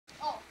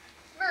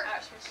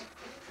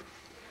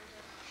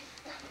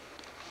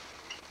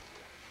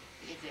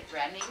Is it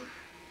running?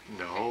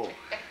 No.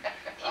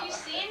 Can you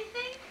see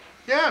anything?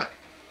 Yeah,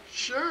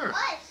 sure.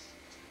 Us.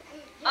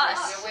 Is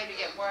there a way to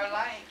get more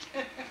alike?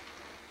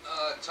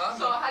 Tom,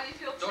 So how do you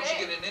feel don't today?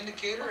 you get an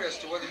indicator as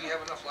to whether you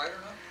have enough light or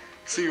not?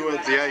 See,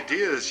 what the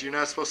idea is, you're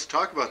not supposed to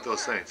talk about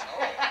those things.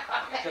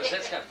 Because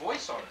that's got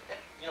voice on it.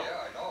 You know.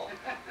 Yeah, I know.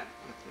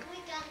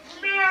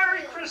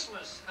 Merry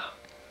Christmas.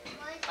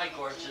 Hi,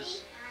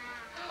 gorgeous.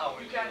 How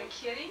are you? You got a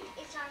kitty?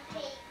 It's on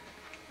tape.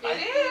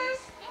 It is.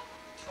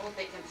 Oh,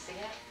 they can see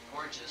it?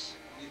 Gorgeous.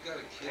 You got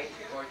a kitty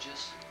cat?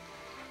 Gorgeous.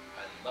 I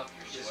love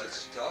your Is sweater. it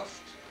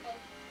stuffed?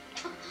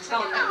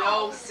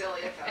 Oh no,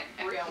 silly, it's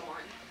a real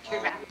one.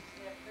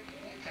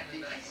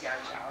 Did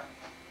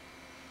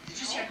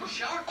you see I go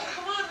shower? Oh,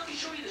 come on, let me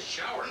show you the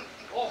shower.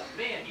 Oh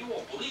man, you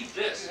won't believe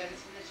this.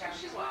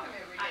 She's welcome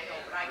every day. I know,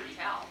 but I can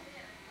tell.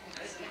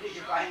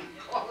 You're buying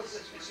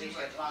clothes. They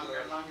get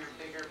longer, longer,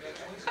 bigger,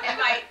 bigger. And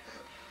my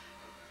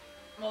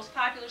most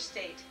popular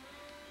state.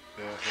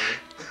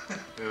 Yeah,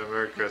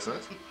 Merry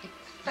Christmas.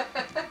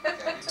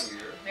 Happy New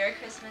Year. Merry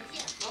Christmas.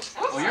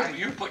 Well,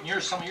 you're putting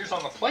some of yours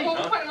on the plate, Well,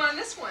 we'll huh? put them on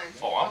this one.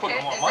 Oh, I'm putting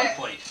them on my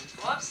plate.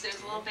 Whoops, there's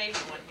a little baby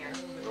one here.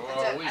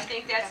 Oh, I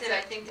think that's it.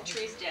 I think the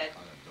tree's dead.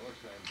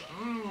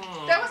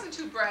 Mm. That wasn't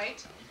too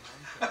bright.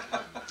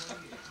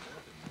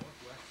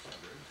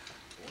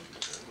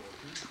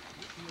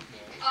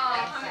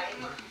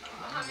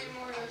 How many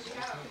more of those you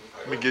got?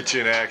 Let me get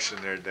you in action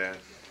there, Dad.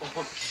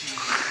 Oh,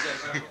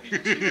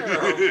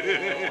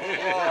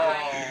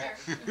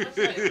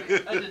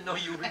 I didn't know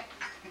you were.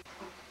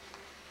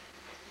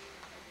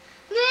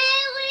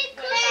 Merry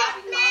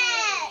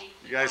Christmas!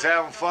 You guys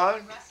having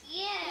fun?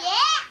 Yeah.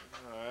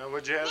 All right,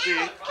 what'd you have to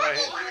eat?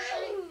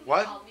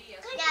 What?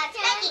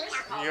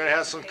 You gonna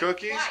have some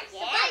cookies?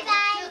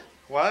 Bye-bye.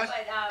 What?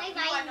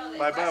 Bye-bye.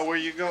 Bye-bye, where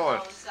you going?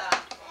 Are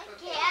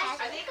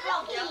they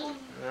called devil?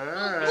 All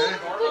right.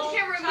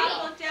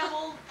 Chocolate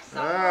devil.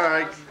 All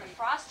right.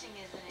 Frosting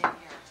isn't in here.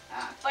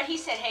 But he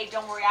said, hey,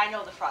 don't worry, I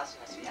know the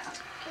frosting is in.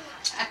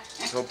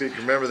 Hope you can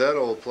remember that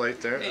old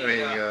plate there. I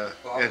mean,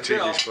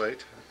 Antigua's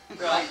plate.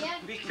 Well,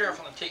 be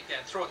careful and take that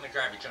and throw it in the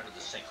garbage under the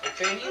sink,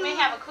 okay? You may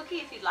have a cookie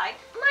if you'd like.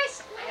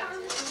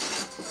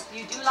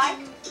 You do like?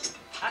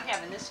 I'm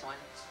having this one.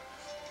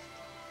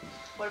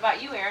 What about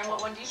you, Aaron?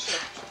 What one do you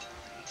pick?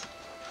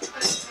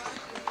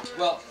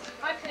 Well,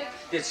 I pick.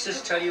 did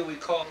Sis tell you we'd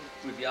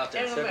be out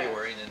there in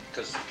February, and then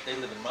because they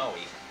live in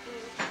Maui,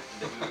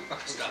 then we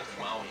would stop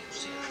in Maui and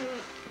see it.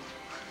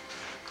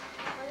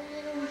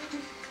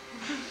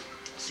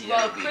 See, Well,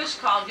 that would be. Chris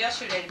called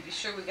yesterday to be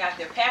sure we got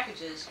their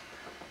packages,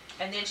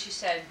 and then she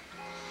said,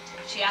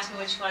 she asked me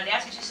what she wanted to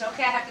ask me. She said,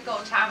 okay, I have to go.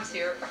 Tom's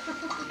here.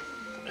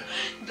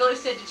 Billy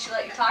said, did she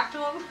let you talk to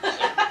him?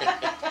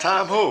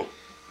 Tom who?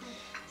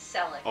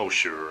 Selling. Oh,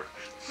 sure.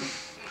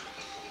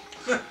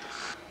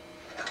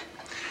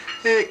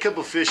 Hey, a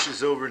couple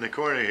fishes over in the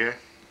corner here.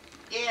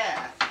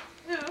 Yeah.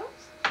 Who?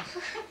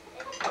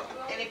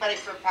 Anybody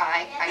for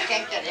pie? I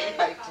can't get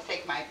anybody to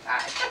take my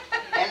pie.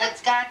 And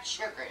it's got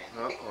sugar in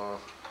it. Uh-oh.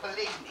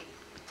 Believe me.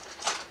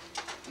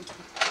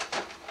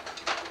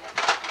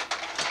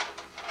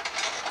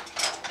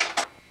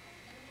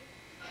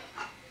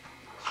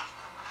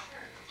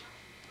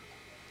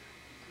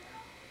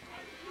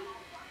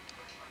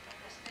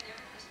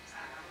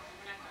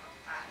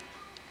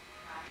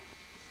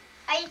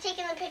 Are you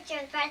taking a picture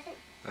of the present?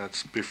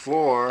 That's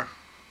before.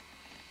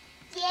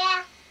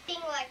 Yeah, being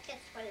like this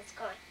when it's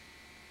going.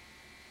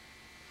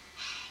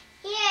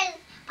 Here's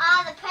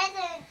all the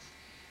presents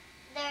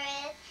there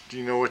is. Do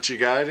you know what you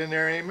got in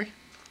there, Amy?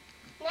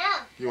 No.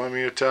 You want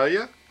me to tell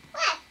you?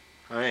 What?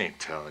 I ain't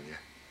telling you.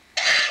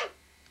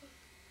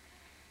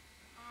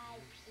 I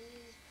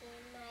peed in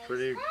my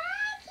Pretty,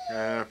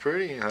 pocket.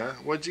 pretty, huh?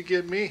 What'd you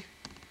give me?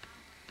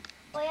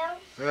 Well, I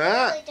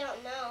Ah. really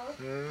don't know.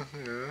 Yeah.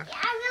 Yeah,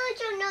 I really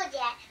don't know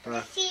that. But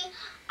Uh, see,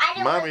 I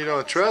don't. Mommy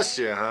don't trust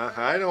you, huh?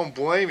 I don't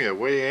blame you.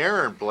 Way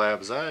Aaron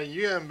blabs,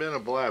 you haven't been a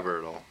blabber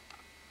at all.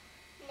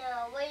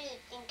 No, what do you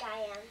think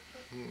I am?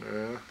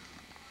 Yeah.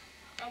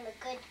 I'm a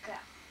good girl.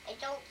 I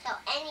don't tell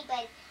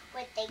anybody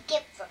what they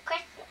get for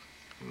Christmas.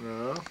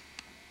 No.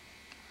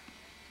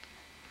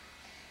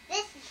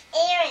 This is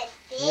Aaron's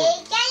big What?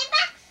 giant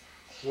box.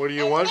 What do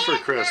you And want for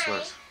there's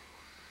Christmas?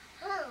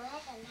 mine. Oh,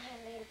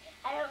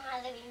 I don't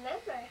hardly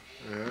remember.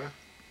 Yeah.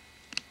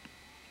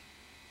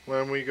 Why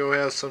don't we go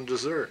have some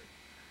dessert?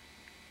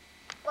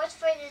 What's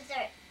for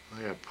dessert?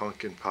 I got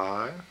pumpkin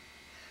pie,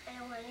 I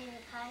don't want any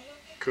pie.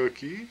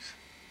 cookies.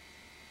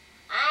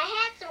 I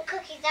had some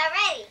cookies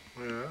already.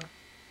 Yeah.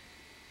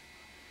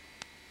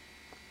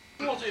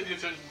 Both of you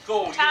can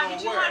go, Tom, you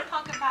did know you where. want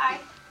pumpkin pie?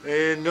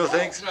 And no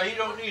thanks. No, you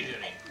don't need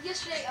any.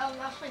 Yesterday, I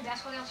was playing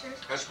basketball downstairs.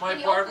 That's my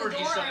And barber, opened the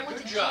he's door, done and I a went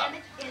good to job.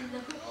 jam it, and the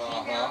hoop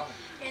came down,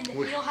 and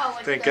We- you know how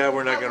like, thank the God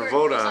we're not cover gonna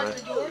vote was on on it.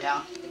 the door,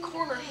 Yeah. the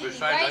corner hit me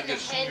Besides, right I in the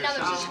just seen head. your Now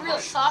there's this son real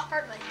push. soft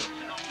part, like.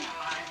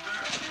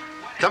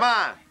 Come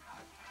on.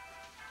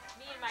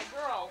 Me and my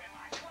girl.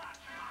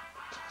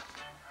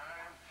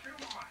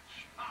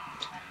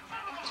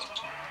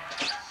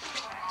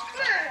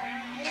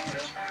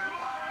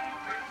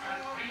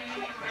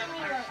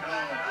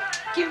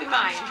 give me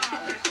mine.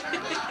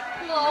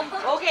 No.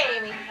 Okay,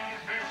 Amy.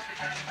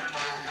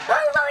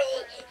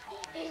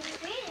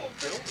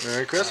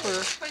 Merry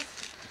Christmas.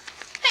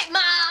 Hey,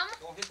 Mom.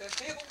 Don't hit that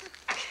table.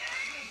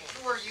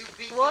 Who are you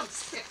beating?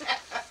 Whoops.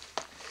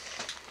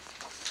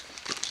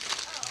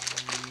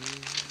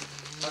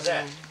 How's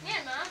that? Yeah,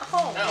 Mom.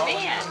 Oh, No.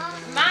 man.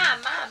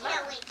 Mom.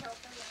 Can't wait till tomorrow.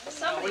 What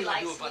Somebody do you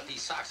likes do me. about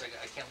these socks?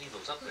 I can't leave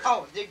those up there.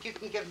 Oh, you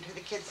can give them to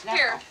the kids now.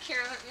 Here,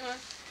 Karen.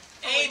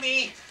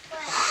 Amy!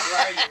 What?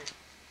 Where are you?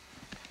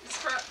 It's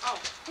for, oh.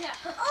 Yeah.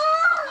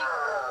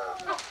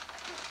 Oh!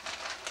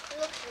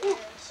 Look at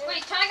this.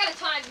 Wait, I got a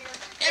time here.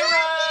 Look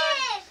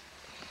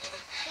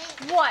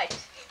at What?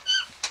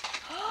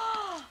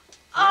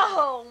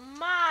 Oh,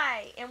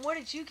 my. And what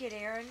did you get,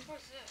 Aaron?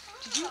 What's this?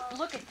 Did you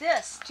look at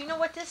this? Do you know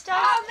what this does?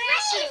 Oh,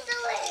 massive!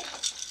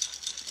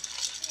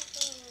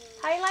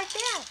 How you like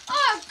that?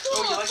 Oh, cool.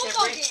 Oh, you like that,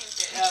 Football Frank?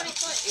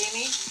 game.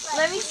 Amy,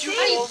 Let me would see. you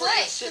How do you go over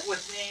play? and sit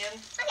with Nan?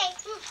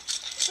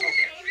 Okay.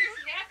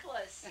 Amy's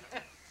necklace.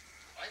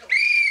 I don't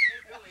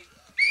really.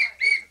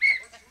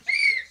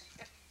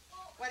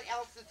 What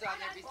else is on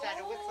there besides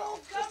a whistle?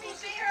 Gummy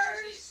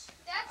bears.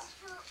 That's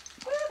for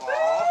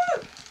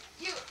Ball.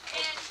 you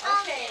and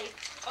Okay.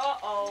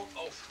 Uh-oh.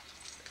 Oh.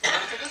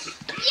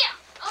 yeah.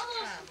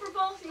 Almost for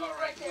both of you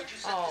right there. Would you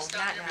set Oh, this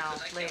down not here now.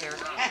 because I can't Later.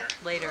 move around here.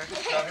 Later.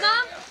 Hey,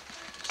 Mom.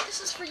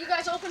 This is for you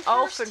guys. Open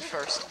first. Open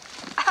first.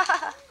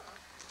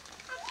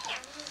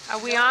 Are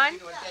we on?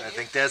 I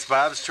think that's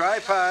Bob's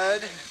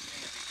tripod.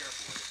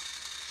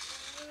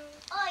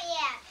 Oh,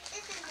 yeah.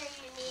 This is the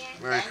new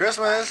mirror. Merry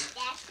Christmas.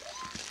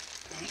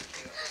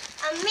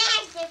 A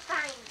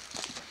magnifying.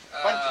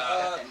 Bunch of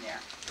stuff in there.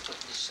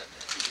 Just set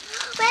that.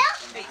 Well,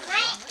 Hey,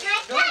 my no,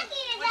 stocking why'd is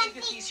you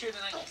get empty. these here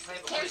tonight? I have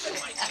a place of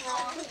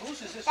mine.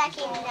 Whose is this?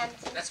 Stocking is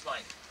empty. That's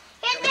mine.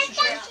 Here's my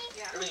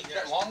stocking. Everything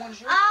That yours. long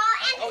one's yours? Oh,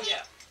 Oh, empty.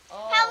 yeah.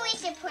 How we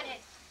should put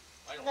it.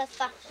 I don't The do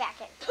stuff that.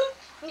 back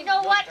in. You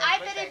know what? I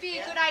bet it'd be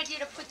a good idea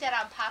to put that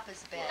on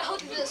Papa's bed. Oh,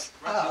 look at this.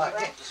 Oh,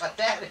 what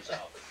that is.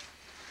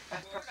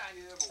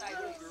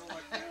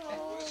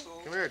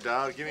 Come here,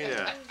 dog. Give me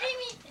that.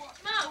 Amy,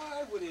 Mom.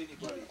 Why would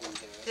anybody do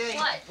that? They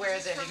What? wear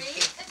that For in me?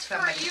 case It's for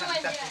somebody you comes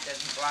and up Dad. that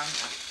doesn't belong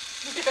to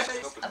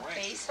A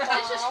baseball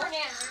This is for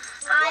Nan.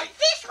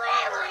 This is what I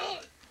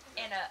wanted.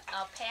 and a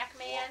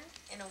Pac-Man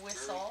and a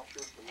whistle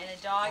and a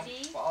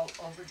doggy, fall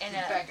over And two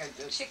a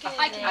packages. chicken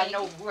I and can- I egg,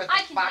 know where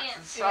I the can box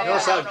dance. is from.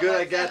 Notice how I don't know good I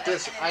what got that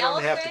this. And an I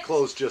don't have to elephant.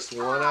 close just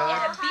one and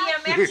eye. a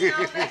BMX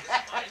helmet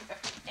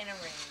and a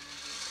ring.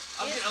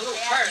 I'm getting a little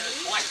Isn't tired that of this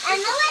neat? black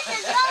And paper. Melissa's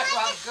is. going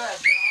Well, to good.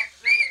 They're all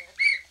through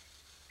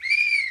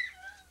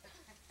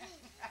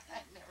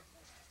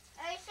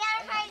Are you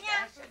satisfied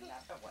now?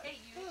 it. Hey,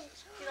 you,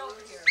 get over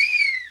here.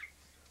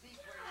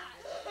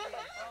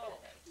 Oh,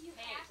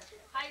 hey,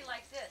 how you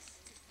like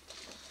this?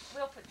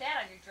 We'll put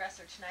that on your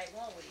dresser tonight,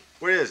 won't we?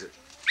 What is it?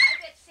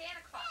 I bet Santa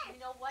Claus. You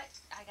know what?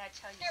 I gotta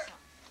tell you something.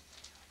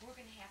 We're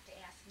gonna have to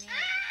ask Nanny.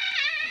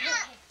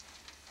 Hey,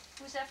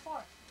 who's that for?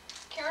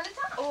 Karen and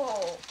Tom.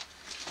 Oh.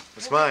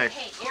 It's mine.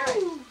 Hey,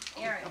 Aaron.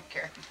 Aaron.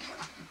 Okay.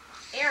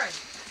 Aaron.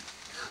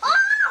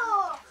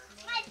 Oh!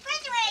 My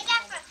refrigerator I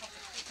got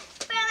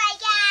for my You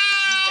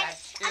dad. got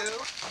two.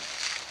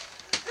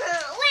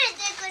 When is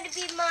it going to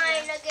be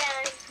mine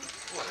again?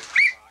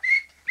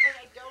 And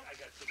I don't. I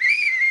got to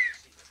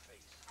see the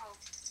face.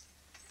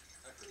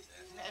 I heard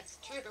that. That's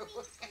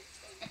true.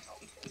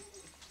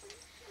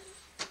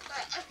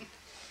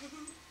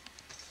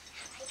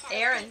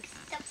 Aaron.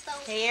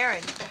 Hey,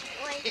 Aaron.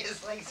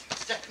 His legs are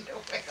starting to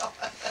wiggle.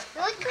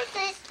 Merry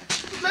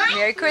Christmas. Mine?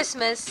 Merry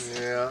Christmas.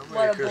 Yeah. What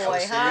Merry a boy,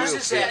 Christmas to huh? you, Who's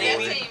this at, boy.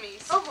 Amy?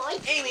 Amy's. Oh boy.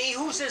 Amy,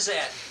 whose is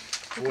that?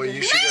 Boy,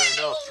 you should have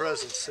enough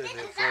presents sitting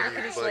in front of Look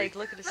at you, his buddy. leg.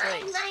 Look at his Mine,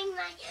 leg. mine,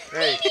 mine.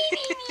 Hey,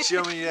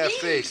 show me that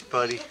face,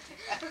 buddy.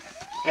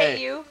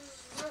 Hey, you.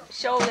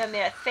 Show them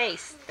that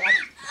face. Are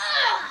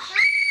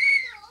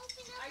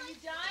you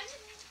done?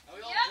 Are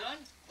we all done?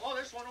 Oh,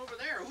 there's one over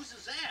there. Whose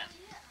is that?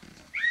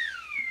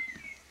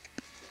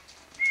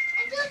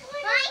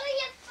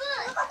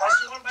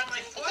 That's the one by my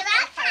It's foot?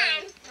 about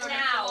time.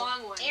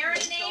 Now, Aaron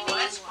and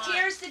Amy,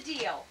 here's the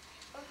deal.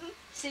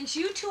 Since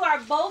you two are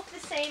both the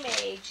same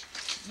age,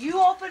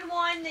 you open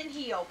one, then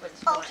he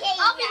opens one. Okay,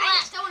 I'll be guys.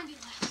 last. I want to be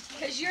last.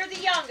 Because you're the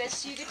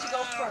youngest, you get to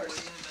go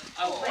first.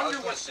 I wonder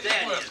what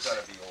that Whoever's is.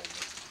 gotta be older.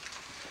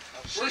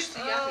 She's the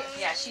youngest.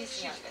 Yeah, she's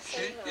the youngest.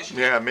 Is she?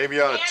 Yeah, maybe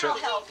you ought Nan to. will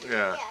help you.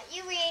 Yeah. Yeah,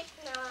 you read.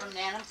 No. From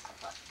Nana.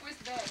 Where's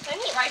the bag?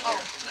 Right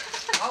here.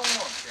 How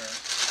long, Karen?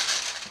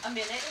 A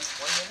minute. 1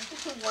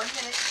 minute? 1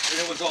 minute. And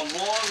it was a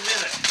long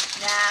minute.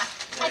 Nah.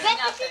 I bet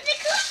this is the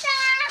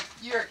cooler.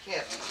 You're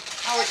kidding.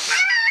 Oh, Oh, it's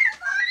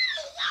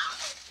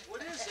What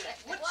is it?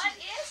 What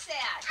is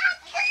that?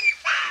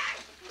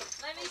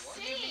 Let me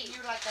see. you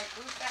like that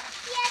glue back?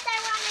 Yes, I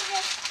wanted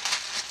this.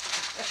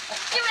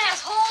 Even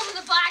has holes in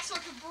the back so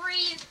it can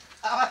breathe.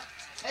 Oh,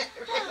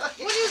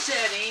 What is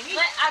that, Amy?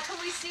 Can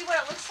we see what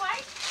it looks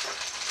like?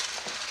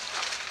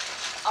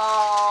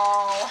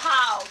 Oh,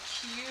 how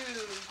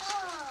cute.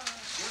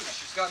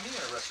 She's got me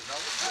interested now.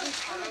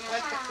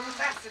 What's the glue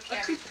back?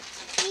 What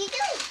are you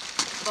doing?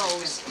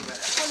 Bows.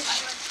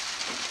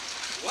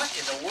 What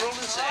in the world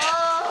is that?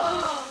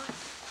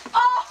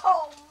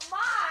 Oh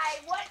my!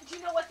 What? Do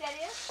you know what that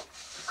is?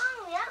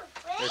 Oh, yeah.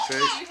 Hey,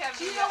 Really? Face.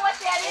 Do you know what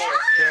that is?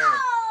 Karen.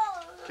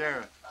 Oh!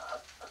 Karen.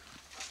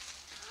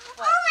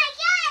 Oh my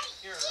God!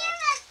 Here,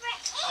 Earmuffs for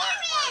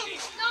Aaron!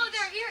 No,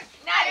 they're ear.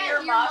 Not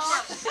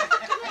earmuffs. They're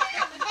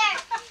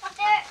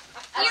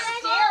A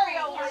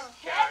stereo with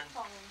Karen.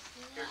 headphones.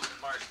 Here's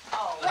Marty.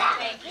 Oh,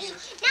 thank you. Now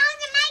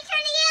is it my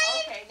turn again?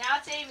 Okay, now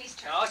it's Amy's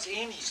turn. Now it's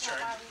Amy's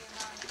turn.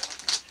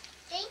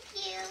 Thank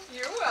you.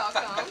 You're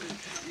welcome.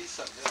 He's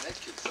something. That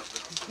kid's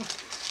something else.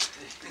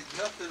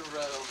 Nothing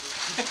rattles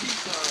him.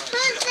 He's alright.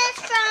 Who's this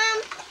from?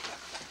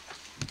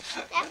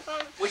 That's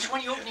from. Which one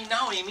are you opening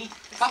now, Amy?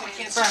 Papa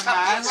can't see. From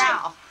Papa can't see.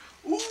 Ralph.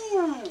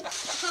 Ooh!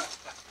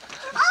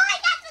 Oh, I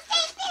got the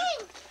same thing!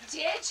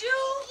 Did you?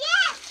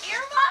 Yes!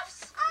 Earmuffs?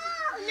 Oh,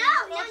 no.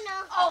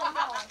 Oh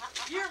no.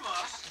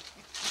 Earmuffs.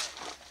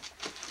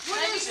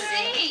 What is it?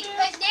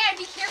 But Dad,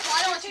 be careful. I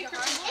don't want you to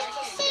hurt It's me. the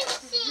same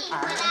seed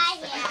that I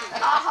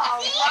have. All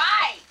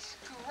right.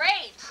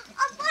 Great.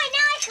 Oh boy,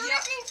 now I can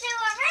listen to a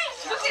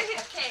radio. Look at it.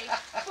 Okay.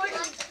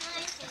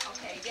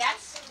 Okay,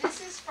 this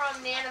is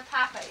from Nan and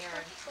Papa,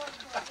 Aaron.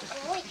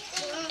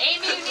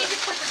 Amy, you need to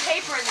put the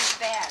paper in this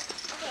bag.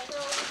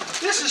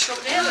 This is from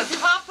Nana and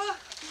Papa?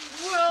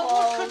 Well,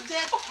 what could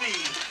that be?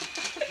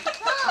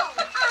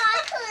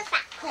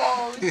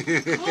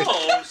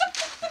 Clothes?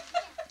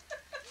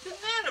 Did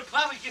Nana and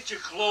Papa get your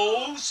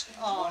clothes?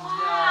 Oh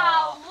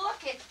Wow,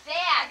 look at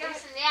that.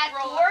 Isn't that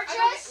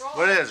gorgeous?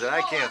 What is it?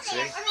 I can't see.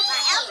 That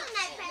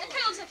kind of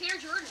looks like Air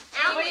Jordan.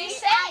 What do you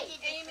say?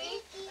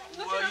 Amy?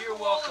 Well, you're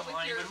welcome,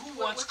 honey, but who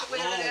wants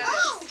clothes?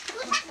 Oh,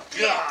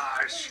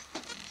 Gosh!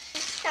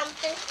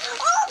 something.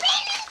 Oh,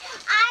 baby!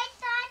 I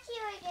thought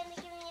you were going to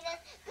give me this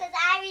because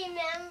I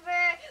remember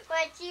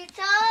what you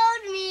told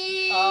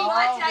me. Oh,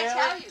 What did I really?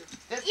 tell you?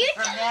 This You is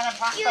from Nan and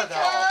You Papa,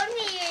 though. told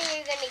me you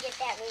were going to get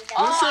that movie. This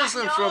Oh,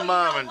 isn't no, from you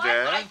Mom know and what?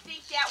 I Dad.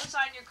 think that was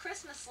on your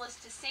Christmas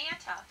list to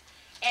Santa.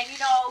 And you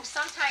know,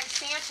 sometimes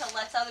Santa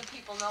lets other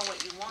people know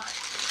what you want.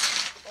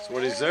 That's what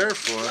he's there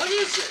for. What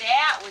is it?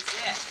 That was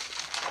it.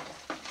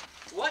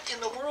 What in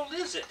the world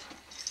is it?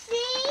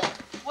 See?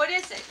 What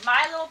is it?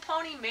 My Little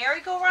Pony I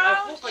merry-go-round?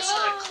 hope it's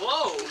not You got a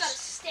clothes.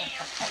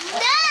 stamp.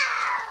 No!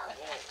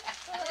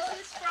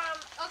 This is from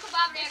Uncle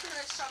Bob and Aunt this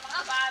Chris. is from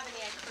Uncle Bob and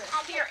Aunt Chris.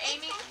 Here,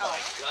 Amy. Oh,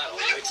 God, all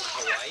the way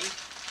from Hawaii?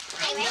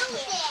 I know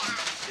that.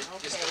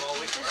 Just all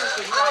the way from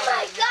Oh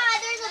my God,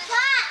 there's a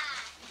box.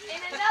 In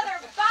another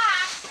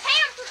box,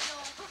 Pampers.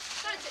 No,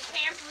 what is it?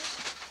 Pampers.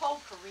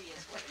 potpourri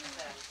is what it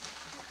says.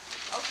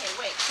 Okay,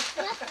 wait.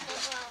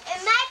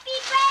 It might be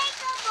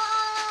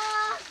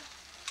breakable.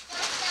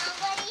 Will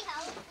somebody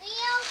help me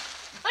out?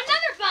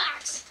 Another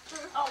box.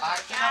 Oh my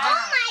Box in a God.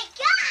 Oh my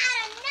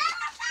God,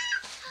 another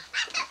box.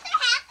 I thought there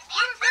had to be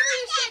a Remember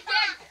you said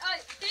box.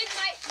 that big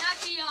might not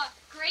be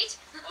great?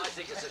 Oh, I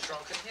think it's a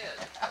shrunken head.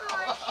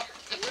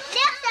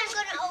 Next I'm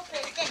going to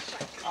open this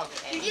one.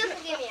 Okay. You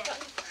forgive me. I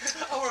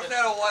would have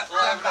had a lot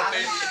left, Bob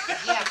maybe.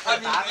 Yeah, I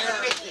from mean, Bob and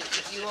Aaron. Ricky.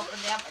 If you open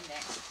that one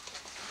next.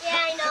 Yeah,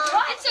 I know.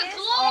 What It's a is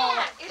globe.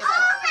 that? It's Oh a my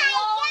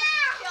globe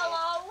God.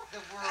 pillow. The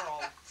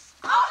world.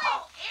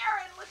 Oh,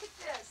 Aaron, look at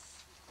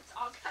this. It's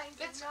all kinds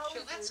That's of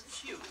cute. That's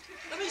noses. cute.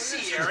 Let me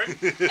see, Aaron.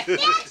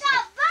 That's a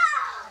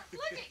ball.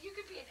 Look at, you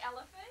could be an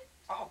elephant.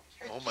 Oh,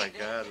 you're Oh my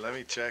kidding. God, let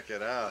me check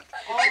it out.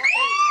 Oh,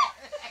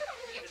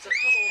 It's a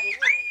pillow of the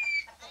world.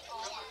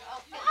 Oh,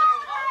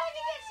 look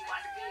at this. You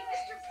want to be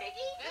Mr.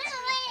 Piggy?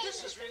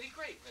 This is really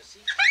great,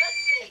 Missy. Let's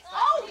see.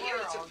 Oh, the here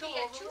world. it's a It's a pillow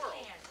pillow of of the the world.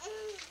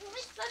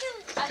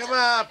 Come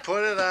on,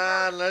 put it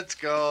on. Let's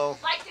go.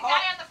 Like the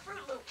guy on the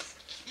Fruit Loops.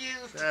 cute.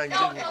 Yeah, No,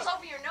 give it me- goes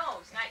over your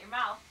nose, not your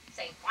mouth.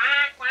 Say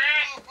quack,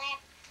 quack.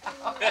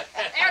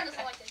 Aaron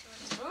doesn't like this one.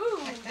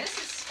 Ooh, this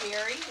is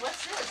scary.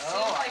 What's this? Oh,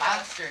 Seems a like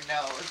monster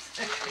nose.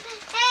 Hey,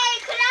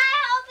 could I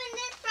open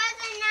this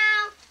present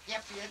now?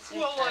 Yep, it's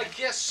Well, I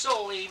guess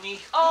so, Amy.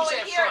 Oh, Who's and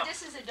that here, from?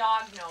 this is a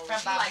dog nose. From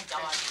You Bobby like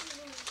dogs.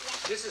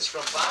 This is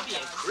from Bobby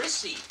and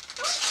Chrissy.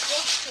 A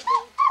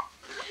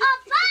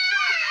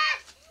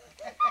box!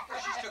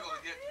 She's still going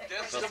to get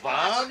death. The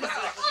bomb?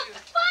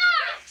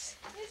 Box!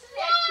 Isn't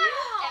that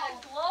cute? And a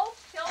glow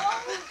pillow?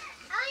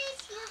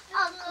 A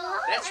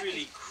globe? That's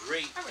really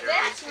great. Aaron.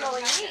 That's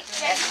really neat.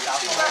 That's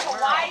See the where whole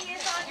Hawaii world. is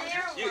on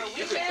there? You, Where you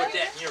we've could been? put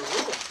that in your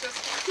room.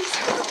 These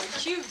are really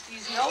cute,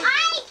 these noses. I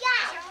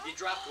got You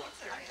dropped one.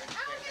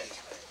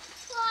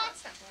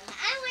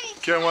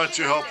 Karen, why don't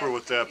you help her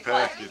with that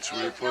package,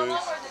 will you please?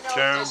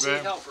 Karen, See,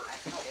 babe. help her.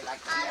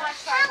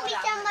 Tell me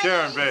somebody.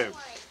 Karen, babe.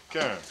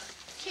 Karen.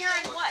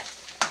 Karen, what?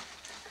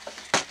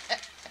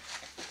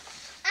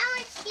 I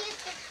want to use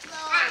the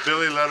globe.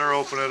 Billy, let her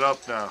open it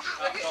up now.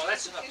 No,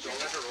 that's enough, Joe.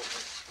 Let her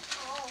open.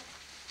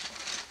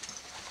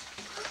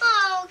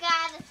 Oh,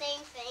 God, the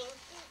same thing.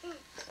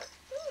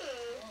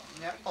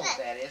 Nipples,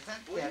 that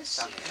isn't. What That's is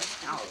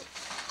something else.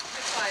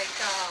 It's like,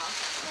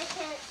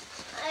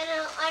 I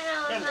don't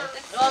know.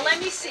 well, let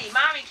me see.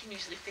 Mommy can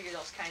usually figure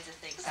those kinds of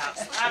things out.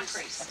 I'm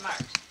pretty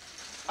smart.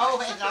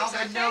 Oh, and all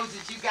the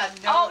noses. You got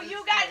noses. Oh,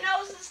 you got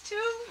noses too?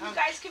 Oh, you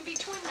guys can be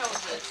twin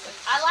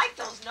noses. I like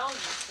those noses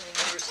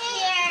things.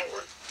 Here.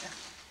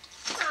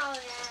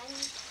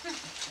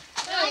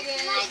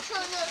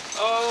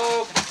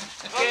 Oh,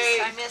 Okay.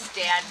 I miss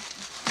Dad.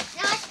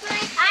 No, it's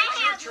mine. I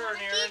have Your turn,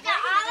 these Aaron.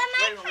 are all of my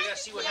Wait a minute, we gotta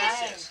see what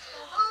this is.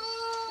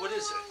 Oh. What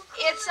is it?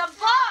 It's a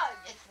bug.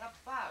 It's a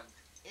bug.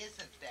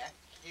 Isn't that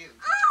cute?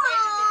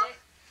 Oh.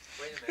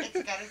 Wait a minute.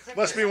 It's got a zipper.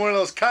 Must be one of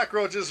those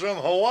cockroaches from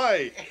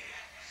Hawaii.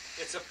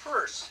 It's a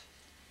purse.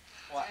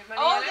 What?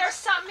 Oh, there's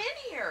something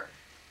in here.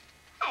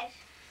 Oh,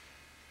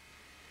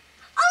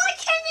 it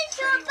turned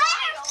into a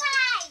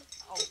butterfly.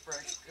 Oh, for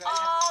goodness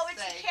Oh,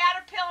 it's a sake.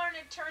 caterpillar and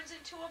it turns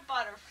into a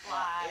butterfly.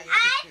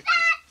 I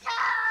thought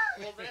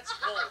so. Well, that's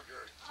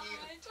vulgar.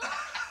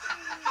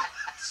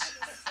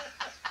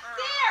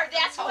 There,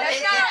 that's what That's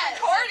it not is.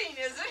 Recording,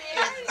 is it?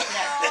 Isn't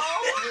that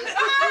cute?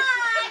 Oh,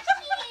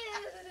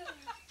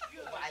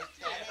 cute. Why,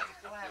 that is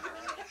clever.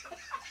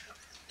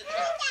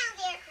 Down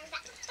there.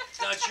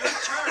 Now it's your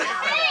turn,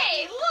 Aaron.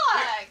 Hey,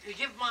 look. You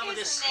give Mama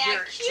this Isn't that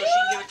here so she cute?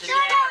 can give it to No,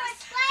 no, Daddy.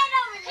 it's slide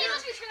over He there.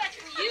 wants me to turn that to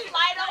you.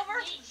 Light over?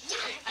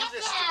 Give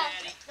this to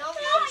Daddy. No,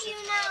 you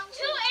know.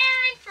 To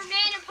Aaron from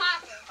Nan and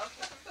Papa.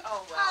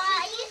 Oh, well.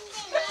 You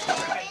see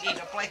We're gonna need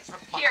a place for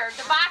pop. Here,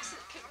 the box.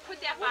 Put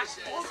that box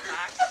in this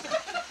box.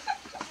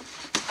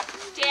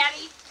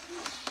 Daddy,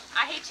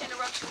 I hate to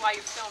interrupt you while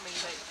you're filming,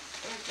 but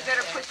you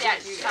better put that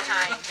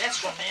behind. That's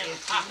from Nan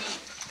and Papa.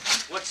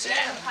 What's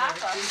that?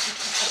 Papa.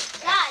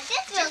 God,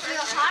 this feels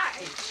real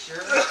hard. It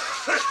sure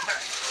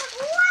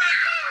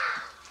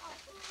Wow!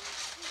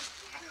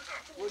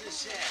 What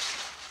is that?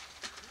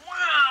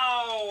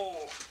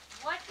 Wow!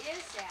 What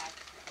is that?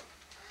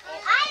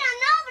 I don't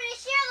know, but it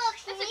sure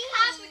looks That's a neat.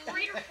 cosmic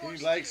breeder He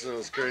force. likes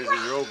those crazy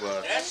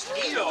robots. That's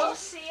We'll neato.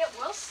 see it.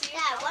 We'll see it.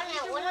 Yeah, Don't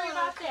you one worry of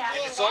them about that.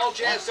 And it's all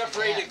jazzed up,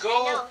 ready to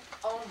go.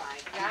 Oh my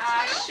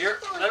gosh. Here,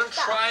 let him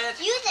try it.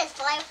 You just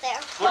fly up there.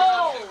 Put it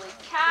on. Holy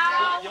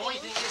cow. The only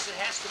thing is it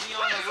has to be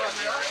on the rug,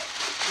 Aaron.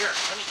 Here,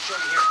 let me show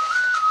you here.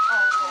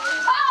 Oh my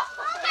God!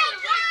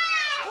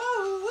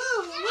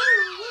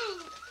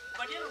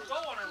 But it'll go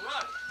on a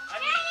rug. I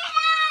Turn mean, it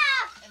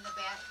off! in the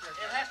bathroom.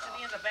 it'll have to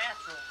be in the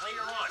bathroom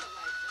later on.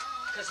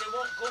 Because it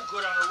won't go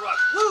good on a rug.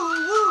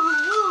 Turn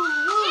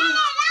it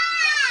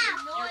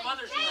off! Your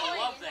mother's gonna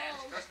love that.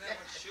 Turn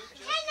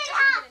it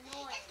off!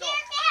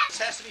 This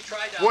has to be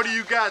tried out. What do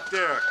you got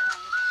there?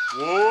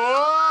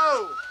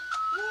 Whoa!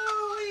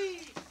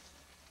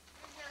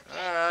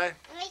 All right,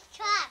 Nice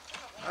truck.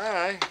 all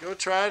right, go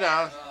try it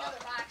out.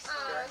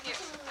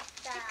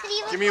 Could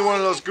you Give me one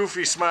of those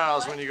goofy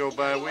smiles when you go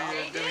by, will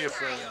you? Do me a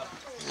favor.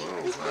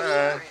 Whoa, all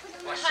right.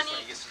 Watch this when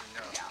he gets in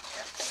the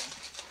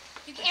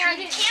nose. Aaron,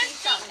 you You didn't can't see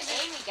something see.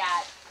 Amy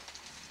got.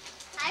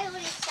 I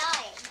already saw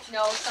it.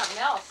 No, something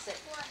else.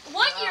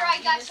 One year I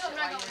You got missed something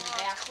it I while go, you were in the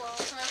bathroom.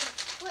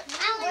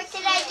 What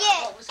did I get?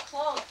 Well, it was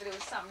closed, but it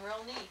was something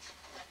real neat.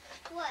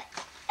 What?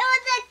 It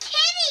was a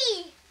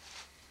kitty!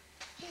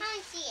 Come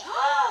and see it.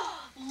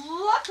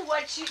 Look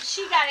what she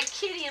got a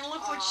kitty, and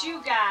look what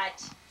you got.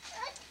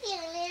 Let's see a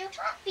little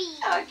puppy.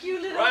 A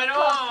cute little Right on.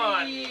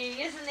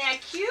 puppy. Isn't that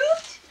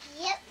cute?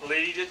 Yep.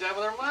 Lady did that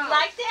with her mom.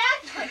 Like that?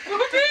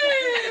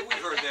 Hey,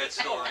 we've heard that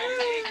story.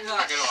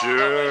 Knock it off.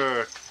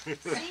 Sure.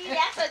 See,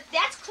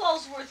 that's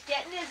clothes worth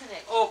getting, isn't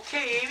it?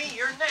 Okay, Amy,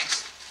 you're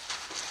next.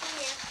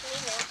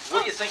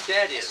 What do you think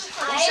that is?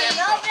 I don't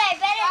know, but I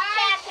bet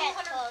it's Cat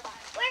clothes.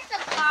 Where's the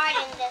card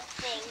in this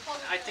thing?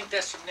 I think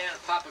that's from Nan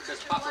and Papa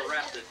because Papa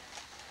wrapped it.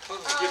 Oh,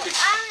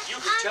 You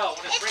could tell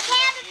when it's it's wrinkled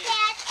on the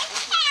Cat end.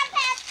 It's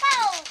Cat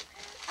clothes.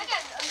 I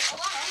got a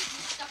lot of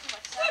stuff in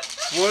my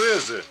stuff. What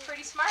is it?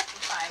 Pretty smart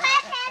for five.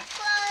 Cat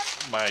clothes.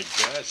 My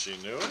gosh, you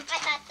knew it? I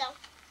thought so.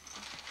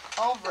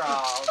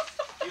 Overalls.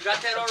 You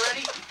got that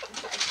already?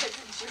 Because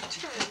it's your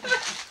turn.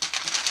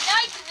 Now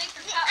you can make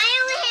your cup. I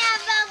only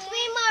have 3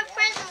 more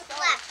presents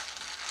left.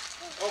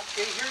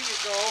 Okay, here you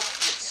go.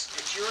 It's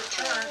your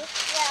turn. So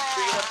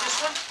you Yeah. want this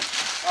one?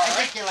 I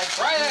think you like to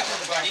Try use that the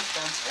one, buddy. best,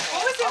 don't you?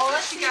 What was it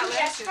that she got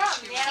last year?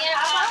 Nana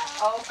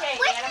Papa? Okay,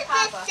 What Nana does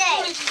Papa. this say?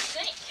 What did you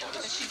think?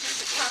 She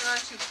just hung on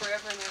to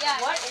forever. Yeah.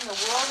 What in the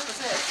world is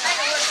this?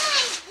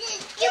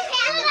 You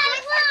have it on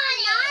this.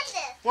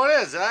 What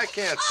is it? I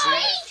can't see.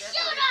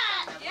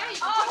 Shooter! Yeah, you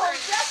oh,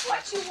 that's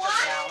what you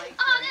wanted? Sally.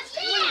 Oh, that's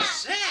What yeah.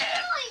 is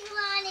that?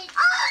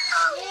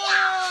 Oh,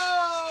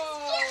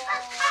 yeah. Here's the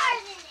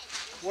card in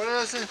it. What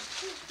is it?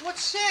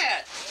 What's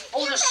that?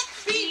 Oh, the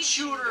speed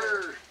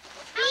shooter.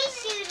 Bee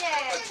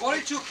shooter.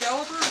 22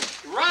 caliber?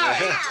 Right.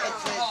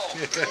 Wow.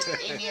 And it's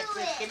give me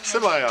a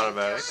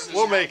Semi-automatic.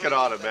 We'll make it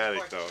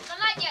automatic though. I'm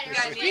not getting it.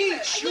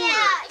 Speed shooter.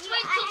 Yeah, It's I my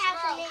have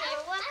cookie to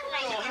roll.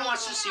 Oh, he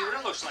wants to see what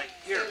it looks like.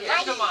 Here,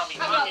 come to mommy.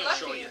 Mommy will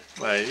show you.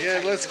 Right,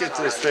 yeah, let's get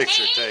this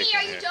picture Hey, Amy, taken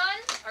are you here. done?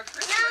 Our No,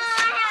 Christmas.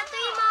 I have 3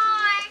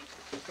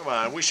 more. Come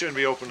on, we shouldn't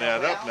be opening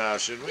that up now,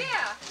 should we? Yeah.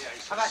 Yeah,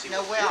 he's How gonna about see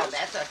what Noel? it is.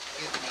 That's a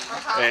cute name.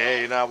 Hey, hey,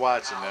 you're not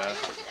watching now.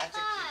 That's a cute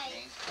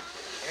name.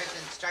 There's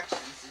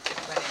instructions to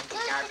just put in the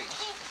garbage.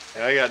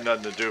 Yeah, I got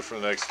nothing to do for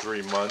the next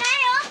 3 months. Can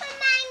I open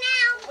mine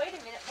now? Wait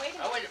a minute, wait a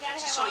minute. Oh, wait, You gotta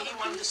just have so all he the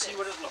wanted to pieces. see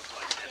what it looked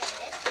like.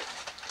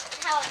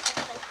 That's all. How it's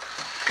open.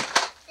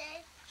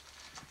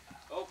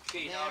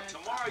 Okay, now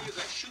tomorrow you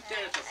can shoot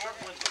that at the front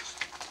windows.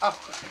 Oh.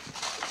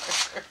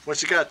 What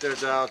you got there,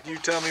 Doll? You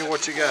tell me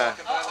what you got.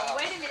 Oh,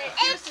 wait a minute.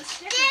 Here's the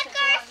stickers that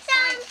go on the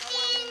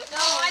side. No,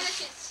 I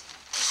think it's.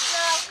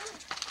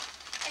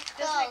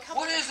 Doesn't it come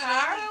What with is a it,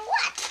 card?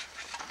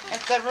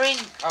 It's a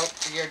raincoat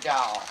for your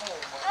doll.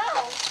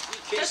 Oh. In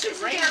case it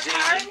Isn't there rains, a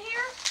car in Amy.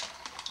 here?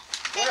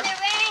 In the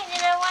rain,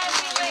 and I want to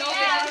be You right know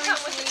now. that doesn't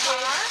come with a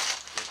car?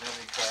 There's no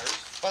any cars.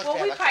 Supposed Well,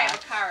 to we have a probably car. have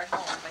a car at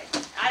home, but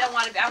I don't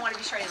want to. I want to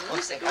be sure I didn't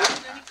lose it. There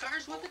wasn't any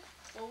cars with it?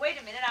 Well, wait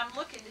a minute. I'm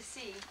looking to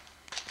see.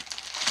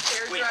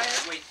 Wait, wait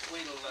till, wait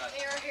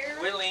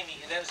till Amy,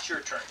 and then it's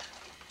your turn.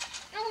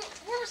 No,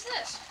 where was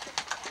this?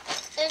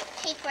 There's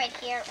tape right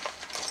here.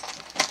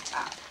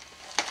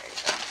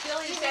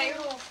 Billy, is that your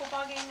little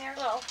football game there?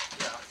 No.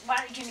 Why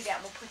don't you give me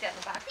that? We'll put that in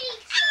the box.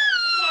 Pizza.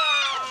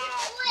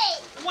 Wait.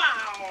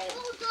 Wow!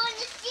 Who's going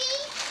to see?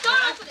 Don't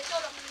open it.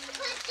 Don't open it.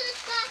 What's this?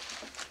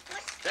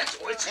 That's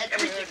what's That's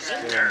everything's your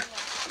in turn. there.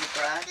 You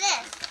brought?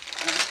 This.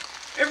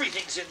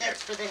 Everything's in there.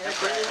 That's for the And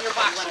put it in your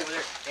box over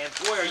there. And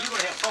boy, are you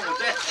gonna have fun with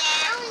that.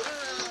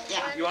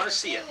 Yeah. You wanna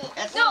see it?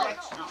 That's No.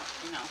 directional,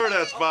 you know. Sure,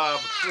 that's Bob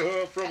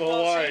from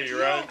Hawaii,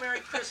 right? Merry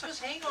Christmas.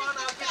 Hang on,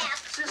 I'll get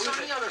this on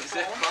the other Is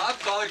that phone. Bob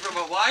calling from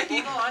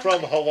Hawaii? Hold on.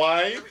 From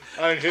Hawaii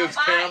on his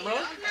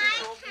camera.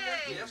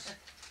 Yes.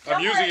 I'm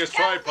using his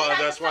tripod,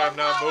 that's why I'm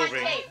not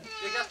moving. They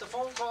got the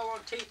phone call on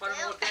tape. I don't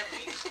know what that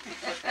means.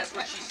 But that's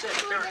what she said.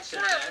 Karen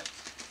said that.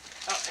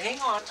 Hang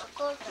on.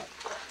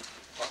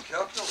 A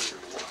calculator.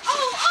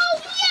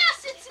 Oh,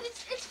 yes!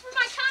 It's for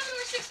my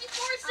Commodore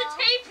 64. It's the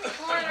tape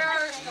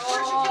recorder.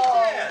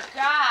 Oh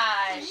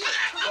gosh.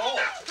 Oh.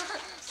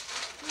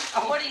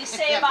 What do you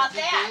say about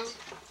that?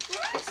 You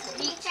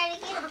try to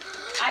get him.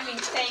 I mean,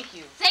 thank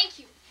you. Thank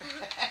you.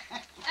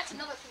 That's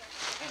another thing.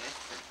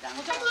 You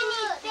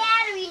need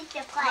batteries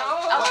to play.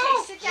 Okay,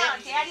 sit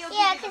down. Daddy will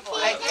Yeah, give you the to boy.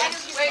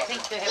 see I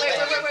think they have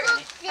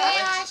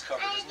Yeah, is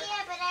covered, isn't it? idea,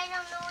 but I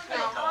don't know what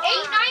No.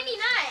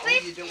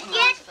 $8.99. You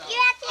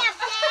have to have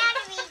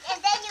batteries, and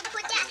then you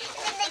put that, and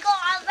then they go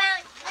all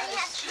around, and you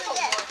have to do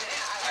this.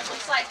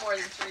 Looks like more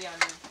than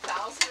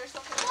 300,000 or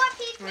something. 4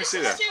 people. Let me see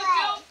that. To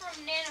go from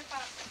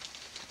Nanopop.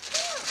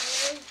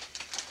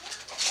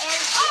 And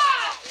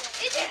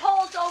It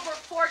holds over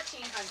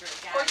 1,400,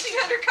 guys.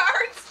 1,400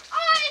 cards?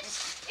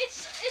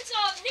 It's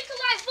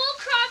Nikolai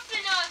Volkov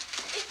and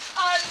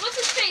what's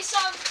his face?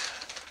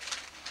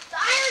 The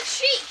Iron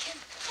Sheik.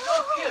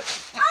 No kidding.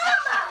 oh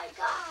my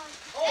God!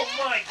 Oh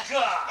my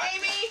God.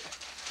 Amy?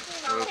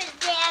 His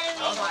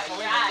batteries. Oh my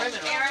Wait a gosh.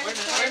 minute, Aaron, wait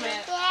a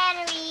minute.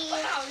 Batteries.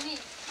 Wow,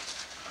 neat.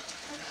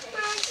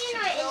 You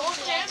know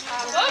it's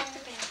batteries. Look.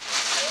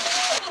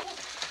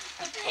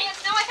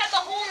 Now I have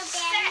the whole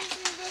set.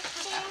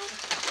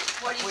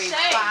 what do you We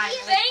say? finally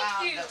Thank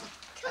found you. them.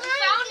 We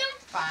found him?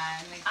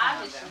 Finally found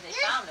Obviously, them. they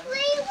found him.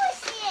 Play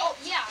with it. Oh,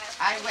 yeah.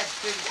 I went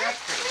through the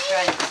grocery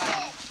trying to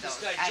find This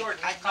those. guy Jordan,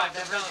 I he called knocked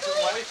him every down. two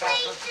white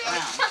chocolate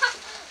brown.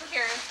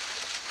 Karen.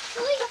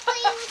 Can we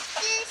play with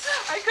this?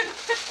 I couldn't.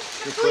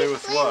 You play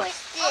with what?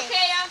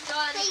 Okay, I'm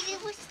done. Play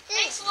with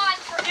Thanks this. a lot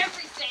for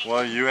everything.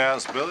 Well, you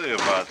asked Billy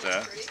about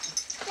that.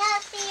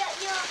 Now see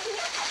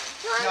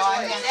No,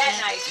 I'm It's gonna that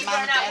night. You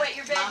better not wet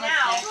your bed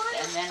now.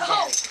 And then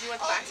Oh. Daddy. You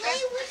want the Oh, box play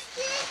back? with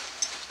this.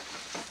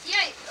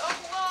 Yeah. Oh,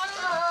 well, I don't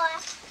know.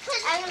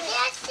 I'm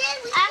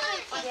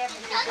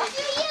gonna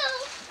do you.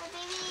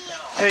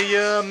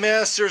 Hey,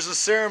 Miss, there's a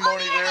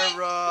ceremony there.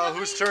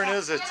 Whose turn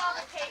is it? Get all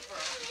the paper.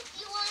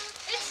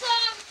 It's,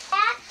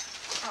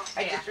 I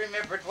just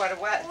remembered what it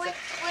was. What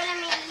I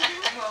mean,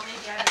 you. Well,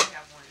 maybe I don't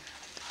have one.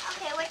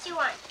 Okay, what you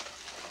want?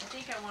 I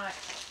think I want.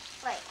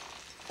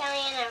 Tell me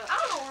another.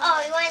 Oh,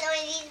 Oh, you want one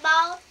of these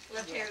balls?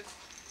 lip hands.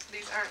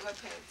 These aren't lip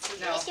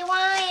hands. No. If you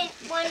want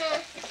one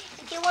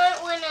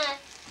of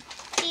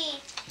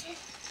these,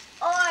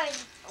 or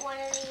one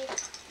of these,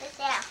 this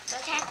out,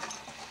 okay?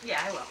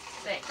 Yeah, I will.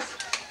 Thanks.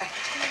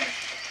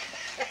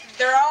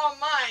 They're all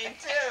mine,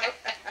 too.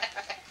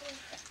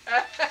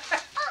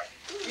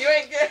 You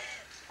ain't good.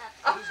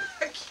 Oh,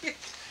 cute.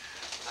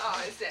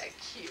 Oh, is that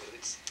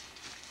cute?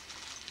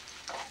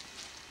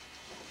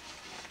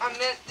 A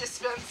mint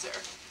dispenser.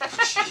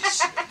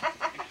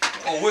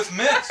 Oh, with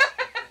mint.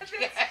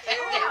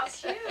 Oh, how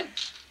cute.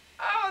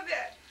 Oh,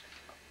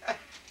 that.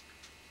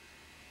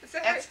 Is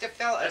that That's to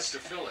fill it. That's to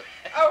fill it.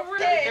 Oh, What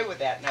do I do Renee. with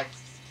that next?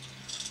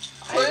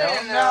 I Put it don't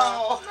in the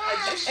know.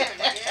 addition,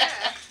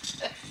 yeah.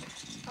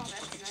 Oh,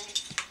 that's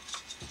nice.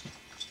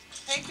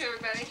 Thanks,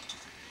 everybody.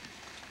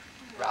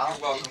 Ralph,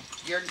 You're welcome.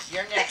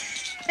 You're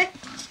next.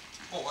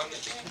 Oh, I'm in.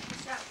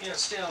 Yeah,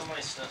 stay on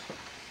my stuff.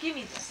 Give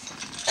me this.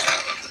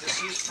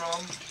 This is from.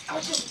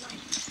 You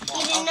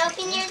didn't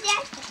open yours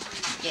yet?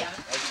 Yeah.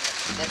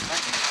 That's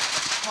one.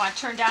 Want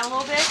to turn down a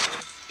little bit?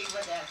 See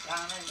what that's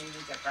on and maybe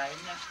the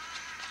brightness.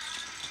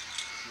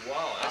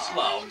 Wow, that's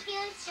loud.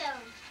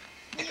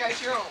 You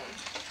got your own.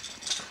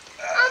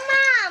 Oh,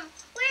 Mom,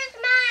 where's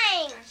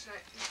mine? That's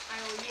right. I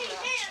owe you that.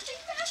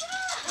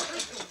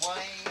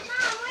 Why?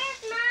 Mom,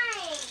 where's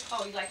mine?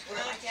 Oh, you like to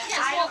wear it like that? Yes,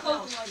 I don't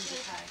well, know.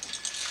 Sweetie pie.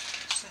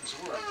 This thing's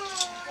work.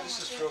 This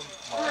is from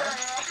I'm Mara.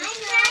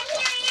 right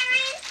here,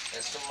 Aaron.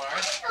 That's from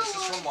Mars. This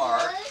is from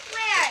Mark.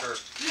 Where? Her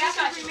You have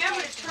to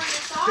remember to turn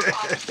this off all the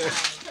time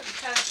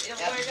because it'll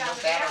Yeah, wear down no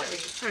the battery.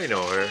 battery. I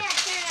know her. Yeah,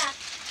 turn it off.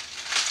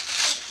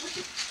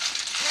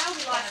 Now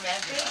we lost the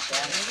imagine space,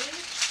 that. maybe.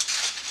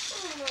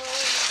 Oh,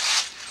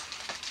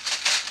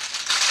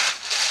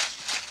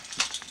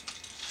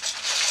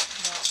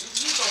 No,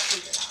 you go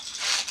figure it out.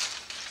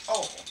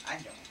 Oh, I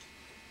know.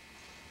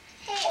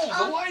 hey,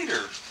 Oh, the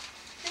lighter.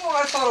 You know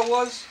what I thought it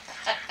was?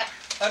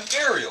 An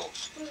aerial.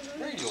 Mhm.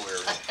 Radio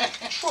aerial.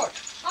 Truck.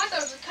 I thought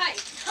it was a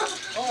kite.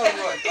 Oh,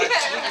 right.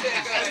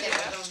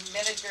 Those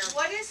miniature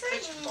What is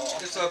it? fish bowl.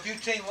 It's a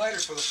butane lighter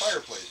for the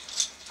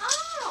fireplace.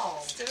 Oh.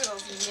 Instead of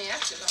those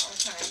matches all the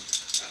time.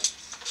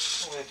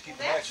 Well, we have to keep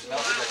the matches now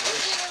for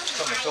decoration.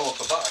 Something to fill up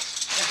the box.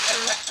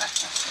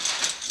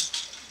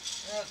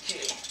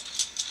 Okay.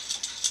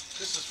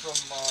 This is from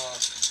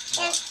Mark.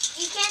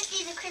 You can't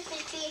see the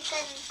Christmas tree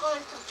because it's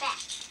going so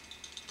fast.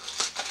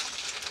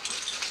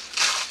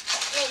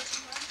 Wait.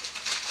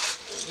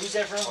 Who's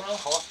that from, A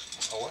Ralph? cough.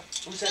 A what?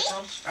 Who's that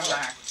from? From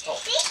Mark.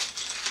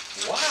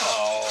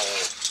 Wow.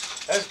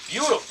 That's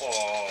beautiful.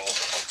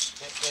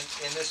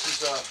 And this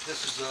is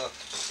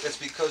it's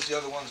because the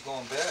other one's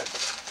going bad.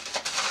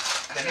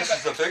 And this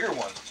is the bigger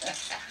one.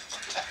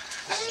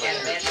 Can't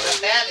imagine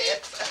what that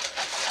is.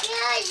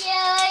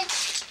 Yeah.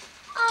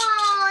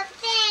 Oh,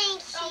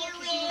 thank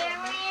you,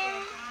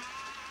 Aaron.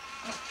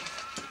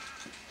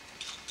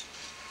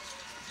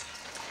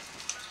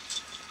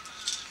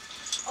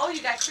 Oh,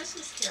 you got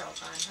Christmas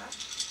carols on, huh?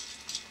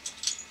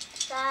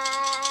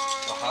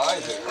 Hi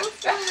there.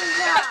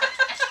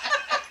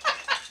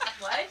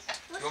 What?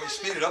 You want me to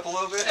speed it up a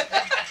little bit?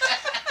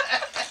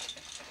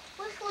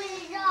 Which one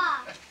is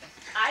off?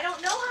 I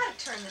don't know how to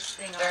turn this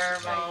thing off.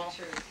 to tell you the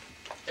truth.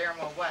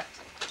 Thermal what?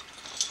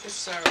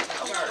 It's our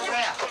Oh, card.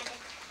 crap.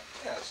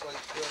 Yeah, it's like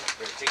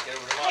Better take that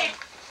over to Hey, Mom.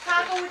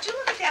 Papa, would you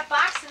look at that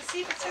box and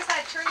see if it says how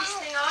to turn this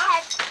thing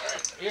off?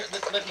 Alright, here,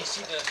 let me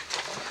see the.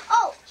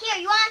 Oh, here,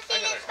 you want to I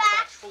see got this a box?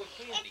 box full of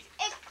candy.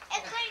 It's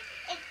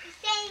the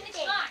same It's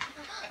thing. mine.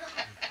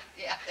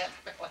 Yeah, that's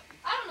really.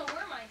 I don't know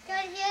where mine's So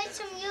at. here's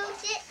some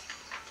music.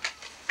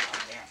 Oh,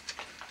 there.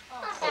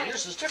 Oh,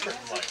 yours is different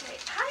from mine. Okay,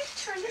 how do you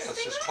turn this yeah, it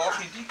thing says off?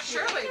 coffee decaf.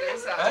 Surely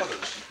there's a.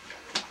 Others.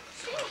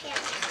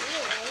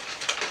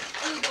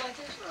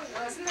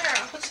 Wasn't there a.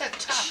 What's that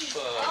top?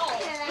 Oh.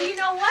 Well, you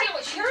know what? Yeah,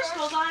 what Yours yours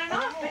goes on and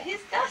off, but his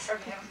doesn't.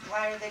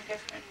 Why are they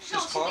different? It No,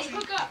 says see, they coffee,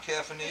 hook up. It's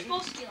decaffeinated.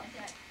 supposed to be like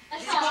that.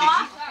 That's It's how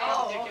off?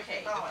 Oh, Oh,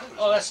 okay.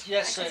 Oh, that's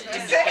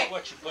indicate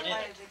what you put in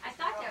it. I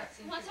thought that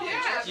was What's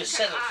Yeah. up? You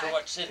set it for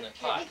what's in the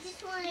pot. I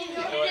just want to Yeah,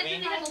 know. know what I and then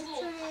mean? they have a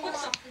little hook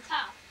up at the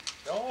top.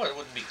 No, it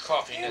wouldn't be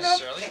coffee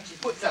necessarily. Can't you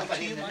put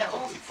somebody in the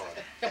nose?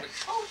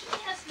 Oh,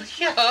 yes. This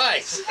Yeah,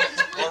 nice.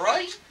 All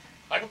right.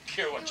 I don't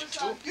care what you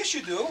do. Yes,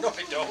 you do. No,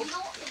 I don't.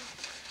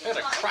 I got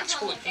a crotch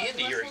full of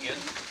candy here again.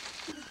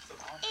 And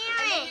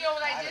then you know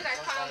what I did? I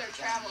found their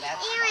travel.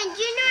 Aaron,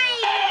 do you know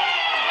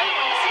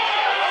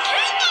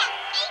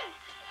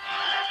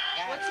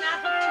What's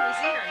not hooked to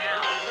his ear now?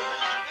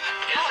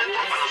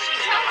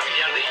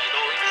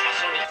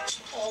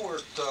 Oh,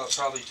 we're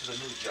probably to the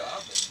new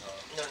job.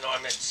 And, No,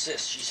 I meant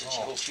sis. She said she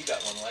Oh. hopes she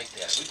got one like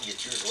that. We can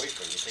get yours away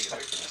from you. Take it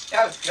away from you.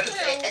 I was gonna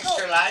say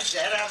extra large,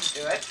 that I'm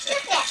doing.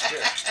 Here. That's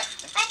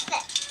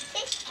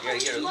it. You gotta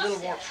get a little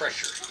more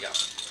pressure. Yeah.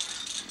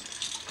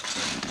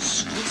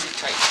 Squeeze it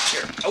tight.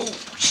 Here. Oh.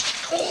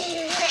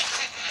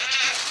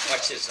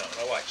 Watch this now.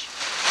 Now watch.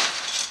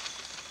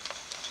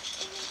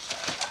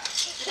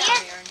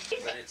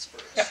 But it's for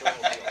Yeah,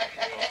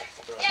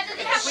 does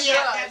it have We a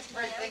asked, that's the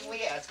first thing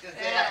we asked, because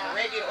they have a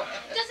radio.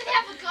 Does it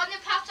have a gun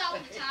that pops out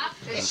of the top?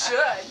 It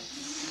should.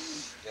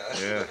 yeah,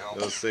 that's a Yeah, good help.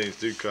 those things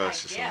do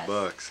cost you I guess. some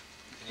bucks.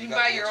 You can got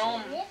buy the your extra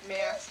own one?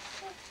 mask.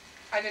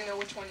 I didn't know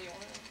which one you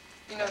wanted.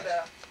 You know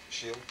the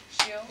Shield.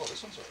 shield? Oh,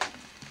 this one's alright.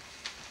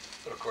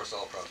 But of course,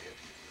 I'll probably have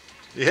to.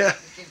 Yeah,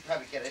 You can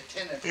probably get a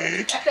tin of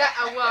it. That,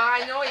 well,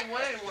 I know he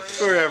wanted one.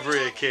 for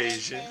every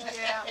occasion.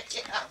 Yeah.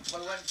 Yeah,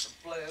 blue one for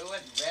blue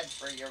and red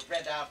for your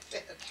red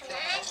outfit.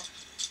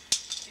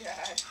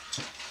 Yeah.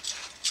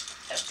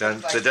 Dun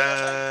da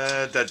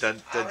da da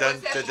dun da dun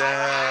da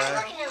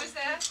da. Who was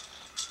that?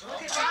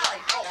 Look at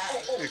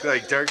that. Look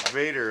like Darth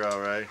Vader,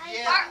 all right.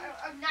 Yeah,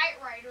 A Knight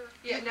Rider.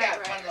 Yeah, you Knight got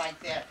Rider. one like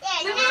that.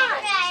 Yeah, No,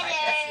 Knight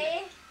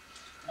Rider.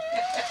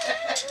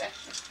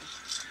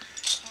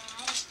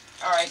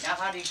 All right, now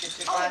how do you get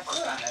your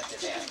glasses on after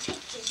that?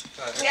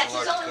 That's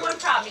his only one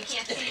problem. You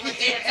can't see what's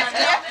on the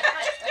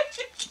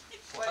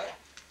Well,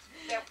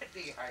 that would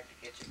be hard to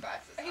get your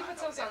glasses on. He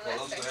puts those on over there.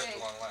 Well, last, those I would have to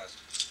think. long last.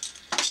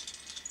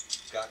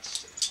 Got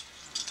to.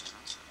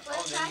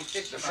 Oh, then you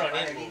fix The them front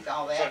up end underneath will-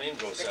 all that. front end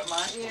goes Fix up. them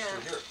on? Yeah.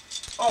 Here.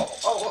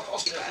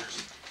 Oh, yeah.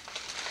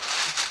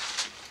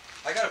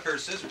 I got a pair of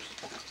scissors.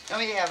 No,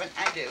 you haven't,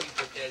 I do.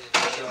 Put that in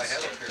So the I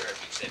have a insert.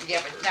 pair. Yeah,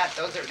 but not,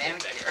 those are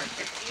manicure.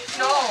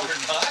 No.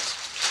 They're not?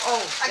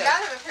 Oh, I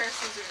got him a pair of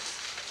scissors.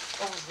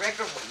 Oh,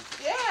 regular ones.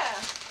 Yeah.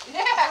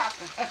 Yeah.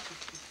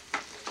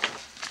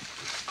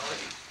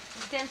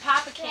 Then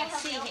Papa can't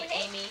see,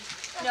 Amy.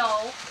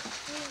 No.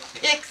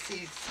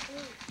 Pixies.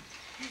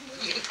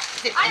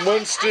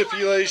 One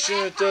stipulation,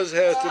 it does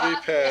have to be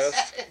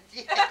passed.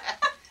 Yeah.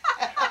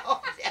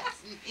 Oh,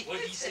 that's neat. What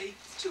did he say?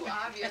 It's too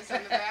obvious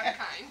in the back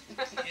kind.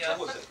 Yeah.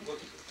 What was it? What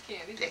was it?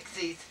 Candy.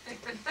 Pixies.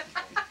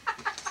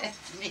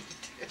 That's neat.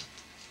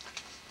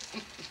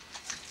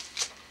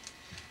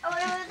 Oh, no,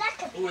 that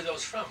could Who are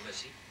those from,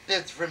 Missy?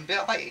 That's from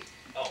Billy.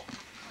 Oh,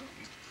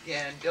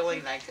 Yeah, and Billy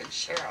and I can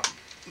share them.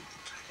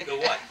 the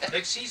what?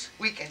 Pixies?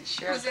 We can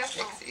share Who's the that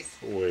from? Pixies.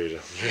 Wait a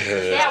That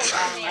minute. was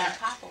from Nan and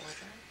Papa, wasn't it?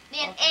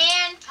 Nan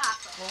and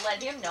Papa. We'll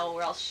let him know,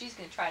 or else she's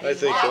gonna try to. I eat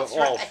think them all.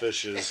 all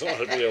fishes ought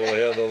to be able to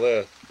handle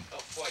that.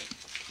 Oh, white.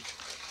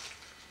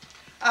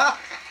 Oh,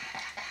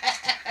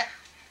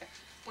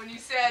 When you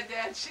said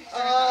that, she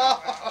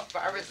oh,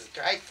 Barbara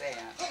Streisand.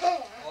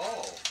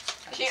 Oh.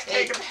 can't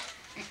take it back.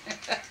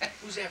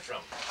 Who's that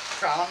from?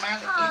 From You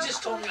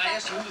just told me, I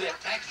asked you who that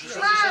package was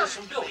from. You said it was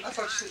from Billy. I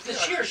thought she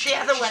This year, The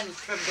other one's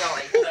from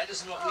Billy. Well, that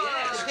isn't what we The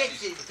asked.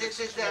 Pixies. This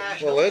is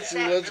Well, that's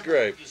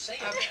great. You saying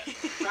that?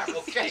 Barbara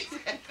Okay.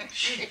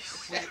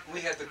 Streisand.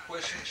 we had the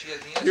question, she had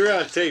the answer. You're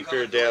on tape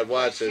here, Dad.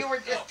 Watch it. You were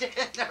just in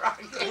the wrong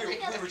We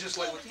were just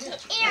like with the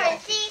answer. Aaron,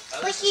 see, Oh,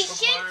 what this you is from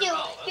should do, Byron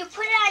Mall, you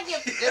put it on your,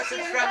 This is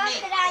you from rub me.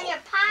 it on your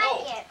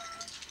pocket.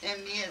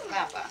 And me and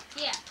Papa.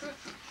 Yeah.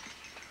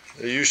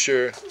 Are you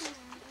sure?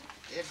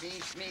 It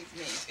means me.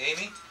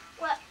 Amy?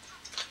 What?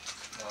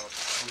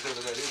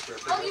 Whoever that is, better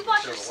pick Oh, up you and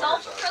bought tear the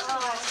yourself wires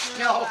out. Christmas.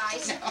 No,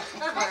 Guys.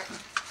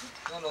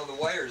 no. No, the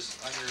wires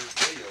on your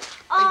radio.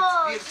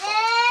 Oh, beautiful.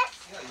 this?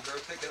 Yeah, you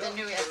better pick it The up.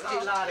 new Put it Estee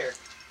on. Lauder.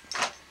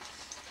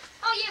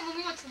 Oh yeah, when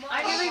we went to the mall. I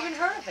never even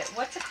heard of it.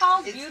 What's it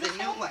called? It's the Beautiful.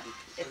 new one.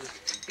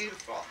 It's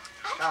beautiful.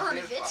 I've Oh, heard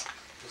of beautiful. it.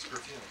 It's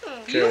perfume.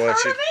 Okay, You why heard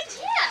don't you of it?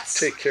 Yes.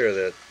 take care of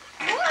that?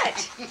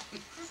 What?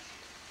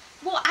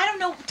 Well, I don't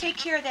know. Take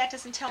care of that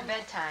doesn't tell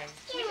bedtime.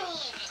 Give me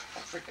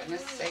For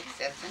goodness sakes,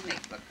 that's a neat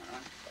looking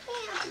one.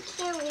 it.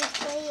 Can we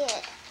play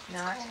it?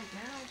 No, no,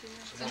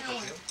 Some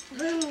more perfume?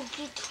 When we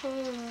get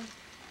home.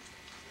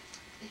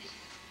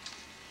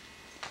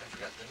 I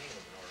forgot the name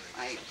of it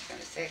already. I was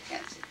gonna say, I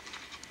can't see.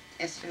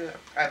 It's through a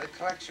private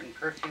collection,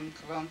 perfume,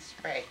 cologne,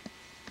 spray.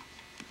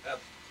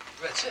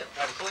 That's it,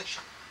 private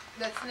collection.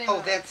 That's the name Oh,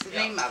 of it. that's the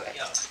name of it.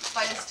 Yeah.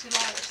 By Estee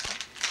Lauder.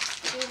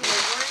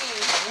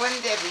 When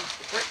did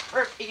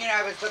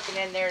I was looking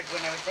in there,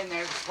 when I was in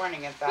there this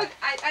morning and thought,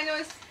 But I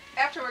noticed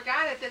after we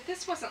got it that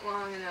this wasn't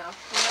long enough,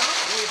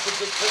 we could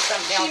just put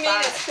something you know? She else on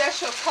made a it.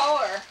 special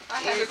color.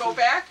 I had to go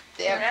back.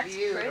 They're That's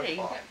pretty.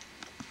 beautiful.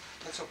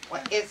 That's a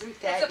What, isn't It's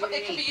that it can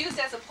be unique? used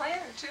as a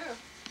planner too.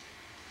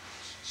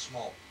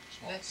 small.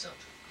 That's something.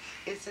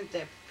 Isn't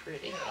that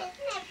pretty? Isn't that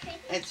pretty?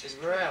 It's It's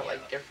pretty, really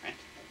yeah. different.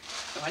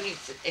 No, I need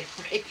to, it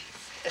breaks.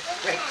 It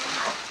breaks.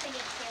 Pretty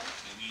too.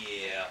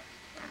 Yeah.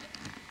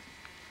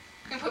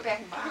 You can put back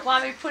in the box.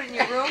 Want me to put it in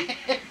your room?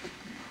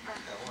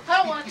 I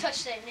don't want to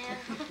touch that now.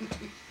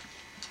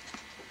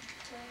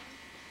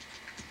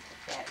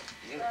 That's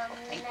beautiful,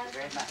 thank you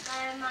very much.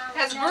 My mom It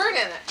has bird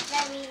in it.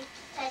 let me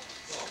touch.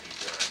 Well, be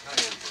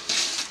darned.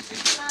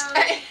 Mom,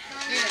 You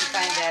didn't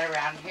find that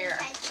around here.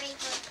 At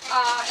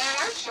an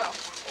art show.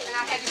 And I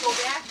had to go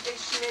back.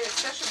 She made it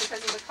special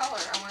because of the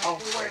color. Oh,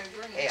 We for wanted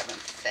green.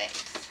 heaven's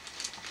sakes.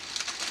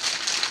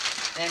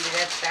 Then did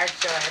that start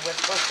show I was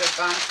supposed to have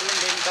gone to and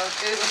didn't go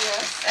to?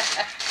 Yes.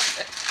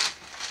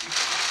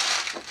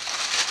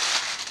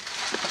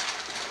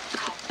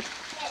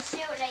 Let's see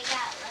what I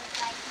got. Looks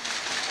like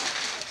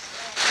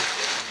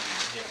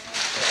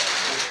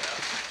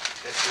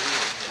That's the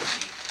real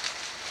Missy.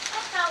 I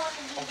saw one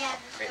of these at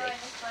the store. pretty.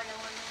 This one I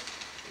wanted.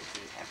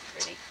 Isn't that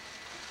pretty?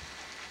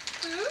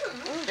 Ooh.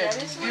 That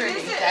is What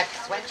Pretty is it? that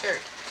sweatshirt.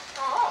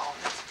 Oh,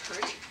 that's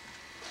pretty.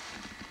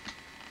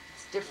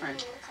 It's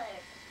different.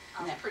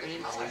 Isn't that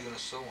pretty? How are you gonna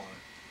sew on it?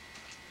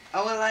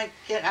 Oh, well, I'll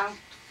figure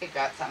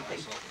out something.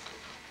 Something.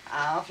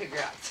 I'll figure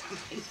out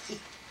something.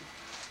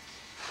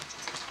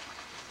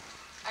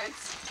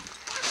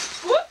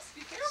 Whoops,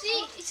 be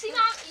careful. See,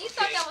 Mom, you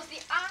thought that was the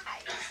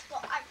eyes.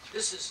 Well,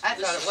 This is. I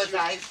this thought is it was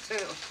your- eyes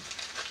too.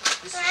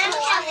 This is I your-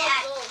 want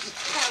that.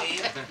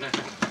 Hand?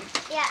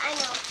 Yeah, I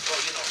know. Well,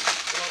 you know.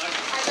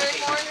 Are there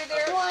any more under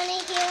there? You want to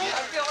hear it?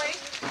 Billy?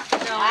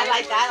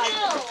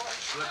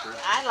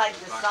 I like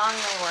the song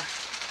they were.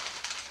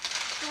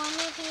 You want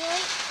me to hear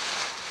it?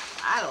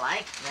 I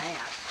like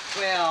that.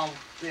 Well,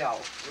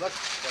 look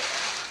there.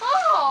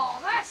 oh,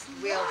 that's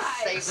We'll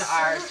nice. save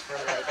ours for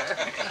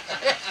later.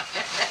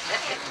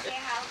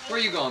 Where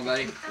you going,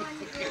 buddy?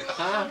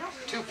 Huh?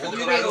 Two for We'll the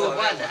go price to of the-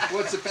 one.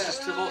 What's the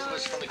best? To both of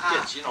us from the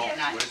kids, you know.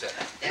 Not- What is that?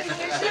 That's what I-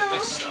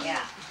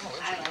 Yeah,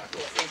 I like to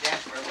see that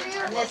for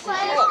later. And this is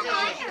Well,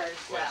 just because,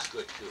 Well, that's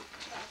good too.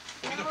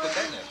 You can put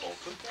that in that bowl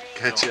too.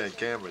 Got you on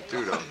camera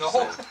too, though. No.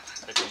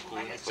 That's cool.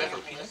 Except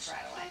for peanuts.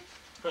 right away.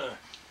 Huh.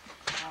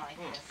 I like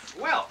this.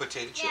 Well.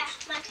 Potato Yeah,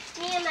 chips.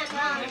 me and my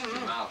mom.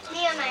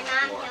 Me and my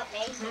mom helped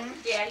make it.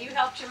 Yeah, you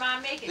helped your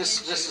mom make it. This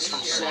didn't is you, from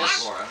this year?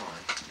 Sis.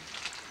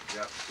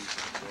 Yep.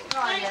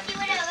 Want to see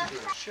what it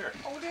looks like? Sure.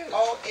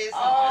 Oh, isn't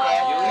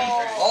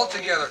that All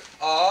together.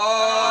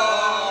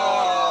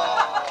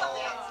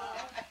 Oh.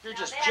 You're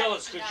just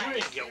jealous because you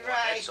didn't get one,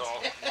 that's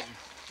all.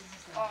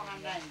 Oh,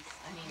 nice.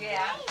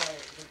 Yeah.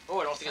 Oh,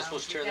 I don't think I'm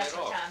supposed to tear That's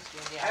that what off. Tom's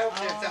doing, I yeah. hope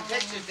there's some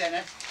pictures in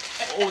it.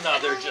 Oh, now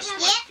there just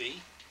might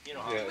be. You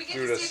know how. Yeah, We get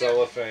through to the see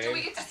cellophane. Do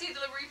we get to see the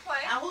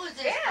replay? Now, who is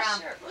this Yeah,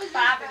 from? sure. Who's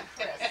Bob and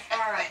Chris?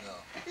 All right.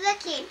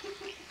 Looky.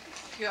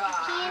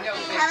 God. No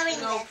Coloring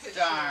pictures. this.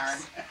 Darn.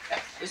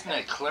 Isn't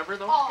that clever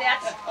though?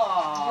 That's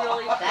Oh,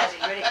 really that's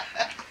pretty.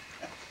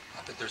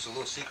 I bet there's a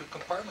little secret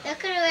compartment.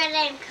 Look at what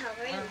I'm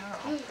covering.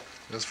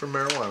 That's for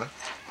marijuana.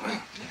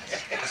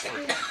 That's for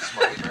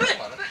Smarty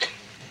marijuana.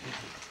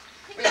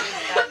 We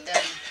just got them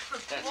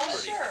That's Well,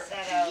 pretty. sure.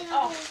 set out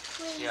Oh,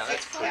 Yeah,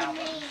 that's pretty.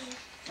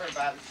 for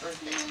Bob's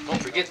birthday.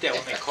 Don't forget that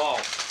when they call.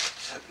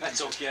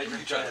 That's okay. I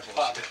drink giant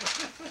pop.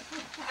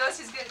 Notice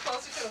he's getting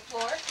closer to the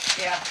floor.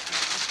 Yeah.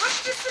 Why don't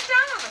you just sit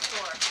down on the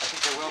floor? I think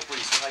I will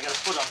pretty soon. I got a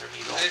foot under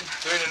me though.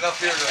 There ain't enough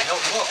here to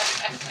help him up.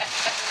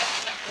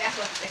 That's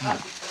what they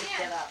want to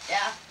set up.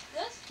 Yeah.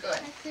 Good.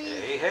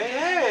 Hey, hey, Then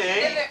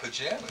hey. there,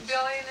 Pajamas.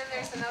 Billy, and then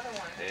there's another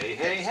one. Hey,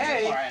 hey,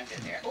 More hey.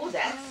 in there. oh,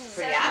 that's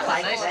pretty. I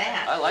like Nice.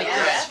 that. I like Yeah,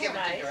 that. That's give it to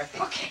nice. Dorothy.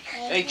 Okay.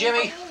 Hey,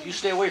 Jimmy, you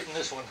stay away from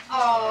this one.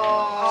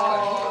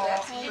 Oh,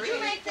 That's Did pretty. you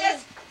make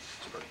this?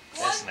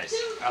 That's nice.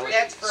 I like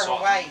that's it for soft.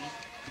 Hawaii.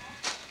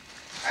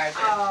 Arthur,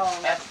 Oh.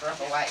 that's for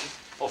Hawaii.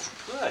 Oh,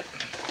 good.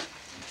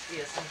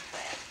 Isn't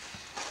that?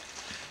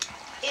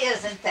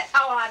 Isn't that?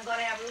 Oh, I'm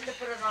gonna have room to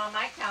put it on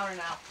my counter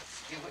now.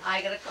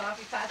 I got a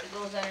coffee pot that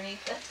goes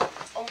underneath it,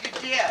 Oh, you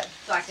did?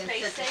 so I can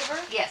Space sit.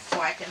 saver? Yes, so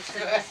I can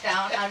sit this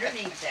down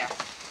underneath there.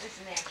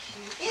 Isn't that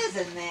cute?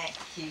 Isn't that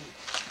cute?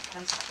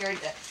 I'm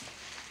scared to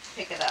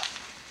pick it up.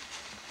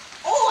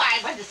 Oh,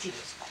 I went to see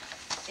this.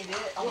 It is.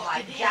 Oh Look, my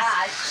it is.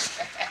 gosh!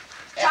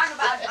 Talk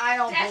about I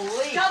don't That's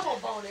believe. double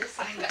bonus.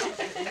 A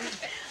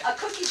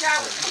cookie jar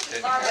with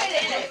cookies on it. When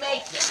did it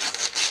make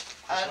this?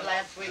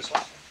 Last week.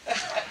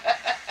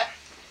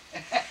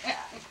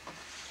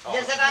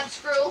 Does it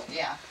unscrew?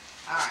 Yeah.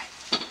 All right.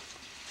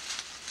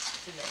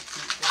 Isn't that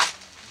cute?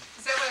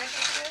 Is that what I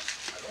think it is?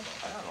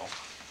 I don't know.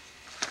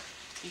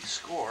 Keep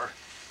score.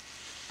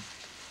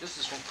 This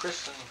is from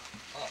Chris and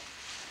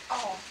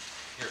Oh.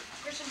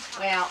 Christian's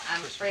Well,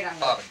 I'm afraid I'm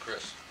Bob gonna. and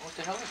Chris. what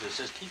the hell is this?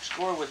 It says keep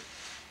score with.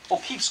 Oh,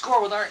 keep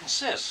score with Art and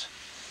Sis.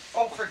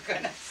 Oh, for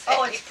goodness sake.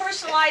 Oh, it's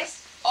personalized.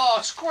 Oh,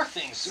 score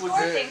things. It would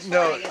Score be- things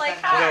no, for you.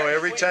 Like No,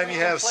 every time you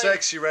have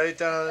sex, you write it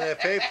down on that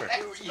paper.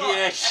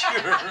 Yeah, sure.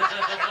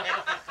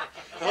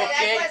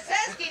 Okay. That's what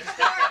says keep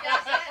score,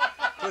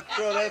 doesn't it?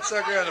 Throw that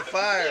sucker on the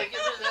fire. Yeah, get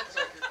rid of that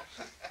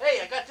sucker. Hey,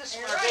 I got this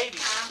from You're our right,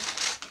 babies. Tom.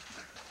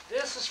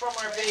 This is from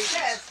our babies.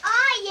 Says,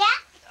 Oh, yeah.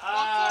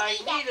 I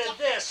needed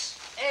this.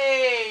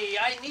 Hey,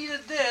 I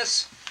needed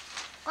this.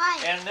 Why?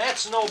 And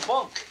that's no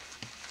bunk.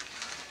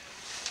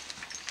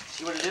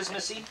 See what it is,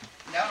 Missy?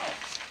 No.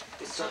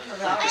 It's a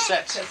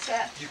cassette.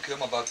 cassette. You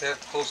come about that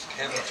close to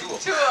having two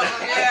of Two them. of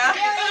them, yeah.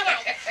 Really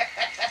nice.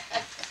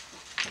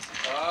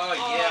 Oh,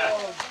 yeah.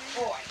 Oh,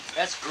 boy.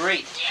 That's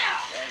great.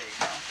 There you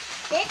go.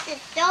 This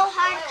is so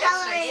hard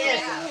coloring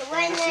is.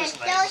 when This there's is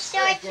so nice.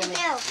 short to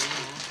do.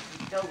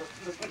 Filled with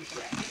cookie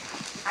shred.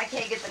 I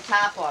can't get the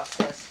top off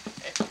this.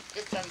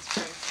 It's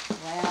unscrewed.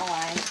 Well,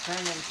 I'm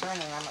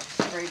turning, I'm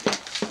afraid to.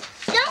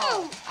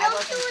 No, I don't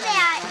wasn't do turning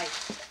that. right.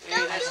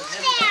 Don't that's do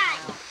a that.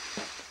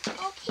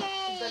 Now,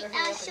 Okay,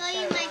 I'll show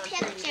you my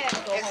picture.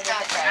 It's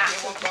not right.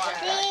 It will go on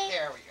back. See?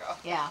 There we go.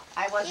 Yeah,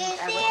 I wasn't You see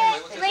thinking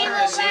it?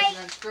 Rainbow it bright.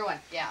 wasn't unscrewing.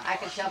 Yeah. I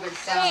could tell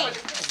it's Hey.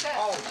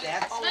 Oh,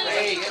 that's.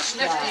 Hey, it's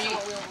nifty.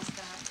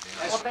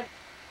 Well, but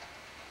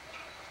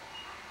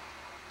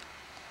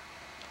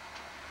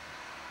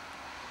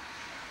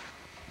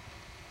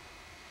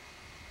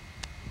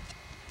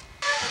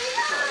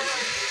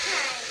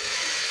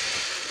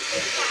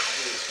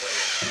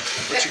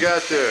What you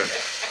got there?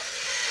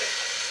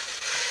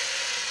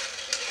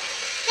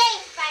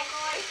 Thanks, my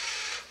boy.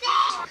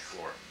 Thanks.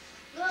 Floor.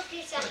 Look,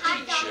 it's a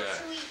hot dog Yeah.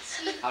 sweet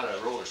tea. How to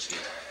roller skate.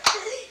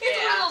 It's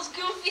one of those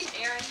goofy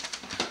Aaron.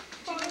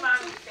 Do me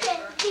mommy a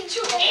favor.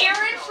 To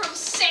Aaron from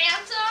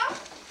Santa.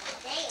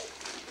 Thanks.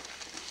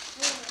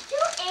 To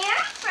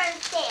Aaron from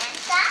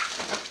Santa.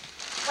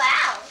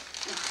 Wow.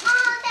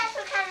 Oh, that's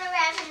what kind of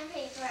wrapping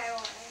paper I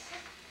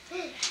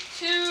wanted.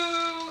 To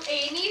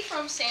Amy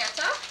from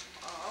Santa.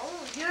 Oh,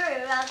 you're a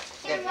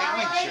Good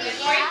yeah.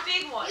 picture. Great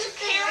big one. You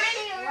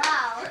Karen.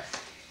 wow.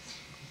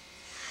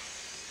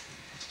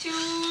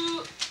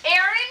 To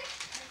Aaron.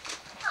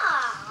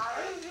 Aw.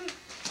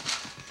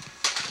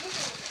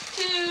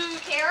 To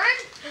Karen.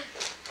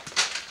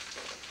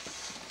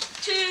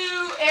 To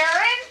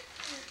Aaron.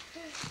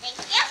 Thank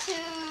you.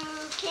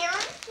 To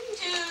Karen.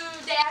 To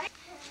Daddy.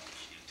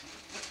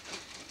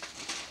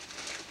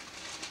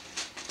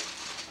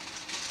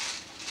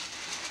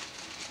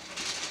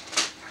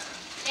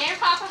 And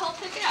Papa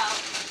helped pick it out.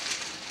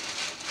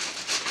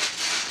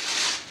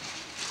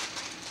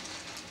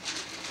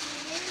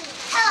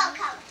 Hello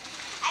color.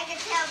 I can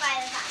tell by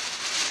the box.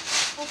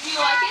 Do you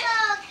like it?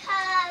 Hello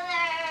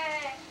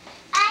color.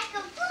 I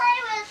can play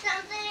with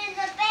something in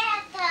the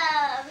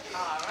bathtub.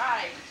 all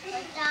right.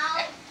 A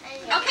doll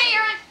and Okay,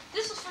 Aaron.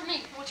 This is for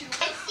me. What you?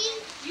 I see.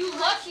 You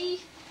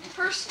lucky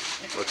person.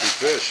 Lucky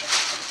fish.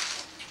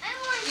 I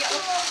want to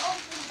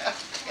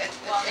open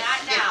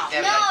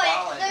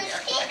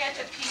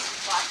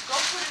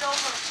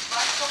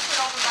go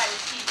put over by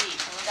the TV.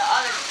 The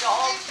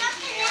old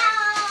TV.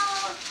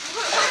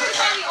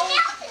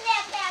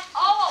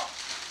 Oh,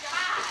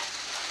 God.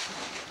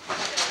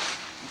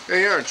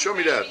 Hey, Aaron, show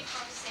me that.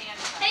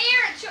 Hey,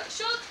 Aaron, show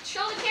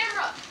the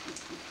camera.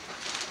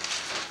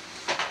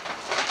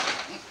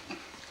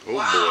 Oh,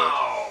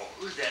 Wow!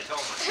 Who's that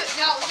helmet?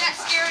 No, is that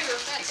scary or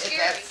is that scary?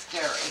 That's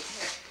scary.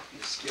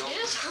 The skill. It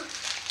is.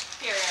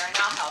 Here, Aaron,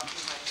 I'll help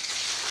you, honey.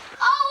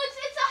 Oh,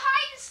 it's a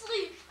hide and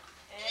sleep.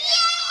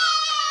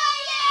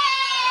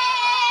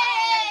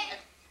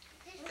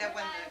 Is that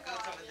one that goes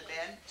over the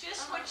bed?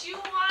 Just what you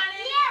wanted.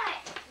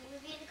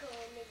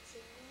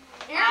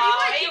 Aaron, you Oh,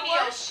 might Amy get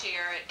will worse.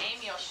 share it.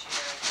 Amy will share it.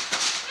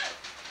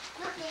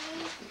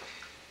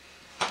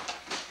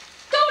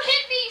 Don't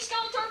hit me,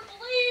 Skeletor,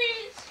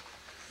 please.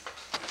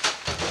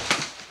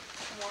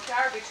 More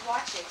garbage.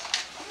 Watch it.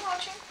 I'm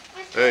watching.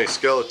 Hey,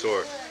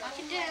 Skeletor. Knock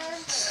it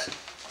down.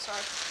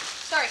 Sorry.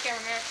 Sorry,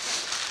 cameraman.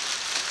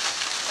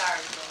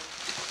 Sorry, Lily.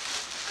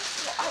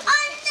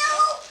 no!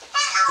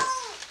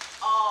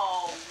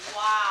 Oh,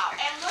 wow.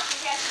 And look,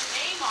 it has your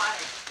name on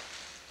it.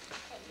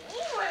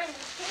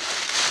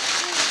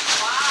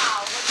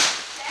 Wow. What does it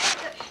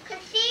say?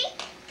 See?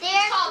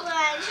 There's Called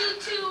one.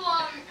 toucan.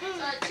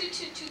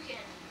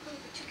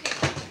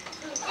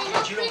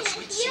 But you know what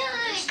sweet secret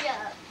is?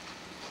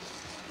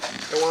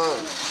 Come on.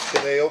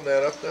 Can they open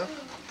that up now?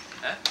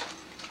 Huh?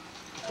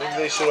 Maybe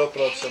they should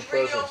open up Amy, some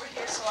bring it presents. over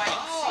here so I can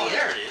Oh, see it.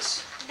 there it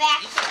is.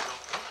 Back. You can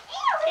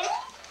open it.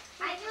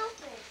 I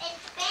open.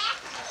 It's back.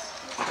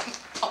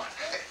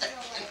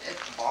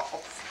 It's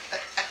balls.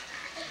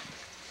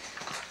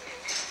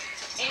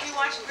 Amy,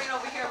 why don't you bring it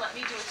over here and let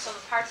me do it so the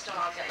parts don't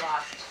all get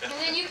lost. And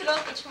then you could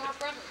open some more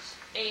presents.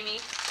 Amy.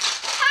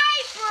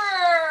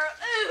 Piper!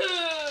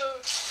 Ooh!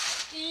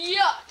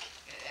 Yuck!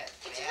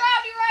 It's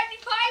Rowdy Rodney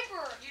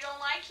Piper! You don't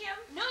like him?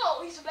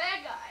 No, he's a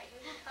bad guy.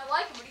 I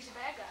like him, but he's a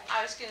bad guy.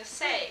 I was going to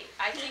say,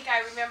 I think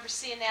I remember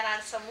seeing that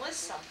on some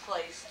list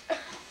someplace.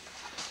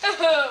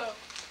 Well,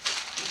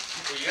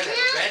 you gotta have a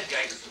bad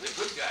guy because they're the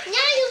good guys.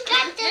 Now you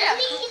got the Yeah.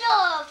 lead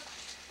of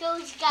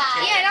those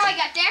guys. Yeah, now I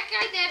got that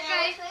guy, that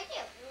guy.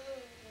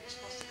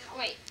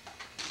 Wait.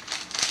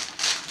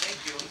 Thank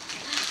you.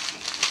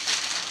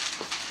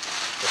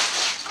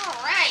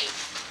 Alright.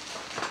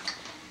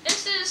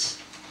 This is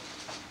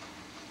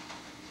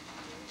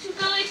to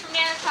Billy from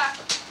Nana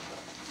Taco.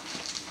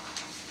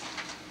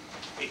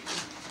 Hey,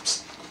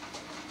 psst.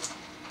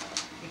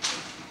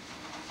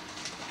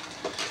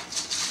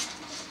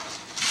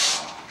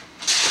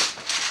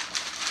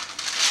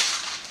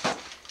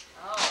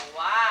 Oh,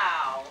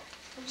 wow.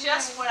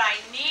 Just what I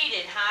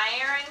needed,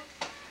 huh, Aaron?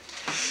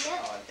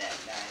 Oh,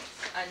 that's nice.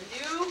 A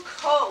new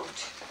coat.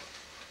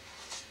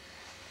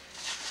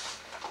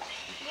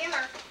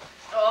 Hammer.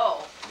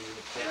 Oh,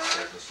 Thank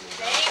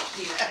thank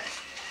you.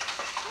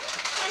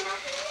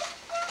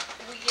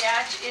 We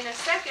got you in a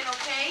second,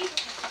 okay?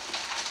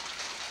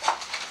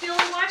 Billy,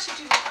 why don't you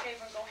do me a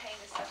favor and go hang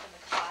this up in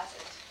the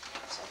closet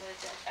so that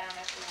I don't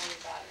have to worry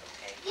about it,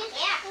 okay?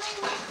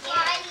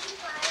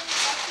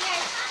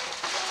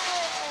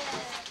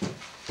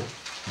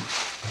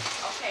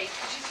 Okay,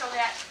 could you throw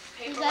that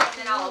paper and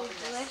then I'll open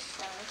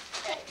this.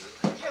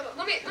 Here,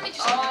 let me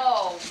just.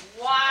 Oh,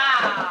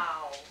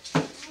 wow.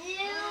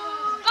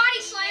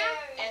 Body slam.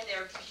 And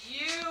they're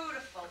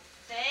beautiful.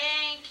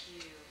 Thank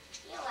you.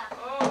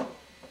 Oh.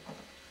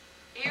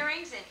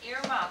 Earrings and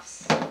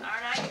earmuffs. Aren't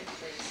I good,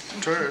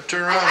 please?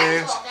 Turn around,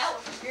 Ames. That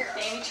one from here.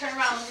 Amy, turn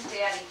around and look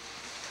at Daddy.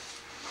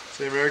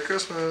 Say Merry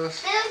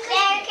Christmas.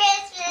 Merry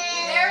Christmas.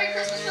 Merry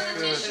Christmas for the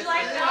Did dish. you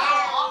like that?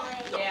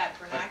 Yeah,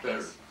 for Much better.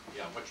 Nike's.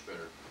 Yeah, much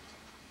better.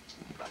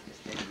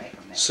 Just didn't make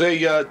them that.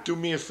 Say, do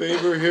me a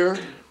favor here.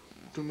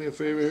 Do me a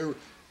favor here.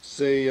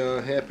 Say,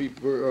 happy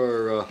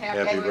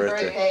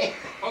birthday.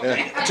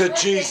 Okay. To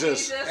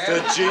Jesus.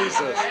 To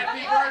Jesus.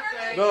 Happy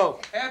birthday. No.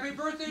 Happy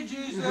birthday,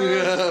 Jesus.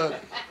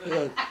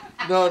 Yeah.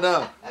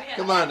 No.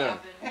 Come on now.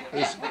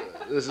 This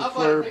is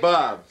for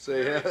Bob.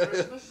 Say,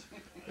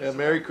 yeah,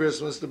 Merry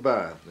Christmas to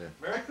Bob. Yeah.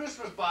 Merry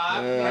Christmas, Bob.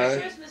 All Merry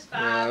right. Christmas,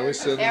 Yeah, Bob. we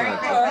said Merry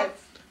that.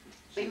 Christmas.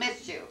 We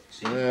missed you.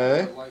 See, All you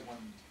right. can light one,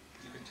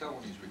 you can tell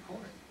when he's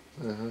recording.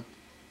 Uh-huh.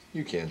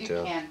 You can't You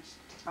tell. can't.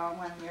 Oh,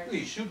 when we're.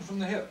 He's shooting from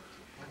the hip.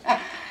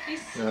 He's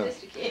Yeah.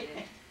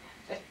 sophisticated.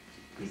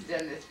 He's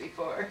done this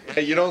before.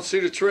 Hey, you don't see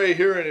the tray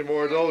here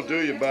anymore, though, do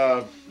you,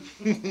 Bob?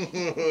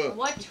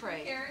 What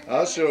tray?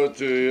 I'll show it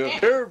to you.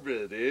 Here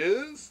it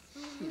is.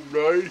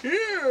 Right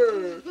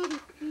here.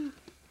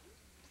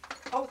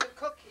 Oh, the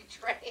cookie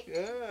tray.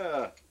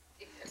 Yeah.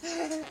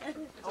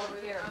 Over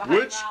here. Behind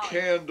Which Raleigh.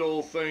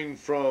 candle thing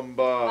from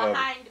Bob?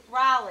 Behind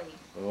Raleigh.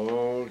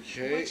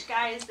 Okay. Which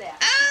guy is that?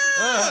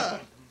 Ah.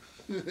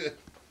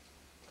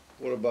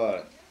 What about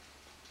it?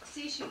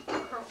 See,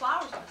 her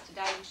flowers must have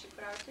died when she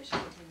put artificial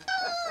ones in there.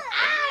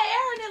 Ah,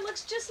 Aaron, it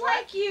looks just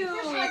like you.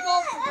 Just like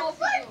all for both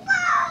of you.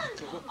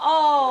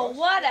 Oh,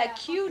 what a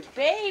cute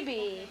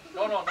baby.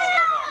 No. Give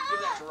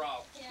that to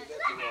Ralph. Give that to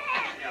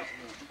Ralph.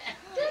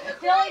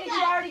 Billy, did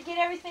you already get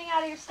everything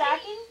out of your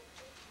stocking?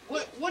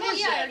 What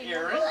is that,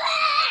 Aaron?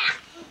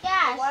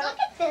 Guys, look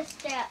at this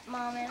step,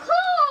 Mom.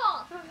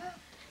 Cool.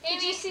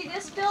 Did you see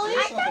this, Billy?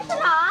 I took it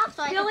off,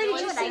 so I Billy, can did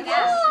do you it, see I this?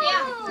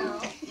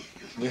 guess.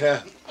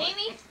 Yeah.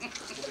 Amy?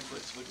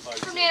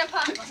 From Nana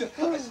Papa. I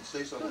should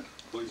say something.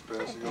 Please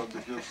passing out the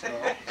gift stuff.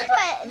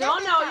 But No,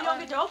 this is no, you that don't one.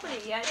 get to open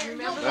it yet. You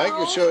remember the I can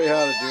rules? show you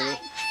how to do it.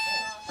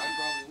 I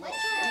probably will.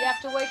 You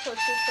have to wait till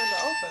it's your turn to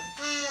open.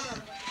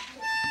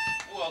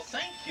 Well,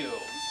 thank you.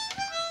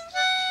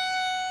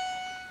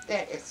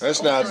 That is That's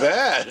so not good.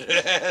 bad.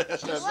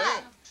 That's not What?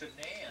 bad. To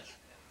Nan.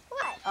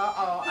 What?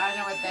 Uh-oh, I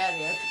know what that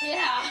is.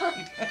 Yeah.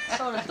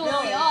 So does So we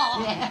Billy.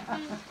 all. Yeah.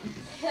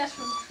 That's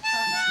from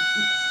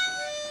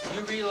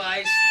You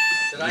realize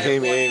that I have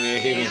Amy, what,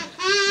 Amy.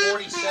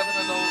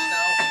 47 of those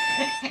now?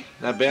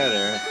 Not bad,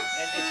 Aaron.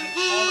 And if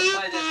you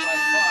multiply that by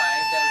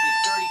 5, that would be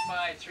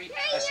 35,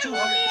 that's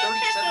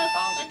 237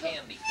 pounds of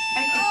candy. I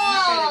think you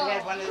should have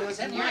had one of those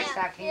in your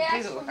stocking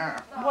Yeah. too.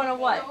 One of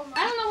what? I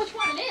don't know which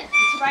one it is.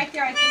 It's right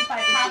there, I think,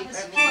 by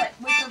Papa's foot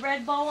with the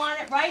red bow on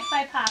it, right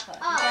by Papa.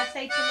 Oh. Does that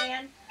say to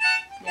Nan?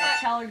 Yeah,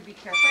 tell her to be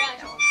careful with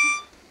that one.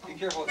 Be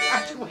careful with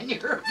Not that. when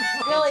you're.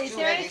 Billy, is too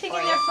there heavy anything for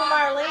in you. there for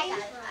Marlene? I got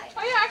it right.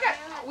 Oh yeah, I got.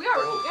 We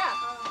already.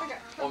 Yeah. I got.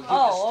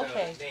 Oh, this,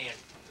 okay. Dan.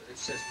 It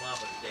says Mom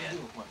and Dad.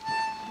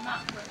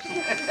 Not first.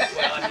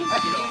 Well, I mean, you You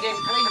know.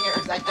 didn't clean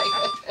yours, I think.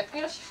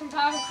 Here's from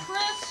Papa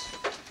Chris.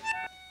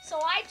 So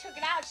I took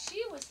it out.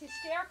 She was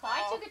hysterical.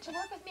 I took it to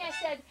work with me. I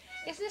said,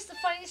 "Is this the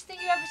funniest thing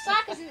you ever saw?"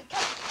 Because it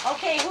kept...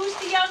 Okay, who's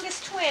the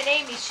youngest twin?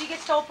 Amy. She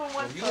gets to open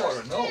one Well, you first.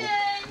 ought to know.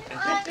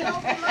 I'm gonna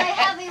open my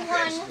heavy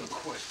one.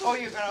 Oh,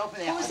 you're gonna open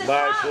that Who's one. it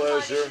My from,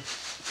 pleasure. honey?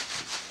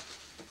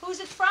 Who's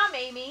it from,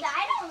 Amy?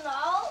 I don't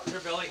know. Here,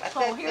 Billy. What's Oh,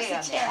 that here's say the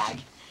on there?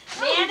 tag.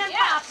 Nan and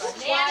Papa.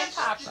 Nan and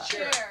Papa.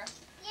 Chair.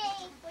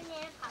 Yay,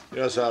 banana pop. You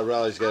know how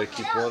Riley's got to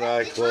keep one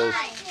eye closed.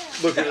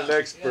 Look at an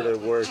expert at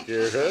work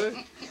here, huh?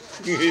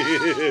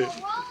 Roller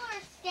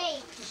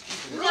skate.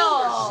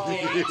 No.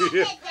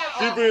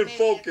 Keep it in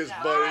focus,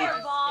 buddy.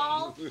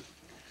 Fireball. They're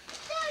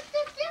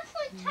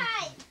different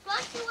types.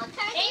 Want to see what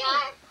kind Amy, they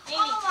are? Amy.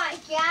 Oh my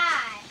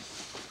gosh.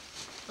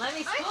 Let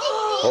me see.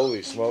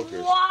 Holy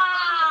smokers.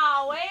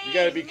 Wow, Amy. You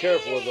gotta be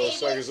careful with those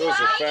suckers. Those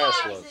are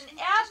fast ones. And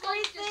Just go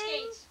to the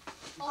everything. skates.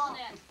 Hold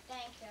it.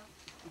 Thank you.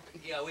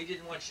 Yeah, we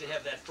didn't want you to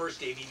have that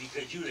first, Amy,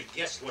 because you'd have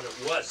guessed what it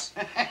was.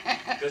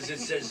 Because it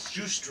says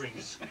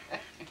shoestrings.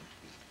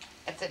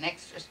 That's an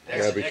extra You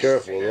special. gotta be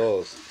careful with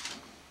those.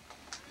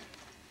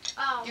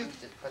 Oh, You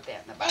just put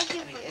that in the box.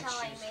 thank you for It's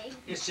telling shoes. me.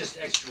 It's just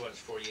extra ones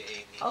for you,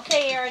 Amy.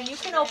 Okay, Aaron, you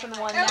can open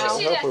one Let me now.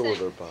 see Help that her with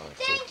thing. her box.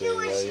 Thank Okay, you,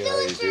 now it's you know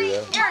how you do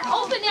that. Aaron,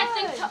 open that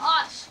thing to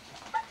us.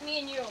 Me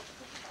and you.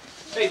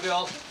 Hey,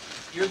 Bill,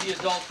 you're the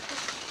adult.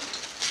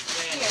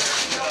 Man, Here,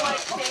 you know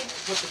what, babe?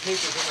 put the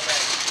papers in the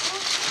bag.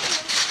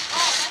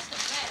 Oh, that's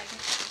the bag.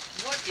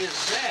 What is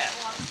that?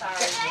 Oh, I'm sorry.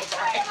 Can I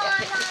try them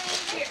on mine?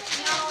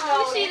 No, Let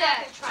me see you're not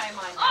that. gonna try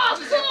mine. Oh,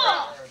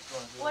 cool.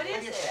 What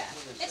is it?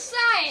 It's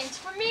science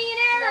for me and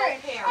Aaron.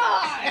 No parents.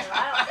 Oh, Here,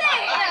 I don't-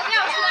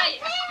 that was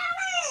nice.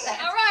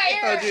 All right,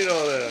 How'd Aaron. you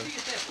know that?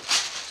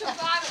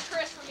 Survive with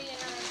Chris for me and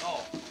Aaron.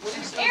 Oh, what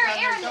is that? Aaron, On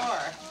the Aaron, door.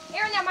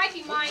 Aaron, that might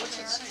be mine.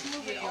 What's it Aaron. say?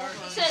 Move it over.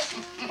 It says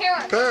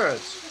parents.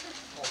 Parents.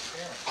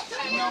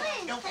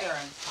 No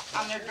parents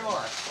on their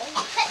door.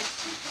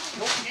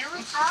 No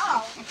parents?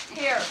 Oh.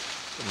 Here.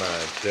 Come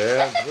on,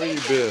 Dad. Where you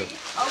been?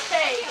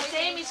 Okay, it's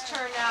Amy's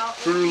turn now.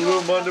 Fruit of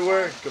Loom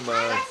underwear? Come on.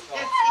 Let's see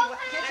what.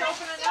 Get to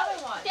open another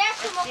one. That's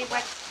Let's from see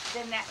what's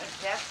in that.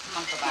 That's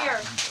monk about.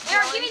 Here.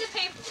 Aaron, give me the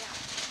paper.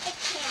 I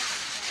can't.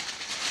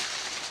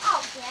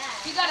 Oh,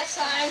 yeah. You got it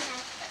signed.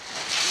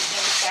 You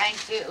get a sign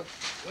too.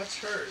 What's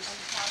hers?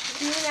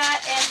 Do not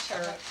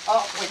enter.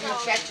 Oh, when you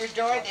shut your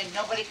door, then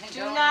nobody can Do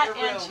go in not your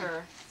room.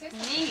 enter.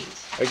 Neat.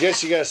 I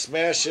guess you gotta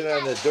smash it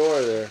on the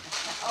door there.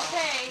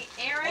 Okay,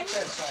 Aaron,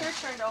 it's your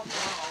turn to open.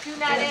 Do Do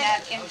not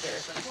not enter.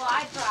 enter. Well,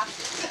 I dropped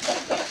it.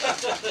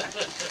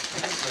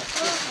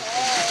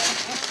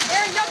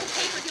 Aaron, no, the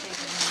paper.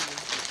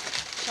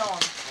 Show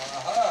him.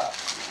 Aha.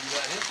 You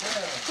got it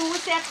there. Who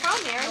was that from,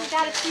 Aaron? You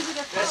gotta see who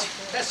they're That's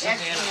from. that's That's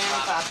Nana Nana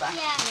and Papa. Papa.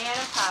 Yeah. Nan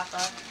and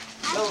Papa.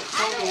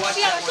 Watch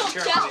Yeah, that we're one so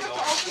carefully, desperate though.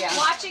 to open. Yeah.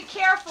 Watch it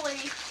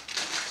carefully.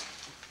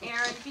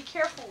 Aaron, be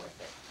careful with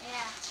it.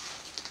 Yeah.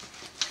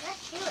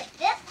 Let's do it.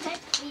 This could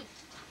be.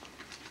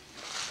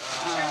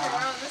 Turn it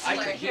around this I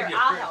way. could Here, give you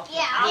I'll a print. help you.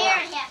 Yeah, I'll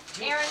Aaron help has.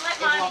 you. Aaron, let It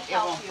mommy won't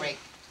help you. break.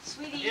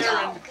 Sweetie,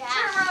 Aaron. no.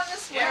 Turn around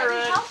this way. Let me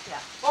Aaron. help you.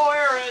 Oh,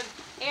 Aaron.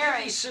 Give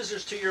Aaron, these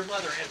scissors to your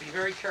mother and be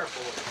very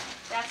careful with them.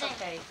 that's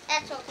okay.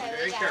 That's okay.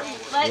 Very We got careful it.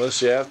 with Let,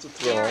 Unless you have to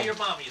throw them. To them. your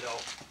mommy, though.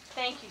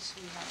 thank you,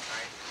 sweetheart.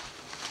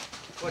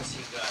 What's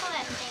he got Pull in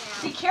that there?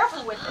 thing Be out.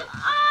 careful with it.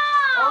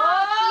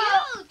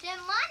 Oh, cute.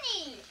 And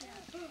money.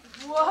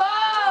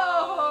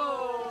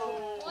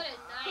 Whoa! What a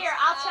nice Here,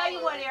 I'll tell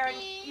you what, Aaron.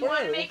 You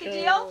want to make a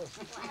deal?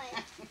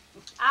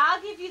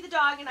 I'll give you the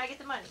dog and I get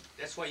the money.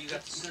 That's why you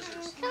got the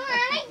scissors. Come on,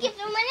 I get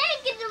the money. I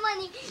get the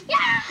money.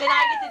 Yeah. Then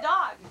I get the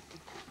dog.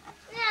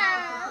 No.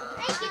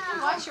 Thank you.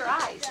 Watch your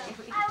eyes. I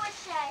wish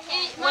I had.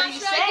 Hey, What Mom, do you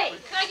should I say?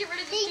 Can I get rid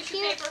of this Thank tissue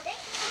you. paper?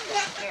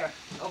 Here,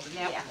 open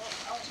that Yeah. one.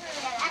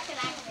 That's what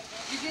I'm gonna do.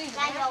 You're getting the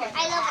I know it. packet.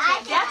 I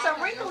love it. That's a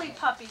wrinkly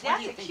puppy. What That's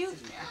do you a think's cute.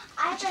 in there?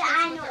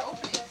 I know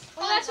it.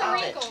 Oh, that's a I'll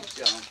bet wrinkle.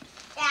 you don't.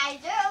 Yeah, I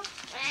do.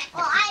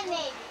 Well, I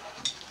made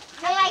it.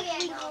 I like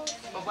it.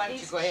 Well, why don't you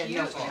He's go ahead and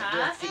cute, nibble?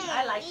 huh? We'll see.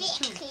 I like him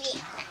too.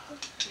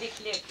 Lick,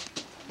 lick.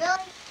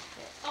 Billy,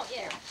 Oh,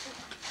 yeah.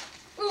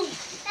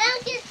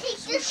 I'll just take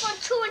this one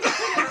too and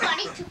put it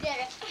funny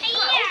together.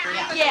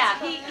 Yeah. Yeah,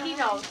 he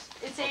knows.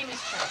 It's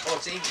Amy's turn. Oh,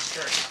 it's Amy's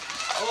turn.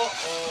 Oh,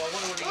 I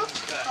wonder what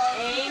Amy's got.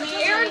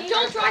 Amy. Aaron,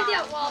 don't drive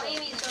that while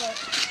Amy's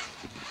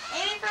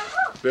Amy from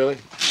who? Billy?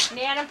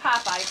 Nan and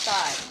Papa, I saw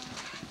it.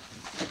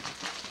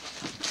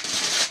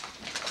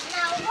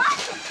 Now,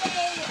 what's the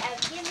day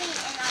of giving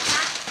and I'm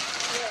not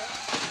here?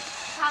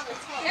 Probably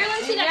told. Aaron,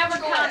 let's see You that never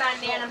drawer. count on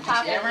Nan and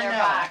Papa in Never their know.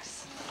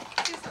 box.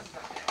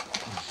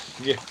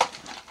 Yeah.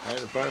 I had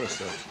to find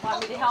myself.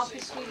 Want me to help you,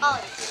 sweetie? Oh,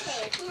 it's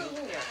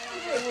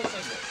okay.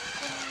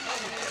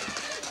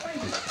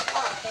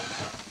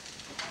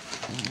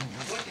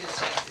 What is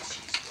that that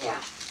she's got?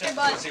 Yeah. Hey,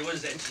 bud. See, what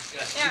is that she's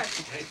got? Aaron.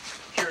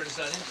 Karen's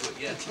not into it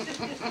yet.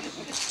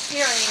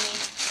 Here, Amy.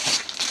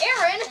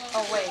 Aaron!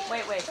 Oh, wait.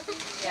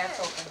 Yeah, it's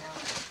open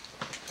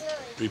now.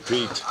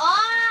 Repeat.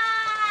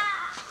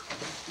 Ah!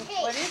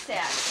 Hey, What is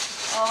that?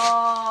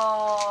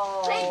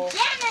 Oh.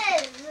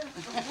 pajamas!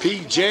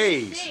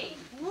 PJs. See.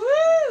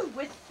 Woo!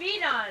 With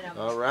feet on them.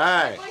 All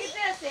right. Look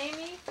at this,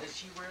 Amy. Does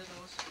she wear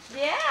those?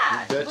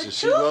 Yeah. You betcha with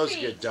she two loves to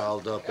feet. get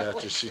dolled up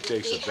after she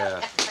takes a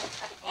bath.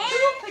 And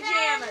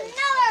pajamas.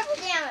 another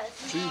pajamas.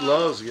 She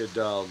loves to get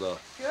dolled up.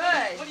 Good.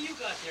 What do you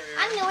got there,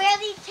 I'm Aaron? gonna wear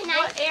these tonight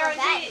What, for Aaron,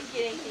 bed. he didn't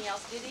get anything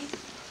else, did he?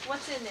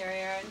 What's in there,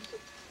 Aaron?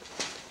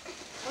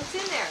 What's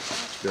in there?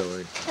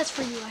 Billy. That's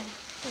for you, Aaron.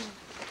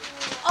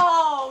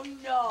 Oh,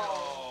 no.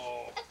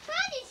 Oh. A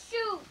funny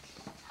suit.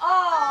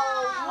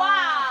 Oh,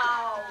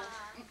 wow.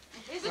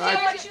 Is I-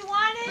 that what you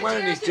wanted? Why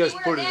didn't he just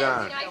put it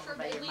on?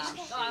 For at least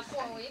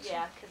 4 weeks.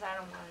 Yeah, because I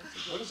don't want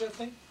it to What is that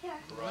thing?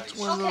 It's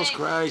one of those Okay.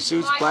 cry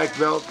suits, My black turn.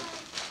 belt.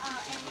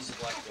 He's a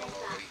black belt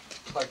already.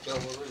 Like that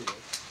already.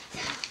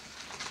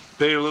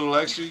 Pay a little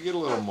extra, you get a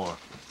little more.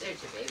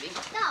 There's your baby.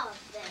 No.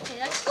 Okay,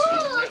 that's Ooh,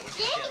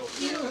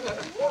 thank you.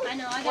 I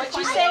know, I What'd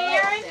you say,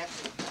 Aaron?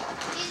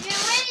 He's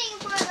been waiting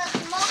for the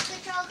smoke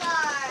control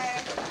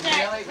car.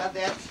 Really? Well,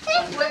 that's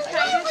Hey, what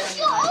what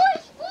you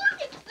always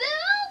wanted,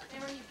 Bill?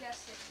 Aaron, you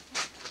guessed it.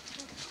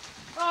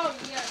 Oh,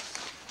 yes.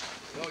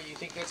 Oh, you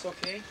think that's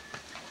okay?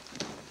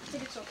 I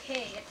think it's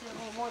okay. It's a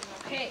little more than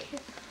okay.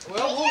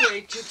 Well, we'll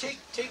wait. You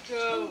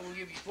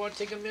you want to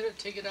take a minute,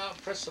 take it out,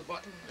 press the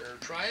button, or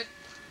try it?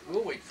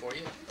 We'll wait for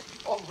you.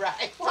 Oh,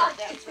 right. Oh,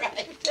 that's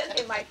right. Then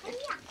they might.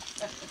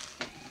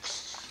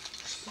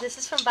 This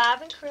is from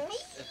Bob and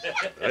Chris.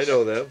 I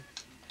know them.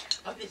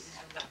 Oh, this is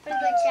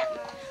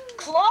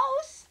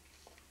Close.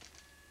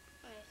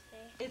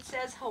 It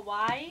says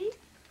Hawaii.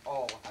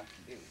 Oh, how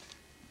cute.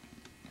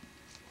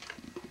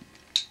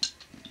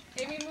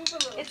 Amy, move a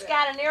little It's bit.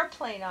 got an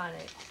airplane on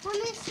it. Let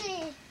me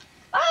see.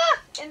 Ah!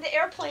 And the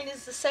airplane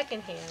is the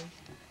second hand.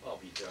 I'll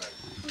be darned.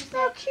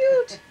 So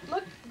cute.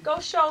 Look, go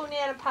show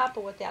Nan and Papa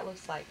what that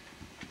looks like.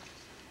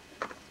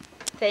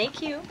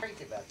 Thank you.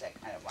 Crazy about that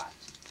kind of watch.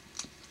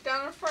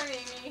 Down in front,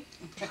 Amy.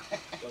 But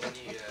when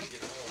you get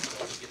home,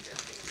 don't get that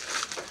thing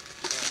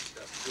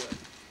stuff good.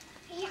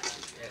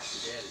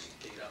 Ask your dad if you can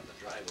take it out in the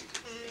driveway.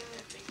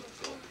 That thing will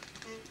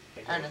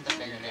go. Turning the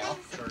fingernail.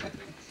 Turn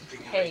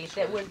it. Hey,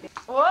 that would be.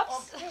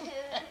 Whoops.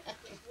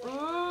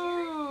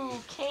 Ooh,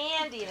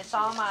 candy, and it's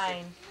all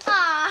mine.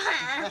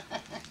 Aw.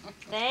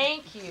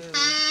 Thank you.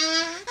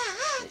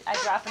 I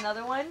drop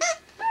another one.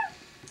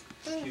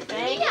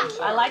 Thank you.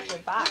 I like your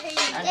box. Did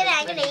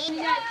I get to eat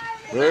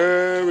it?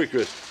 Very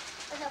good.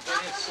 There's a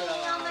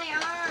papa on my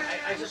arm.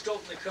 I just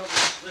opened the cover and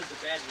slid the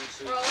battery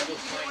so Well, you did can you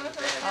find want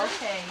the it for battery.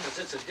 Okay. Because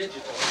it's a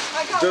digital.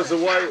 I got Does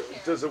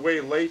one. it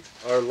weigh late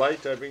or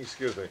light? I mean,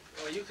 excuse me.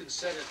 Well, you can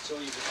set it so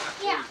you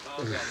can Yeah. knock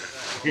 40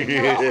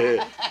 pounds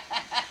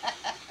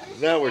off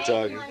Now we're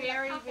talking.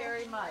 Very,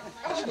 very much.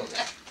 the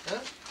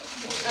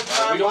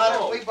We We don't bought it-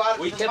 know. we bought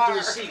it We from kept the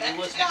Mark. receipt. We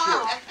wasn't It's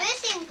sure. a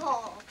fishing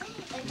pole.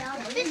 It's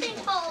a fishing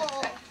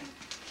pole.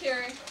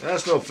 Carrie.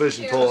 That's no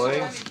fishing Carrie, pole, this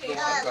eh? is on vacation.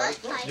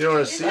 Looks like You know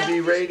what a CD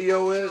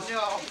radio is? No.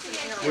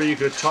 Where you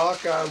could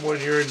talk on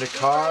when you're in the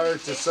car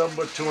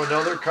to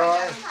another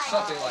car?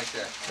 Something like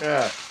that.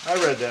 Yeah, I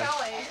read that.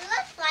 Kelly, It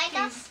looks like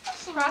a he's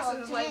fishing crossing pole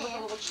his to leg me. with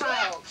a little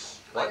child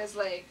What? on his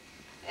leg.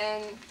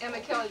 And Emma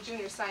Kelly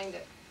Jr. signed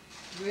it.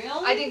 Really?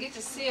 I didn't get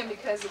to see him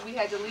because we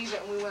had to leave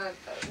it and we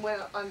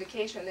went on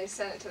vacation. They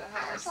sent it to the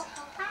house.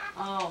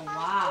 Oh,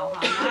 wow.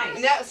 How And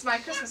nice. that was my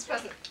Christmas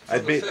present.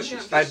 I've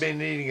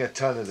been eating a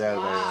ton of that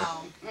lately.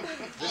 Wow.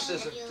 This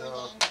isn't,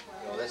 no,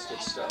 that's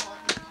good stuff.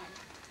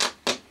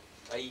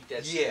 I eat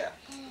that stuff. Yeah,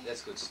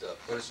 That's good stuff.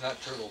 but it's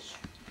not turtles.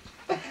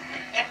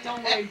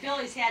 Don't worry,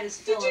 Billy's had his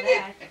fill Did of you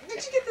that.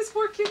 get this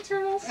poor cute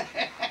turtles?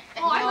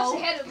 Oh, I must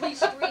have had at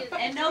least 3 of them.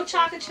 And no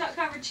chocolate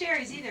covered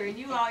cherries either, and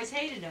you always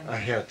hated them. I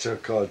had to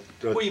call it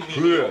What do you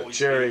mean you always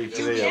cherry hated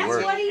today at That's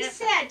work. what he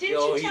said. Didn't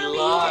Yo, you he tell me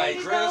lied, he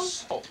hated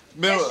Chris. those?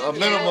 A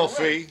minimal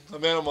fee. A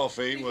minimal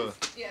fee. Well,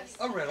 Yes.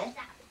 A rental.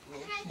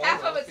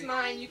 Half of it's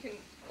mine. You can.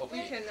 Okay.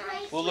 You can.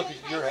 We'll look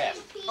at your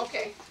half.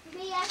 Okay.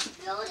 We have to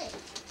build it.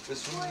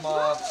 This from, You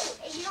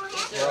don't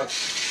have to.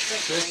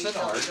 Chris and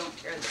Art, Don't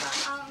tear the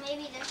box. Oh,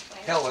 maybe this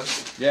way. Helen,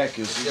 yeah,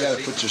 'cause you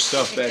gotta put your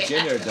stuff back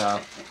in there,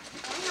 Doc.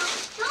 Oh, no.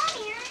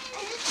 Come here. I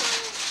just want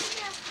to see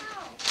the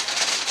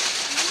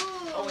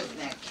house. Oh, isn't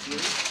that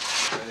cute?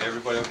 and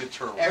everybody will get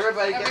turtles.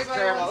 Everybody gets Everybody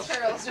turtles. wants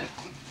turtles.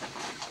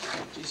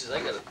 Jesus,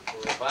 I got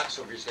a box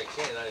over here, so I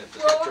can't. I have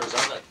Roll. pictures.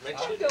 I'm not I'm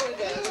mentioning. going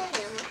down the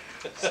camera.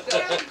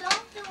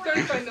 Don't do it.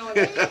 35 million.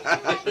 I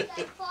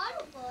thought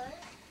it was.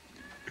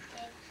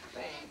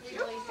 Thank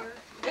you.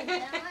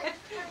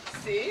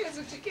 See, that's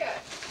what you get.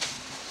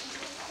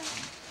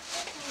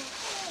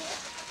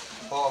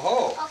 Oh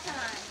ho, Oh, come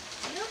on.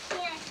 You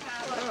can't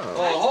come.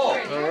 oh ho.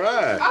 All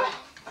right.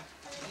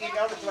 You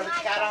notice what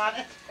it's got on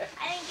it?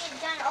 I didn't get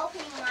done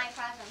opening my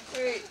present.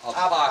 Wait. A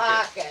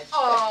pocket. Pocket.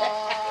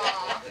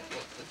 Aww.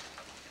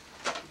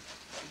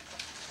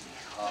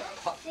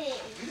 See.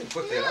 You didn't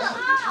put that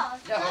on,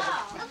 No.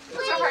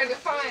 It's so hard to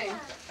find.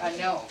 I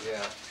know. did you?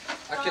 Yeah.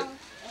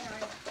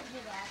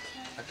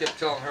 I kept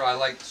telling her I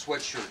like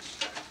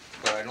sweatshirts,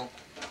 but I don't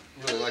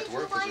really like to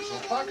wear because there's no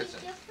pockets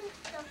in it.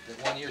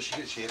 That one year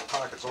she had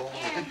pockets all over.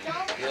 And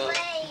don't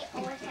play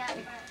with that.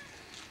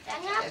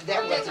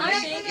 That wasn't I'm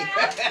easy. thinking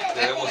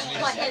That wasn't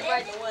my easy. head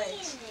right away.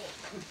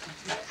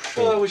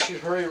 Oh, I wish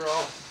you'd hurry,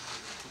 Ralph.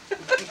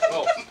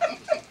 Oh,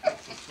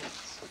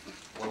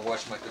 Wanna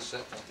watch my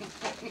cassette?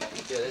 yeah,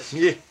 this.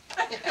 Yeah.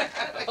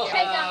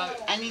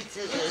 I need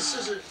scissors. This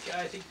is a,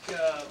 I think,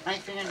 My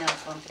fingernails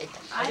won't take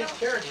them. I think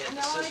Karen had the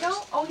No, I scissors.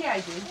 don't. Oh, yeah, I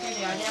do. Here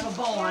they are. They have a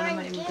bow on them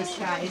in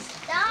disguise.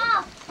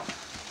 Stop.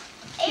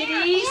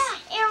 Kitties.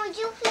 Yeah, Aaron, would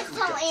you please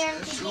tell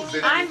Aaron to give me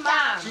I'm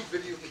Mom. Two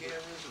video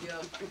cameras.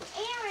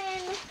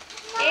 Aaron.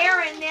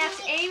 Aaron, that's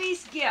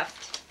Amy's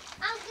gift.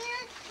 I'm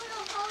gonna put a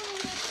hole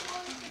in this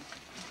one.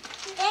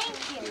 Thank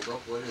you.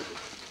 What is it?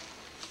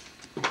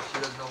 She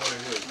doesn't know what it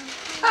is.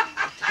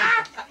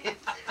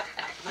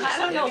 I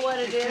don't know what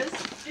it is.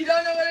 You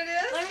don't know what it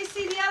is? Let me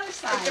see the other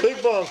side. Ping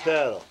pong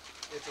paddle.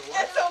 It's a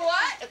what? It's a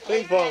what?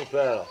 Ping pong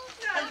paddle.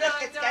 And look,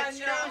 it's got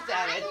screws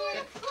on it.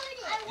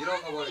 You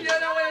don't know what it You don't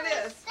is. know what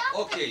it is?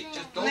 Okay,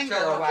 just don't Linger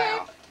tell a her.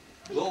 while.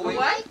 We'll wait.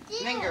 What?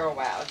 Linger a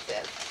while, it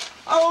says.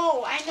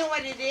 Oh, I know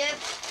what it is.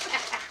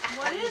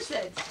 What is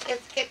it?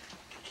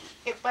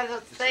 It's one of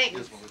those things.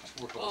 This one looks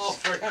worthless. Oh,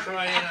 for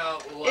crying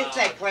out loud. It's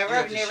like clever. You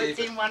have I've to never shape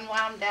seen one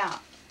wound down.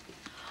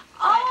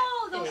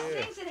 Oh, those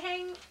Yeah. things that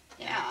hang.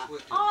 Yeah.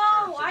 Twist it,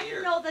 Oh, turns in I the didn't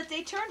air. know that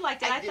they turned like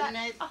that. I I thought.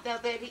 didn't know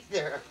that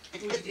either.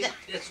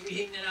 That's we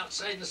hang that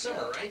outside in the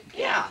summer, right?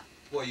 Yeah.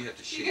 Well, you have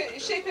to You shape can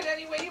it. shape it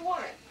any way you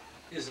want it.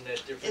 Isn't that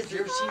different? Is Have you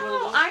ever seen one of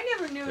Oh, those? I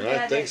never knew Yeah, I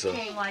that think it so.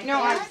 came like No,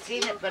 that. I've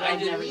seen it, but I I've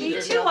didn't never either. Me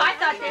used too. it. I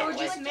thought they were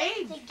just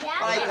made. When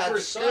I I thought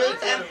first saw it, I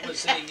screws thought it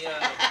was a,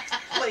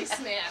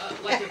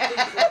 Placemat. like a thing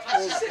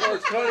for Or a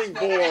cutting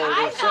board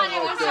I or thought something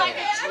it like was like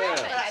that. a But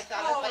trumpet. I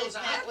thought Oh, a it was a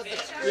placemat with a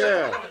hotbed. screw.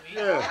 Yeah,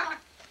 Yeah. yeah.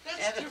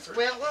 That's And a different.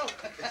 swivel.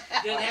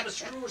 Did it have a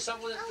screw or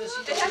something with this?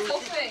 It has the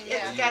whole thing,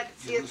 yeah. It's got,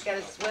 see, it's got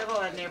a swivel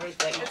and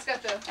everything. It's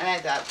got the. And I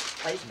thought,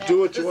 placemat. Do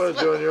what with you a want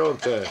to do swivel. on your own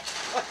time.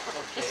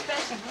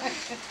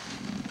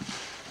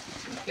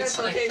 That's It's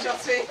like okay,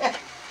 Justin.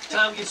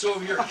 Tom gets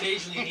over here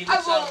occasionally and he I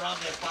looks out won't. around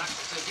that box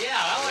and says, yeah,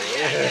 I want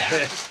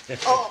yeah.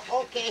 Oh,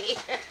 okay.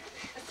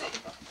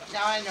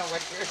 Now I know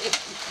what you're doing.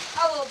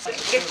 A little bit.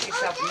 Get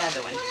yourself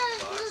another one.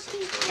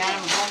 Got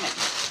them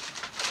home.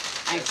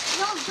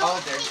 Oh,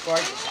 they're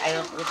gorgeous. I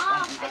don't know which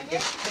one. I'm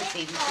just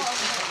kissing.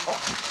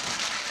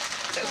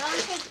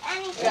 Don't take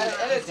anything. Yeah,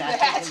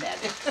 that is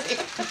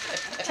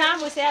bad.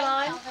 Tom, was that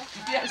on?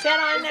 Is that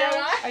on Is that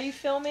now? on? Are you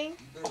filming?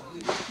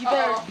 You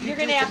better. Uh-oh. You're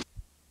gonna have.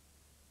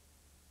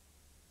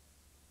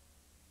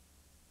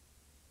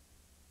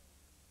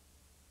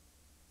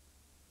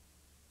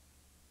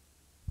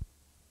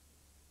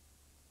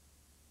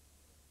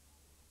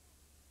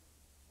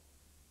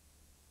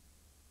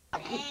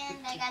 And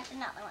I got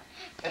another one.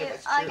 But it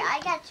was I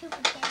got 2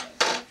 potatoes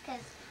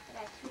because I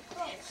got 2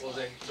 potatoes. Well,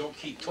 then don't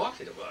keep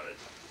talking about it.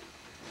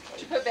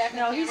 Did you put back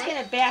No, on he's camera?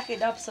 gonna back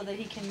it up so that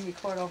he can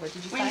record over.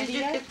 Did you When find did it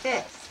you yet? get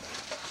this?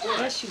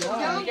 Yes, you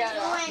are. You got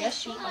it all.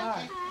 Yes, you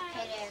are.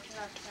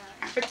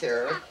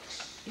 Arthur,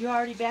 You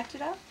already backed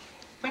it up?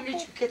 when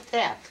did you get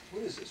that?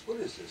 What is this? What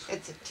is this?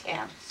 It's a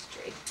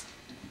tapestry.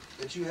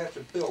 That you have to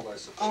build, I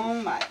suppose. Oh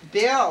my,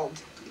 build.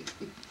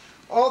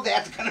 Oh,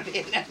 that's gonna be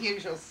an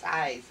unusual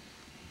size.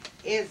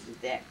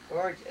 Isn't that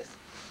gorgeous?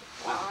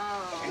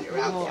 Wow. Turn it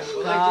around that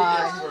Well, way.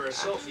 I did that for a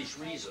selfish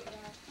reason.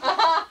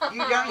 You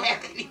don't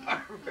have any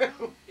more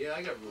room. Yeah,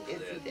 I got room for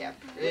Isn't that. that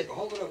Hey, pretty?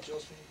 hold it up,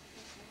 Josephine.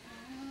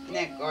 Isn't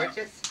that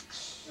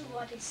gorgeous? Ooh,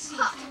 I can see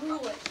through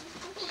it.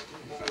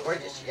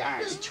 Gorgeous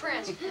yarn. It's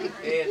transparent.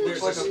 And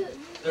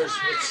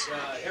it's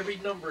every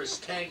number is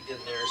tagged in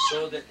there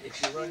so that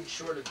if you run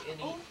short of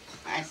any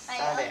I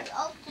saw that.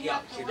 Yeah,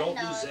 you don't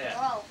lose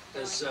that.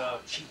 Because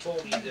she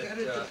told me that,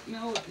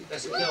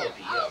 that's a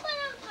Penelope,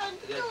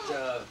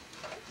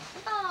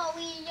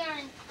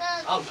 yeah.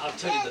 That, I'll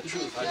tell you the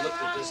truth. I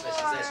looked at this and I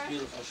said, that's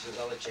beautiful. She says,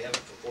 I'll let you have it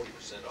for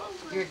 40%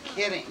 off. You're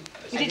kidding.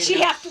 Did she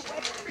have to wear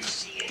it? Let me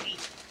see, Eddie.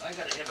 I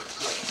gotta have it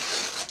good.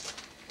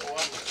 Oh, I'm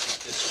gonna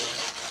keep this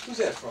one. Who's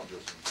that from,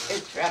 Justin?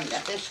 It's from the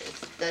fishes,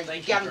 the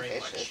Thank you young very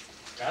fishes.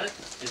 much. Got it?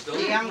 Is The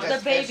those youngest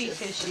The baby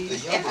fishes. The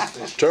fishies. youngest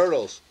fish.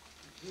 Turtles.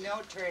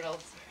 No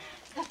turtles.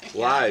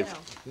 Live.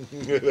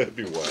 That'd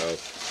be wild.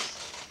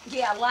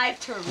 Yeah, live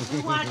turtles. We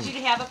wanted you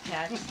to have a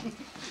pet.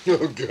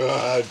 Oh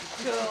God.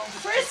 Go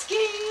Frisky!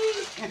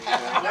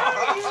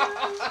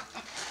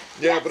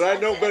 Yeah, but I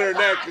know better than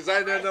that because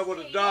I'd end up with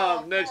a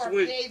dog next Poor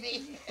week.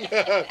 baby.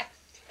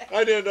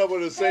 I'd end up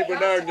with a Saint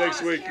Bernard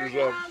next week or Carrying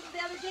something. around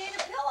the other day in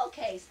a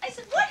pillowcase. I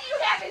said, what do you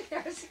have in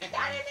there? I said,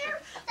 got in there?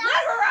 Let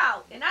her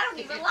out. And I don't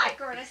even like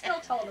her, and I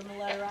still told him to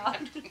let her out.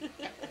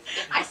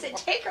 I said,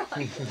 take her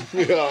like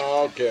that. Yeah,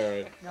 oh,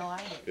 Karen. No, I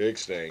didn't. Big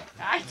sting.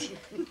 I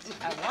didn't.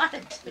 I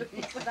wanted to,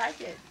 but I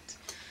didn't.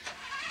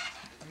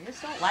 I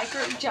just don't like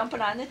her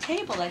jumping on the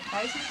table. That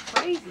drives me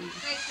crazy.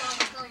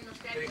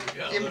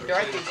 Jim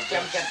Dorothy's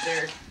jumped up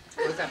there,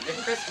 goes up the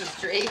Christmas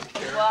tree.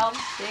 Well,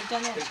 they've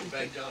done that take too. it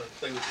back down and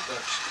play with the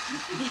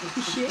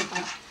ducks?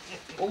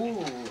 Yeah.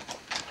 Ooh,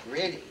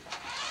 pretty.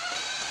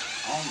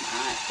 Oh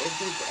my,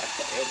 isn't that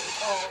pretty?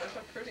 Oh, they're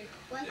so pretty.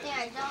 One thing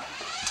I don't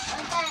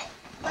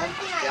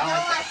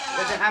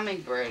With a like.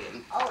 hummingbird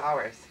and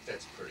flowers.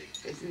 That's pretty.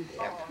 Isn't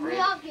that We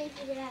pretty? all gave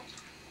you that.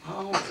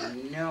 Oh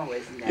no,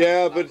 isn't that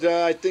Yeah, lovely? but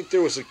I think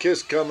there was a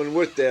kiss coming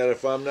with that,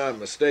 if I'm not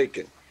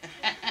mistaken.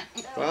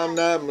 If I'm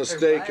not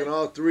mistaken,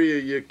 all three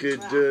of you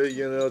could,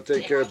 you know,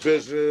 take care of Oh,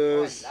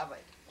 business. I love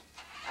it.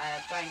 I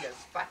find a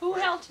spot Who for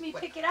it. helped me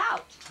pick it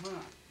out?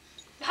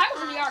 I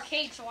was in the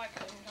arcade, so I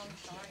couldn't.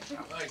 I'm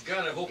sorry. My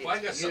God, I hope I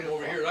got something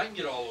over here that I can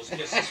get all those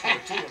kisses for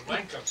too when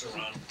mine comes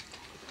around.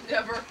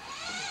 Never.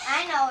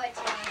 I know it's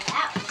one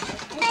that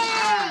one.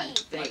 Hey!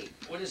 They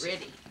What is it?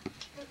 pretty.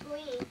 The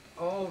green.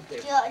 Oh, they're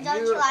Don't you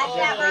beautiful. like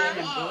that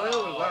Green one? and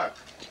blue, look.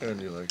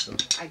 And you like some?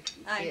 I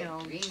can I see it. know.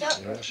 Green.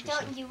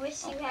 Don't you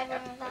wish you had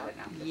one of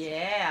those?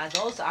 Yeah,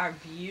 those are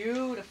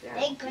beautiful.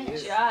 Thank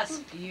goodness.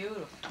 Just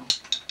beautiful.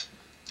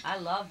 I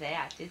love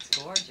that. It's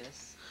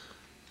gorgeous.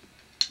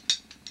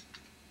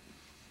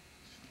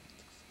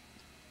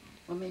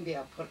 Well, maybe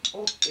I'll put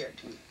here.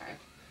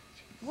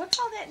 What's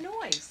all that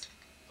noise?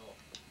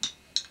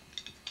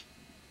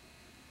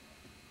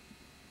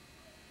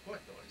 What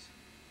noise?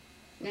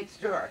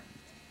 Next door.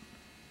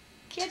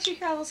 Can't you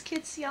hear all those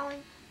kids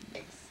yelling?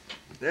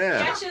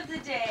 Yeah. Catch of the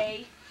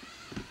day,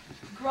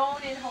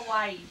 grown in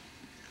Hawaii.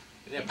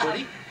 Isn't that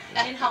pretty?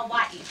 In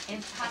Hawaii.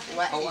 In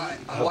Hawaii.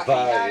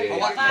 Hawaii. Hawaii.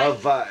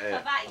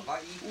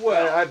 Hawaii.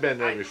 Well, I've been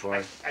there before.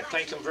 I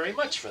thank them very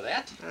much for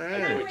that. All Can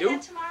I right. wear do?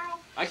 that tomorrow?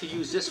 I could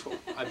use this for,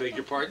 I beg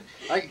your pardon.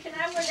 Can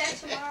I wear that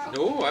tomorrow?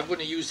 No, I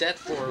wouldn't use that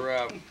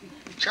for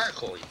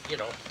charcoal, you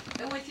know.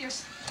 And with your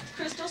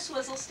crystal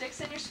swizzle sticks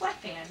and your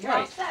sweatband, you're all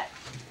Right. set.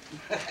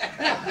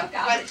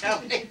 What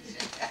donation?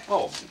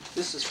 Oh,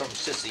 this is from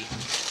Sissy.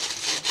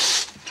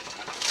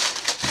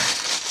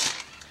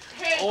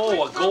 Hey, Oh, quit a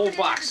gold bumping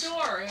box. into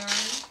the door, Aaron.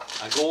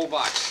 A gold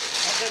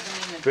box. That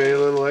doesn't even. Pay a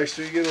little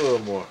extra, you get a little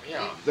more.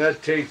 Yeah.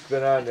 That tape's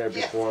been on there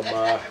before,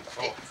 Ma.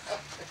 Oh.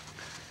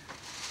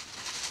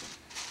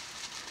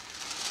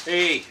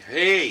 Hey,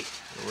 hey,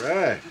 All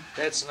right.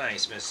 that's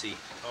nice, Missy.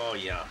 Oh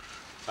yeah,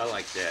 I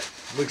like that.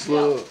 Looks a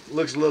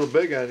little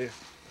big on you.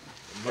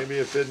 Maybe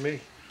it fit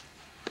me.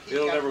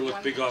 It'll never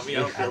look big on me.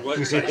 I don't care what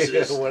size it Yeah,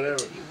 is.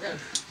 whatever.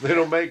 They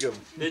don't make them.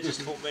 They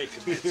just don't make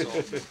them. That's all.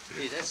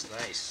 Hey, that's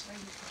nice.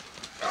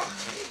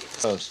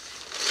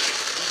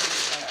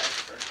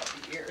 For a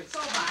couple years. So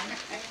fine.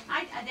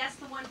 That's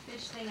the one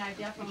fish thing I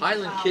definitely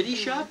Highland found Kitty too.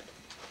 Shop?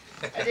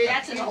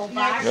 That's an old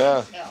box.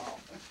 Yeah.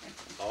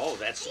 Oh,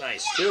 that's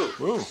nice too.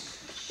 Ooh.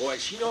 Boy,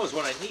 she knows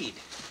what I need.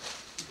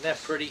 Isn't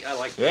that pretty? I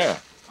like Yeah.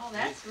 that. Oh,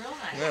 that's real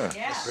nice. Yeah.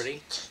 Yeah. That's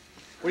pretty.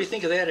 What do you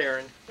think of that,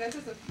 Aaron? That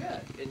doesn't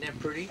fit. Isn't that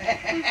pretty?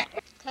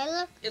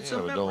 Taylor? It's Yeah,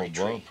 a but memory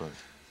don't tree. bump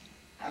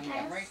A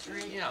memory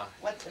tree? Yeah,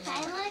 What's a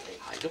memory Taylor? tree?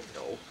 I don't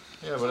know.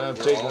 Yeah, but I'm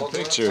taking a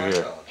picture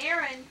here.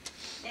 Aaron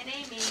and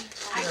Amy,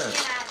 I Yeah.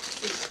 cannot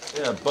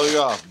see. Yeah, bug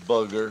off,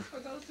 bugger. For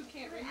those who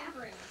can't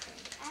remember anything.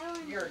 I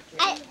don't You're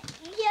I, kidding.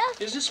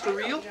 yeah. Is this for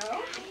real?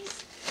 No?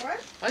 What?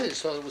 I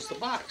just thought it was the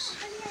box.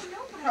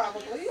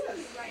 Probably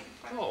is.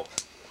 Oh,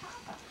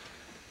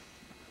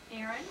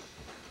 Aaron,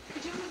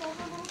 could you move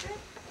over a little bit?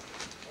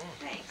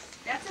 Thanks.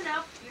 That's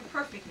enough. You're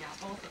perfect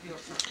now. Both of you are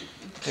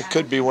perfect. It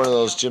could be one of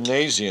those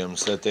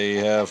gymnasiums that they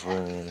have for.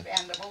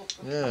 Expandable.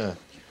 Yeah.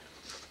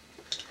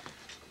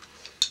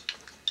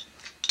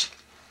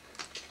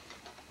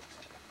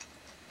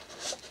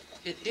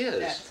 it is.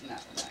 That's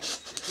not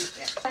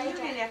nice. You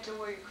didn't have to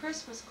wear your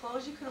Christmas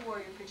clothes. You could have wore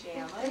your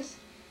pajamas.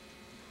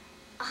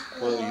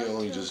 Well, you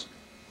only just.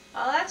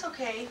 Oh, that's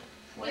okay.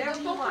 Whatever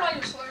you Don't put on want.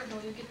 your sweater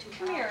until you get too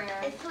Come here,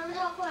 Aaron. It's from the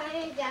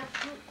Hawaii that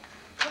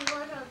from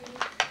one of me.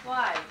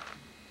 Why?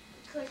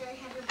 Because I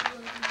have a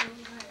blue heart.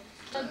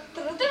 Sweater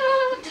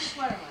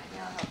line.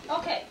 Now I'll help you.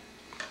 Okay.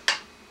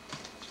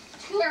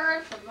 To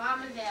Aaron from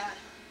Mom and Dad.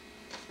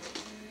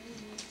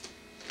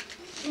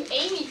 To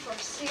Amy from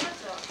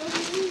Santa.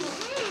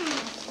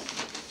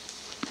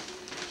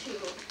 To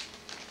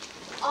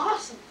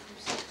Awesome from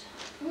Santa.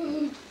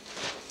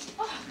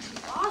 Oh, to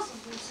Awesome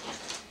from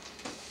Santa.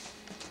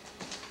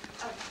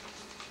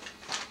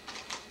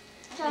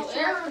 To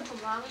Aaron from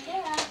Mom and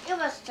Dad. You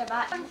must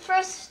survive.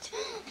 First. To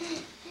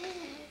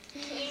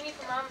Amy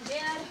from Mom and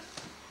Dad.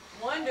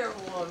 Wonder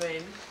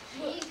Woman.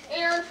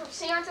 Aaron from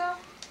Santa.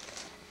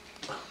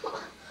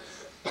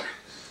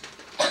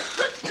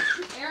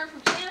 Aaron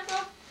from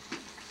Santa.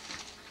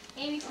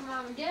 Amy from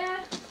Mom and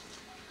Dad.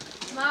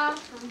 Mom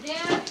from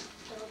Dad.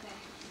 Okay.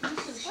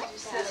 This is from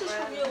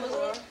you, isn't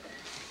it?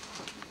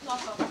 No,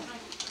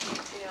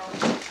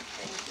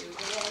 Thank you.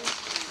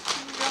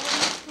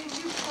 did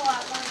you pull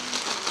out one of these?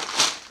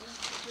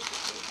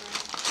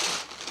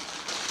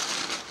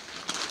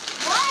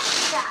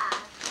 What's that?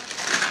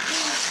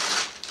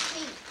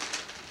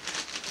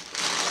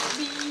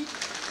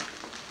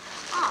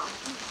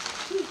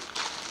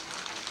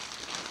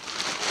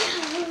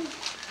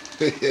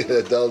 Yeah,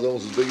 that doll's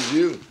almost as big as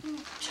you. You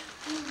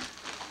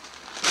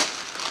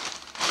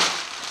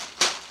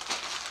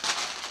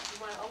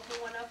Want to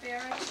open one up,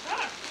 Aaron? Uncle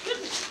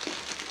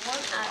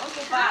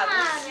Come Bob, on,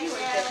 let's see what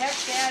the Aaron. heck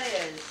that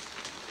is.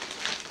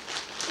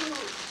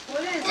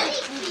 What is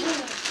it?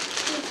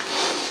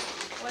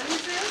 What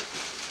is this?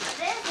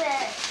 What is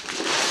it?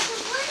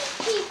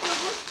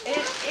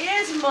 It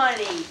is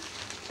money.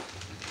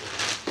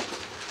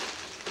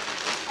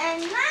 And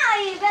now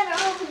you better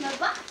open the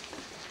box.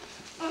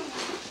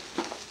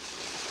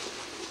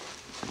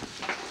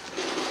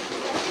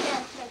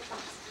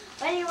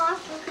 What do you want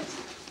for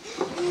Christmas?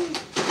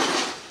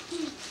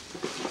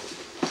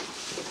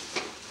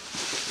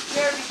 You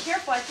better be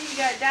careful. I think you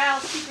got to dial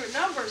secret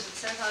numbers, it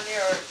says on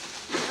there, or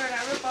you're going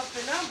to rip up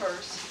the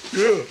numbers.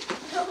 Yeah.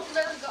 Oh,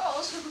 there it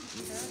goes.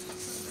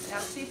 Now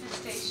see if it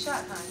stays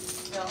shut, hon.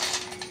 Bill.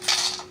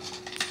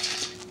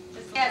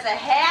 This has a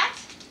hat.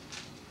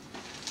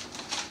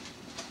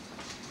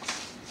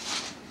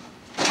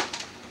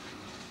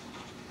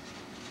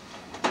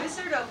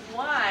 Wizard of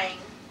Wine.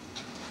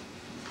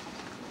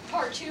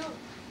 Part 2.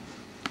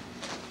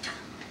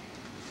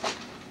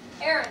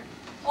 Aaron,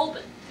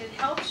 open. It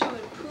helps you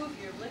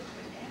improve your liquid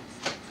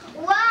acid.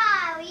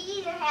 Wow, we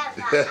need to have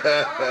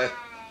that.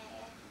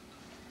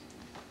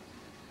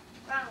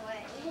 Wrong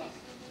way.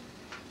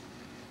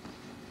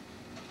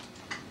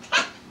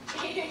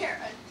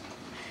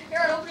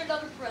 Aaron, open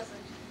another present.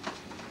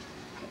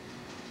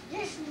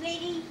 Yes,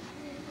 lady.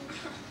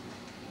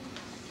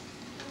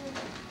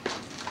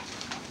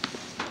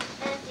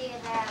 Let's do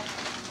that.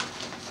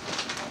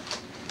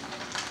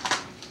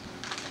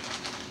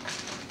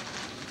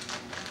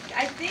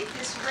 I think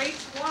this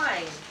rates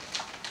wine.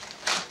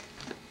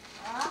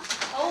 Huh?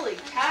 Holy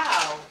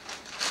cow.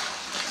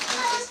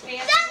 This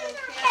fancy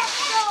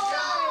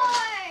little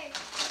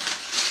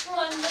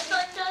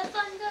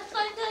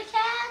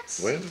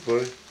Thundercats. Wait a minute,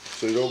 buddy.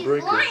 So you don't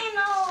break it.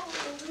 Rhino.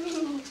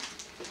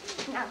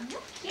 Now,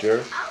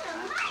 Jared? out of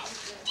my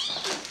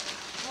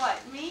What,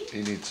 me?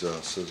 He needs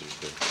scissors,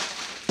 babe.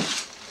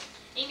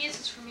 Amy, this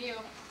is from you.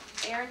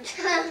 Aaron?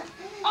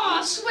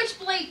 Oh,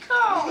 switchblade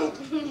comb.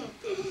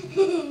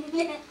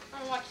 I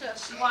watch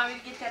this. You want me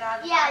to get that out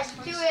of the Yeah, box do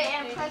first? it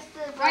and press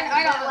the button.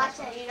 I know. Watch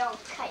it. You don't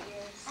cut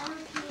yours.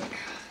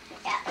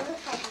 Yeah, it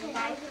looks like a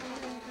knife.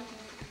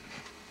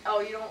 Oh,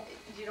 you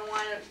don't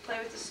want to play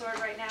with the sword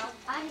right now?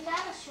 I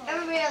got a sword.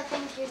 Everybody will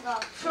think you go.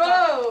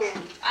 Whoa!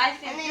 I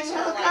think And then this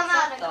he'll one come lights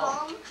out up a though.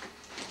 comb.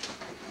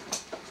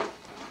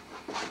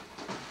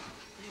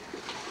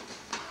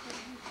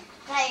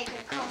 Now you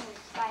can comb the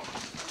spider.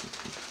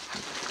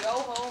 Yo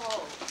ho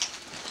ho.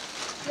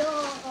 Yo,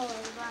 oh,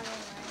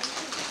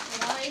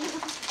 wine.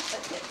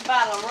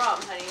 Bottle of rum,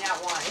 honey, not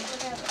wine.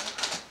 Whatever.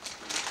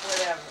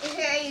 Whatever.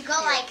 Here you go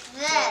like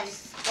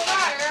this.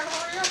 Fire,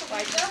 hurry up,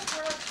 Like that.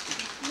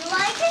 You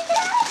like it,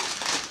 Dad?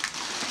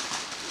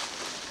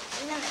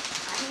 Isn't it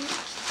funny?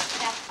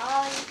 That's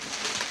all you can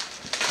do.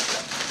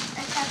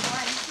 Except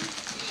one.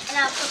 And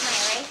I'll put my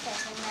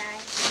erasers in there.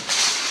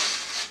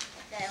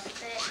 That'll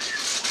fit.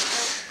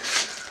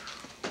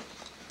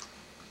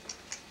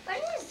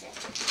 What is it?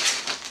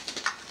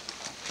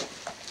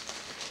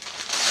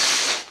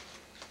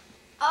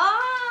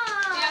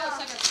 Oh! Yeah, looks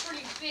like a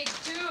pretty big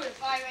dude,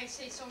 if I may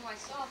say so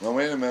myself. Well,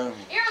 wait a minute.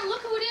 Aaron,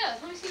 look who it is.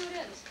 Let me see who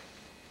it is.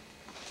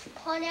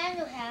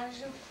 Tornado has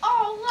them.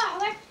 Oh, wow.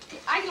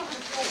 I don't have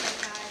to go that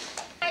guy.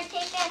 I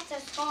take that to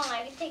school and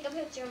I can take a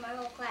picture of my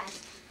whole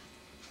class.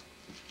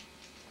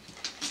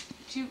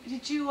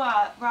 Did you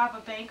rob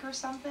a bank or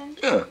something?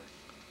 Yeah.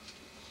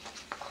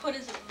 What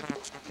is it?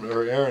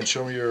 Or Aaron,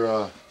 show me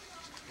your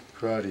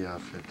karate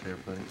outfit there,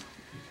 buddy.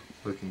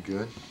 Looking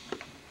good.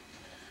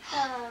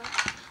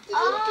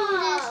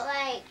 Oh,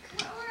 like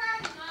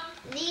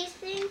these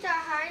things are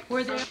hard.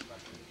 Were there?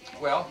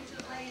 Well,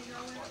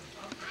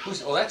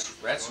 who's, oh, that's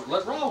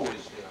let Raul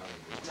was,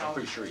 I'm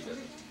pretty sure he did.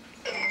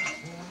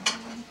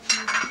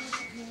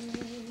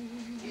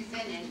 You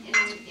said in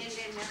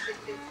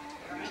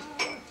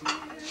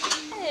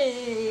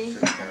Hey.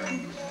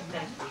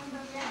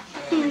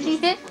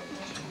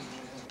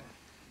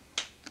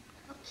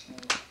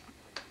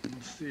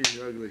 Let's see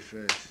your ugly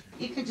face.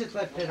 You can just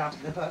lift it off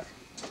the hook.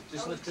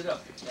 Just lift it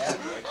up. That's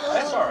right.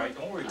 That's all right.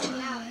 Don't worry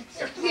about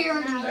it.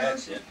 Here.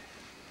 That's it.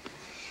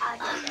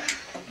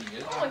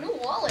 Oh, a new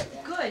wallet.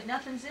 Good,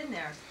 nothing's in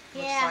there.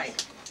 Yeah.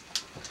 Looks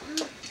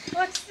like.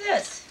 What's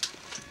this?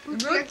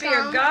 Root Root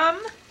beer beer gum.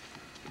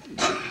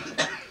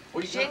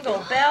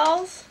 Jingle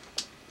bells.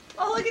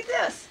 Oh, look at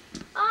this.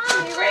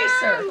 Oh,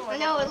 Eraser. I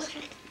know it looks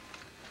like.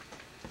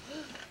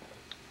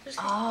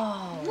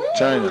 Oh.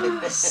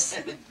 China.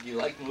 You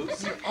like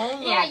moose? Your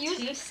own Yeah, little use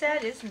tea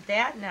set. Isn't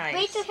that nice?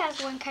 Rachel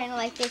has one kind of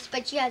like this,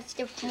 but she has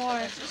different more.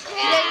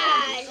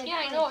 Yeah,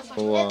 I know. It's like,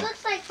 Oh, It wow.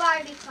 looks like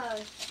Barbie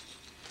clothes.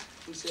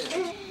 Who's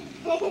that?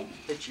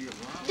 Picture your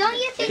mom? Don't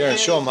you think? Yeah,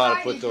 this show is them how to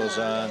Barbie put those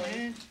clothes?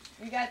 on.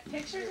 You got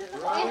pictures in the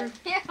Brother?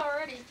 yeah,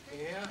 already.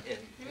 Yeah, and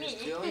Miss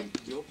Tilly,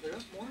 you open it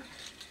up more?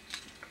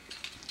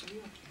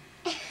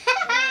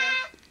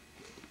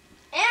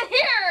 And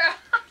here.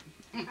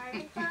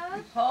 Barbie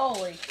clothes?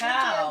 Holy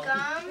cow.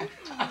 Gum?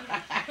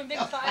 Big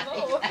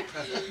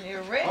 5-0.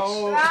 You're rich.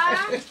 Oh.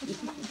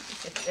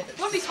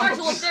 Wouldn't be smart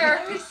to look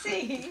there. Let me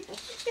see.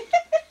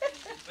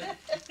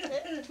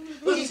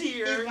 Who's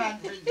here? He's on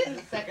for just a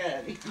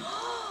second.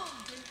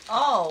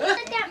 Oh.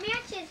 Look, that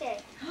matches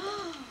it.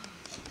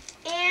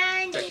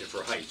 And Check it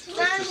for height. some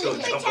Just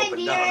don't jump up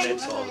and down,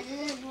 that's all. Is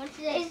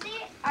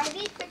there, are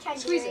these pretend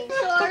Squeeze it.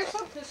 dinosaurs?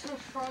 This is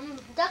from.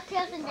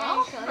 DuckTales and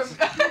dinosaurs.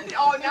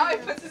 Oh, now he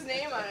puts his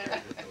name on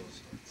it.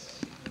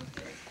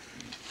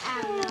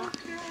 I don't know.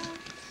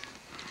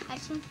 I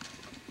think.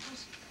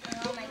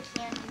 Oh, my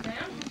candy.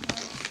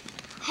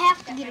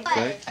 Have to get it.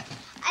 Okay.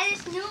 I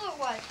just knew it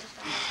was.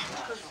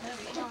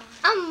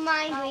 I'm a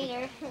mind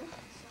reader.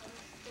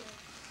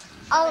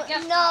 Oh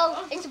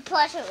no, it's a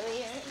plush reader.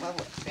 Well,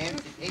 with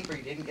fancy paper,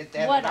 you didn't get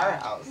that What in our are-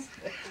 house.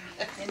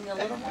 In the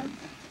little one?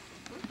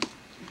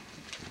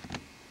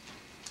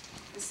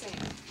 The same.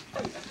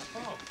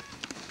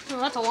 Oh,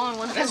 that's a long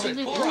one. That's what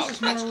pull out.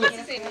 That's the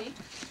same.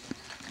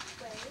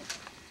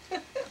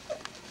 God,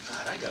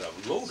 I got a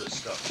load of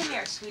stuff. Come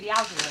here, sweetie.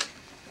 I'll do it.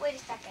 Wait a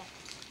second.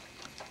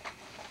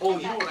 Oh,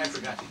 you know what I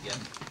forgot to get?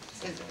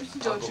 Scissors.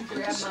 Don't you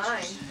grab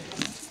mine.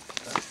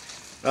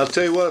 I'll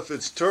tell you what, if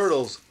it's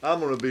turtles, I'm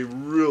going to be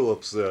real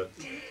upset.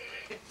 Here,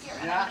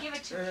 Yeah. I'll give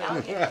it to you.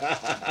 I'll give it.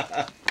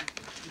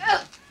 No,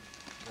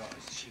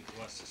 she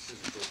wants the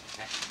scissors to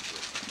pack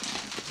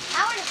it. I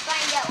want to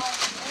find out what.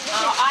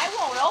 I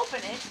won't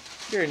open it.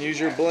 Here, and use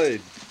your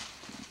blade.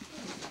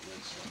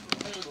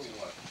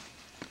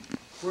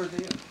 Where are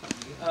they?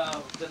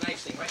 The knife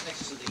thing, right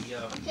next to the,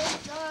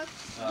 Just the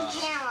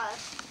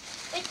cameras.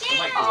 The mic.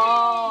 cameras.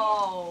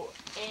 Oh,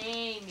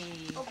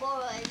 Amy. Oh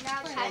boy,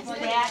 now it's time to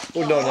That.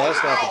 Oh, no,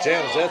 that's not the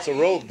channels. That's a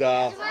robe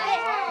doll.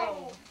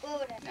 Oh.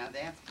 Now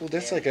that's Oh,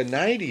 that's like a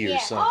 90 or Yeah.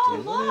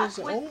 something. Oh, What is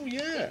look, Oh,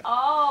 yeah.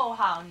 Oh,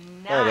 how Oh,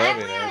 nice. that'd I'm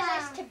be wearing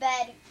nice. this to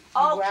bed.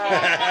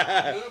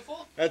 Okay.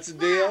 Beautiful. That's a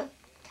deal?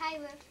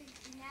 Tyler,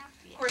 now.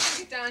 Of course,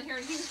 you get down here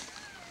and he's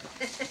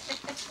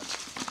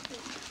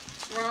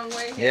wrong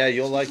way. Yeah,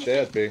 you'll like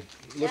that, big.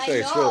 Looks I like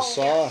it's real know,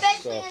 soft.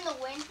 especially So, in the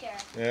winter.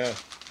 yeah.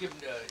 Give,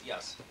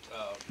 yes.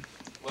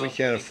 We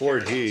can't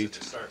afford heat.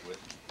 To start with.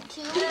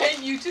 Two.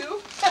 And you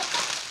too?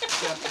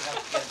 Yeah,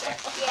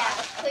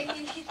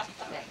 please.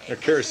 Our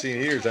kerosene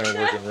heaters aren't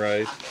working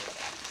right.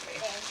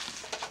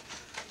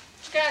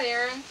 Got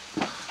Aaron.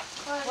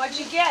 What'd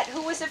you get?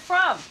 Who was it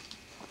from?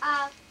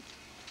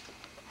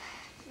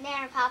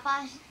 Nana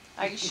Papa's.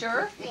 Are you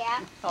sure?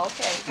 Yeah.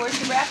 Okay. Where's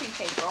the wrapping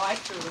paper? Oh, I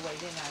threw it away,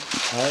 didn't I?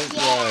 Hard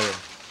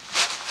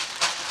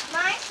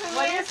Mine's from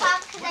What Nana is it?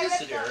 Papa because I What is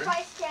ripped it, the Aaron?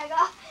 price tag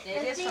off. It is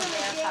from Let's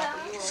see there, what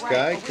Papa. You were Sky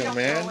right, but we don't throw away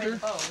Commander? the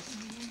bows.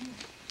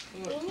 We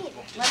need it.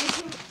 Let me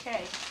see.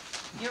 Okay.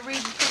 You're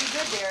reading pretty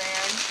good there,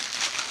 Aaron.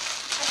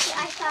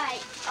 I thought,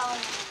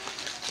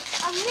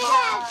 a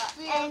mask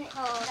and A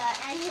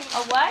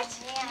what?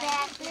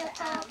 Mask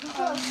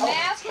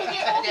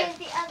and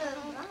the other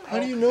one. How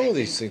do you know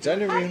these things? I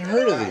never even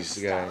heard of these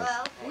guys.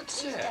 Well,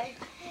 What's that?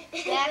 A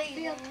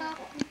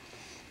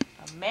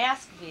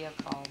mask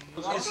vehicle.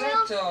 Is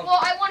that, Well,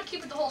 I want to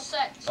keep it the whole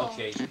set. So.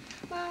 okay,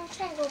 Well,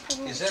 try to go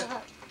for is this that,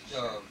 up.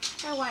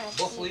 I want to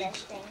both see leagues?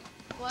 this thing.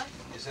 What?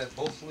 is that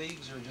both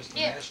leagues or just the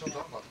Yeah. national?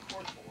 Talk about the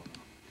court one.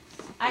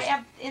 I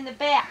have in the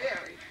back.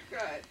 Very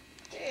good.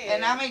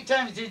 And how many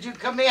times did you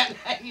come in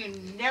and you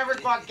never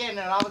walk in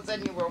and all of a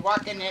sudden you were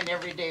walking in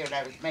every day when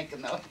I was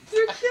making those?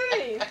 You're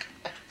kidding.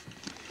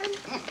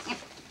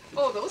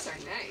 Oh, those are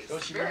nice.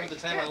 Don't you Very remember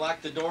the time I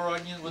locked the door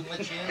on you and wouldn't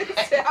let you in? good.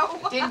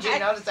 Didn't you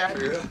notice that?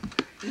 Yeah.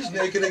 He's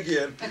naked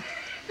again.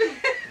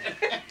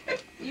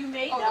 You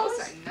made Oh, those?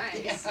 those are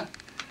nice.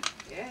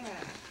 Yeah.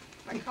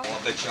 My Oh, color. I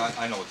bet you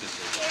I know what this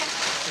is.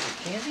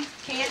 Candy?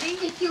 Candy?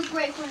 If you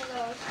break one of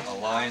those, A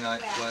line I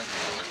grab went.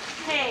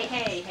 Hey,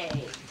 hey,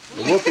 hey.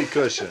 The whoopee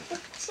cushion.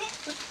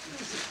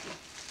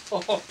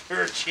 Oh,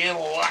 pair of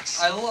channel locks.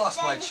 I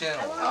lost my Then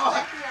channel. I won't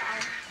let you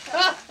out.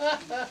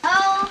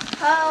 Oh,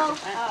 oh,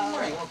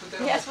 You wanna put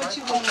that on Yes, the what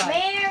front? you look like.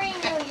 Merry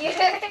New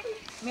Year.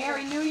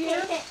 Merry New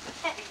Year.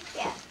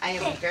 Yeah. I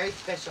have a very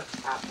special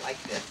top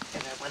like this,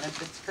 and I wanted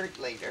the skirt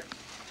later.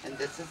 And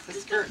this is the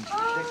skirt they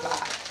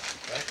got.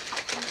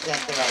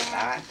 That I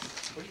got.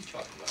 What are you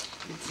talking about?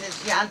 It says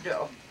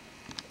Yandro.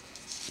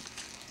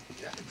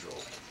 Yeah, I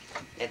drove.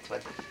 That's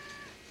what.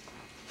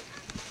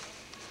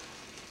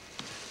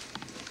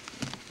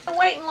 I'm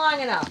waiting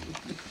long enough.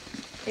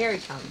 Here he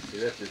comes. He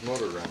left his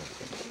motor running.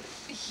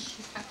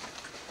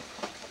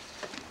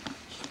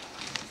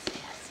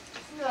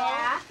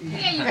 Yeah.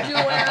 Yeah, you do,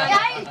 Aaron.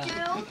 Yeah, you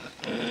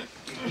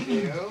do.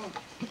 You?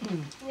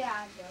 Yeah,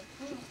 I do.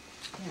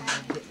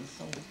 I'm getting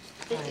so.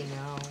 I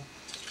know.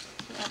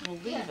 Can't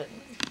believe it.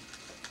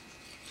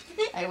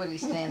 I really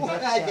stand up.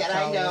 I bet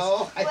I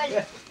know. What?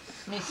 Let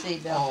me see,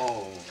 Bill.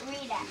 Oh.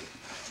 Read it.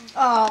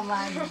 Oh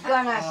my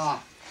goodness.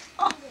 Oh.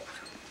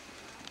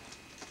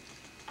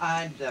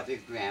 I love you,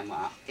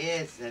 Grandma.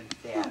 Isn't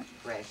that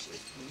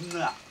precious?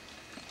 Mwah.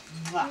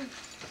 Mwah.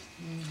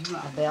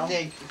 Mwah. Bill?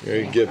 Thank Yeah,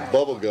 you can get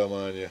bubble gum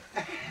on you.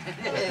 It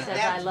says, That's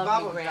I love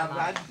bubble you, gum, Grandma.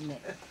 right?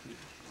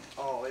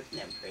 Oh, isn't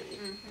that pretty?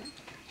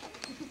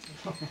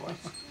 Of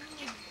course.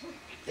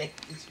 Thank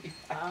you,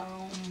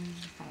 sweetheart.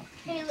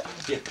 Hey, look.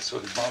 Yeah, so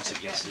it bounce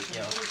against it,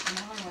 you know.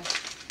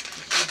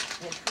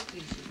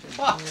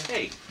 Oh. Oh,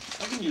 hey,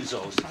 I can use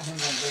those.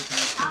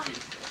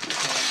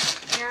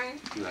 Aaron?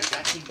 You like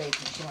that? She baked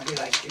and she wants You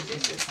to like your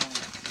dishes?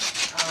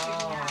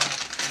 Oh.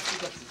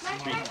 My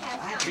friend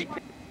has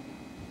some.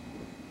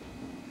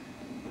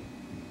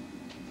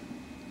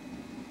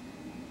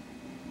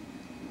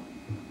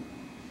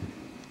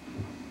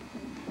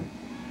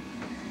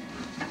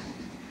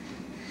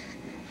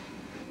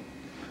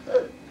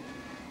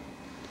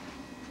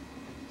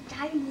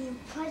 Daddy needs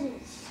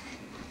presents.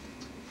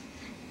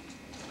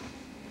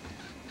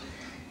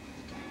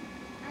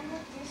 I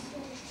want this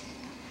one.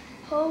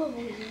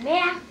 Holy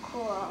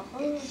mackerel.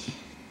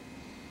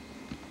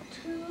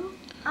 Two.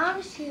 I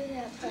want to see what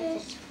that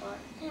present's for.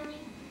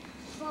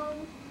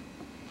 Phone.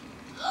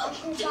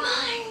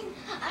 Mine!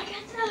 I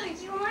got the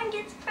you want to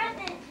get the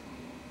present.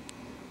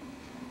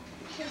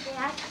 Here,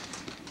 Dad.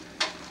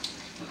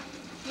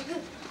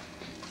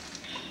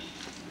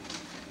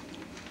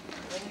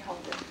 Let me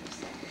hold it for a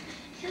second.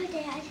 Here,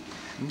 Dad.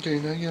 Okay,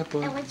 now you got I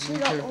want you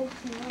to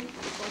open one.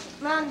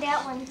 Mom, that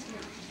one's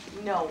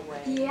mine. No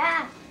way.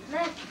 Yeah.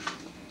 Look.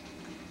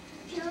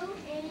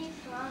 280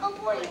 from. Oh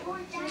boy,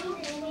 we're down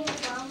 280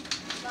 from.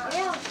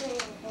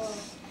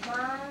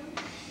 Mom.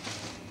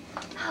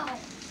 Oh.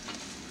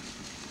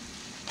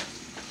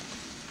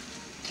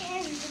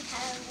 Candy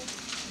candy.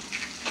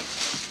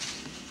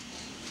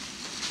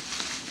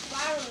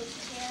 Borrowed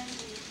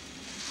candy.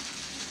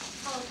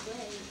 Oh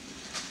great.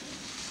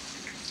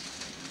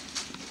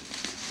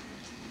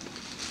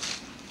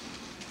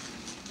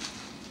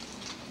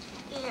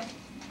 Yeah.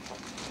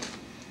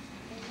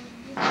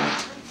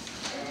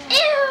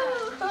 Ew!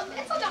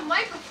 It's on the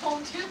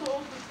microphone too.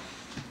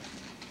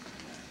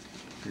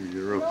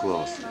 You're real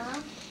close.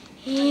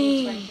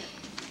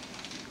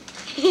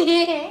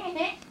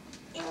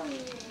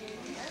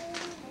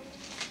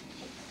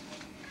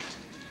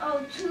 Oh,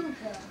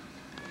 Tuga.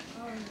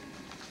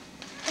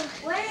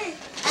 What is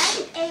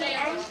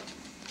S-A-N?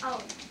 Oh,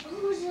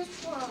 who's this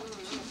from?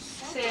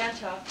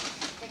 Santa.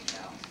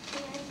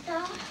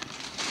 Santa.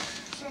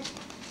 Says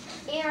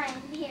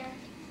Aaron here.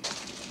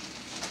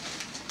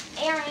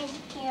 Aaron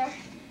here.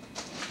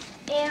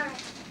 Aaron.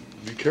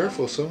 Be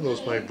careful, some of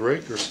those might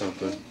break or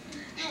something.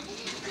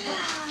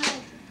 God.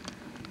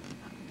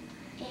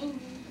 In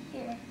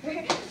here.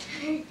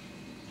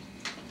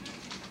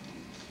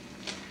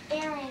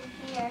 Aaron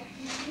here.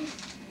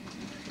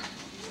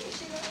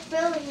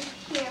 Billy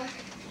here.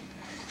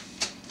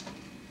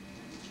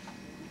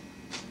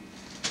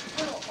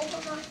 Oh,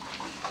 open my.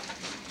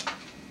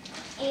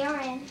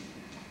 Aaron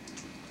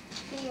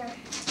here.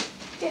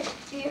 Here.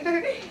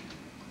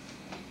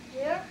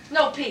 Here.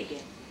 No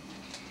peeking.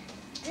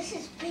 This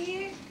is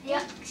beer.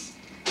 Yep.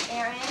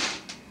 Aaron.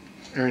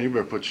 Aaron, you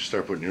better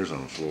start putting yours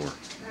on the floor.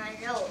 I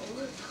know.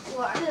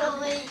 What?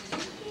 Billy.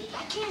 I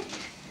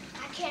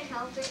can't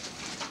help it.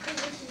 'Cause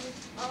this is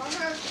all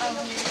her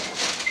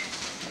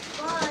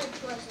blood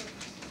presents.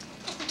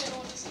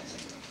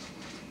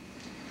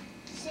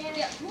 Santa.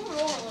 Yeah, move it over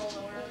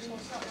a little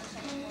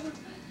bit.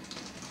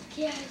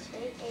 Yes,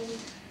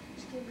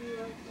 it's gonna be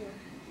right there.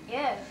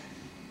 Yeah.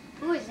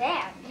 Who is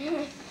that?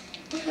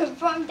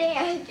 From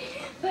Dad.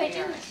 But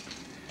Aaron.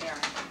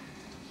 Aaron.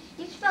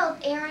 you spelled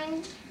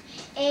Aaron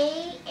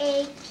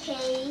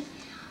A-A-K-O.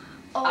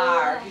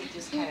 R. He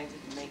just kind of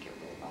didn't make it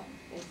roll up.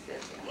 It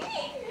says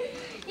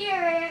Here,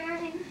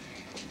 Aaron.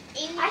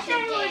 I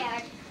said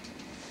Dad.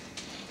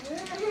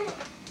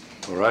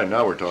 All right,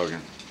 now we're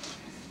talking.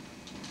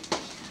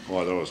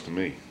 Oh, that was to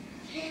me.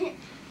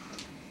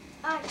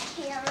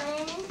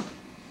 Karen.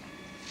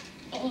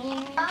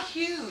 And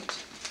cute.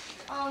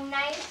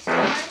 nice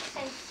hearts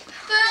and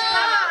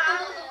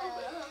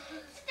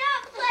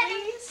stop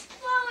letting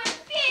smaller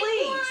big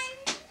Please.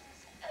 ones.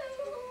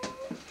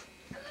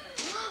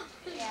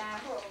 Yeah.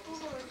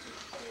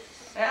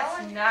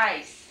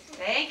 nice.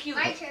 Thank you,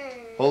 My turn.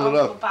 Hold it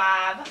Uncle up.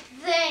 Bob.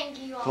 Thank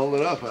you. Hold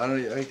it up. I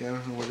don't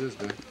know what it is,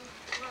 dude.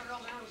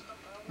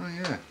 Oh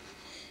yeah.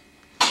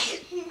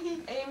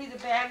 Amy, the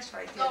bag's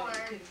right there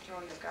that you can throw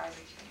your garbage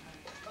in.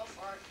 Go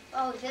for it.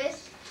 Oh,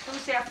 this?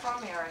 Who's that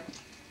from, Aaron?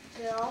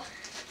 Bill.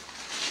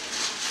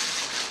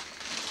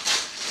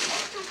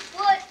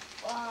 What?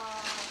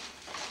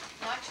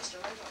 Not just a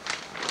regular.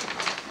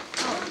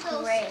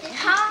 Oh, great.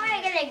 How am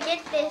I going to get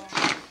this?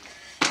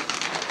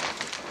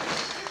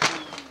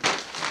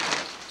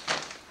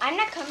 I'm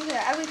not coming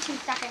here every 2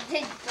 seconds.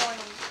 It's going.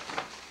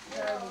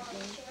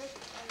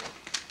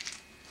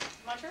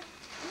 My turn?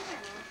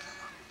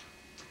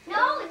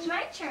 No, it's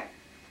my turn.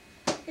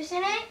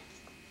 Isn't it?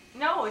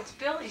 No, it's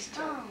Billy's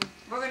turn. Oh.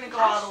 We're going to go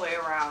all the way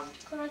around.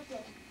 Go like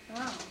this.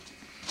 Oh.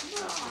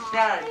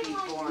 That'd be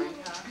boring,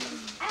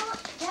 huh?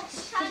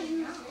 That's how you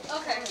know.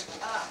 Okay.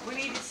 We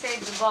need to save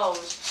the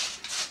bows.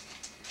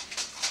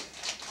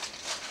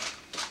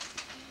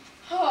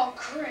 Oh,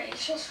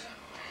 gracious.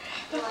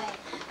 What?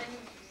 And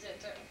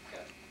that's it.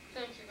 Okay.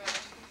 Thank you, guys.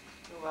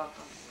 You're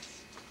welcome.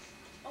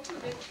 Open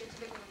the big one. It's a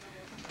big one.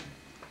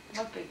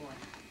 What big one?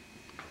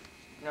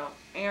 No,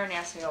 Aaron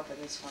asked me to open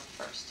this one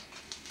first.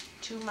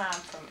 To Mom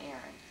from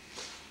Aaron.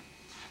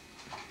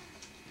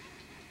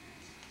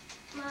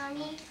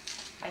 Mommy,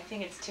 I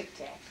think it's Tic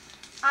Tac.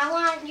 I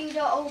want you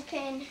to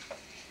open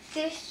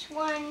this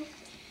one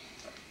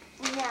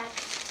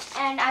next.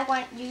 And I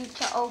want you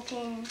to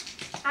open,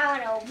 that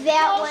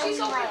Oh, one she's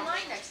opening last.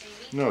 mine next, Amy.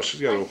 No, she's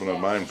got to open up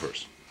mine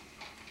first.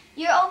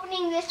 You're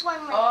opening this one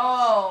last.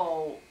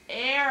 Oh,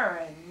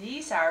 Aaron,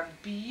 these are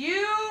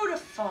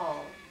beautiful.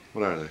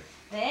 What are they?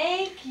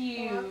 Thank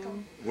you.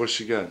 Welcome. What's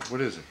she got?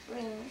 What is it?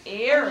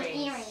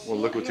 Earrings. Well,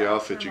 look what the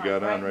outfit you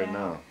got on right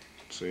now.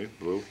 See,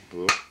 blue,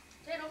 blue.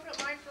 Dad, open up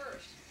mine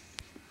first.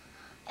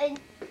 And,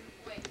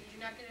 Wait, did you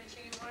not get a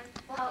change mine?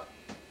 well,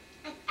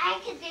 I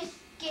could just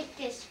get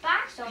this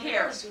box open.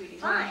 Here, sweetie,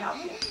 let me Fine. help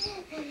you.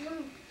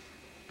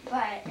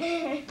 But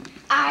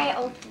I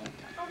opened it.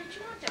 Oh, did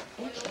you want that?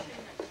 Okay.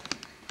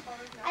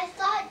 I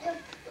thought the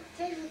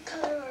favorite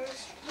color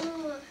was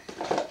blue.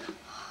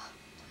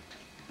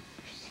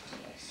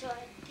 So I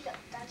got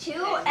that.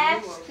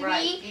 2X3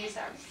 Right, these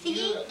are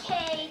beautiful.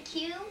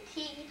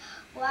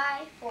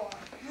 CKQTY4.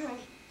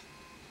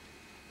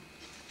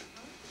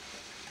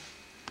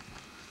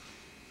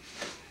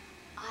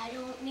 I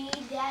don't need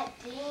that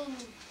thing.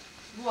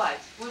 What?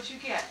 What'd you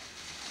get?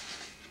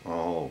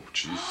 Oh,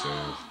 geez,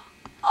 Sam.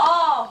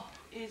 Oh,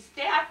 is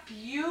that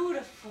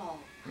beautiful?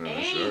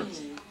 Yeah, sure.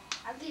 Amy.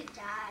 I could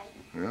die.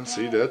 Yeah,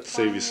 see, that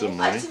save you some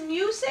money. That's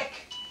music?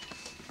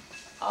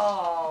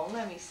 Oh,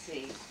 let me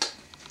see.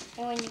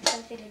 And when you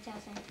close it, it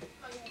doesn't.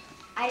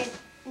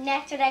 And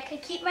that's what I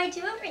could keep my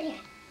jewelry in.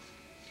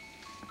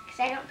 Because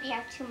I don't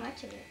have too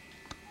much of it.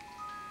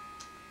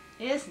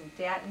 Isn't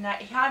that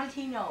nice? How did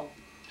he know?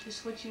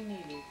 Just what you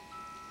needed.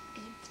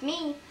 Beats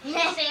me.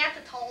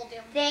 Santa told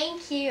him.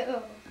 Thank you.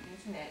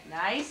 Isn't it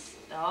nice?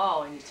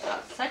 Oh, and it's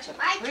got such a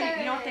My pretty,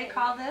 you know what they turn.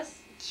 call this?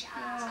 It's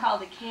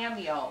called a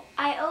cameo.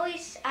 I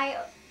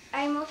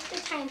most of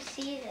the time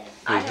see this.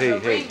 I have hey, a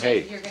ring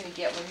hey. that you're going to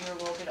get when you're a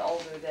little bit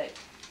older that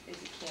is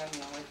a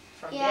cameo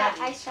from Yeah,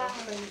 Daddy. I saw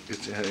So it. pretty.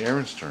 It's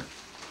Aaron's turn.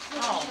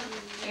 Oh,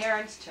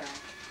 Aaron's turn.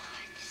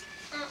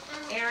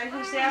 Aaron,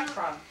 who's that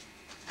from?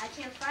 I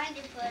can't find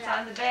it, but It's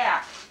on the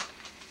back.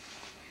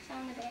 it's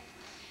on the back.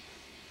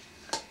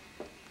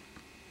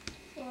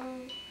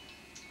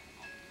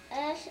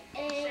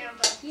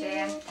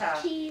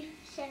 S-A-Q-T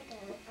Santa.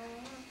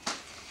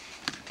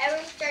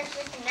 Everyone starts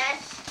with an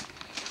S.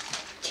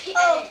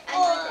 Oh,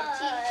 another T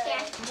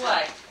Santa.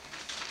 What?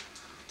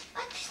 I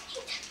just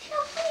need that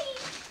tail,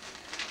 please.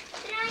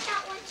 Then I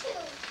got one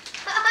too.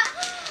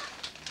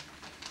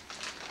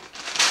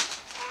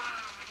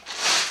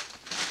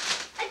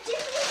 I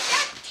didn't get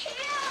that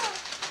tail.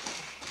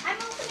 I'm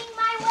opening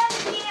my web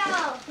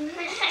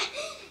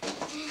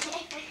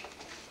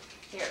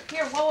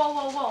Here,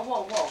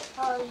 whoa.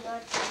 Oh, your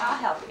I'll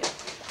help you.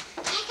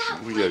 I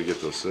got We got to get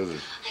those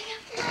scissors.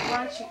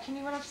 Why don't you, can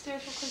you run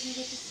upstairs real quick and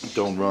get this?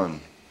 Don't run.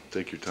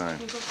 Take your time.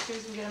 Can you go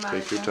upstairs and get them out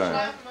Take of your the trunk?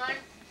 time. Mine?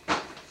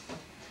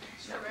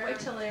 No, wait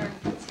till Aaron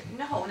gets here.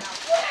 No. Wow.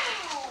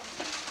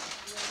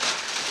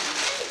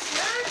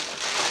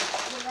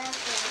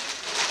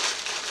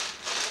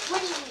 What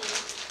do you mean?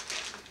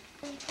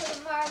 You put a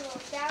marble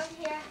down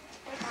here.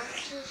 My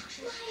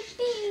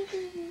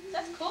baby.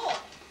 That's cool.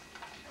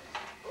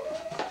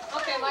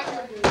 Okay, my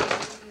turn.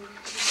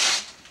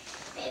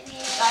 Baby.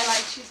 I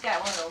like, she's got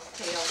one of those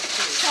tails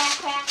too. Quack,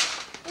 quack.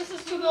 This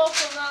is to go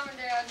for Mom and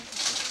Dad.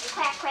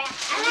 Quack, quack.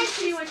 Let I me like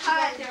see what these you got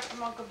cards. there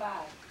from Uncle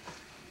Bob.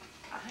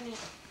 Honey,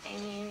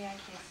 Amy, I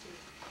can't see.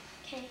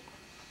 Okay.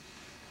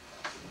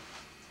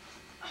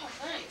 Oh,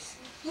 thanks.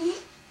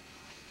 Mhm.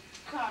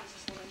 God, this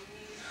is what I need.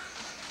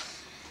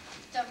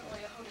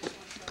 Definitely a hoodie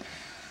sweatshirt.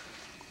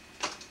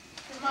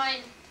 And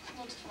mine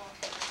looks small.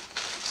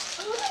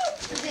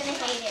 You're gonna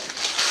hate it.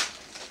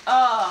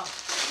 Oh,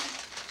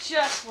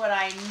 just what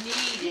I You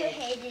needed.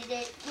 hated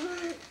it.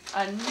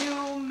 A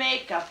new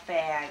makeup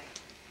bag.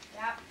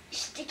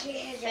 Stick your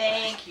head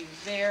Thank you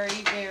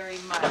very, very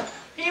much.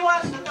 He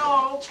wants to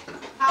know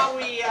how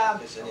we,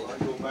 Sit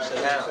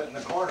down. in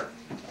the corner.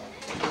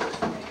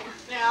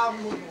 now,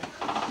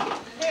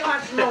 he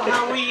wants to know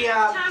how we,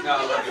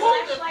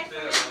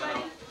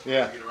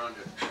 Yeah.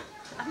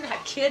 I'm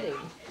not kidding.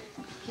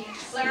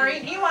 Larry,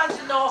 he wants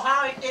to know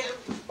how he did,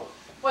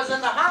 was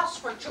in the house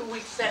for 2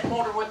 weeks, that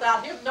motor,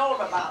 without him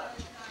knowing about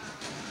it.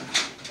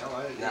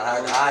 Not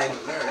hard to hide.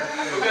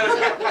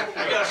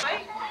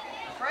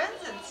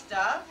 Friends and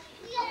stuff.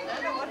 I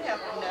don't know what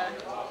happened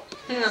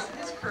to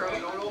his crew.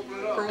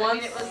 For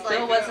once,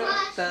 Bill wasn't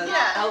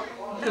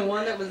the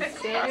one that was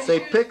standing. Say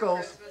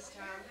pickles.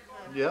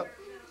 Yep.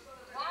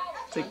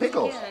 Say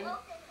pickles.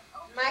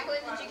 Michael,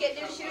 did you get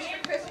new shoes for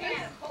Christmas?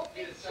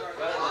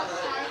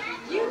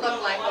 You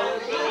look like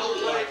old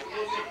lady.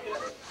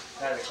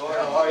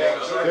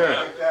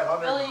 Here.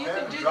 Billy, you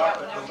can do that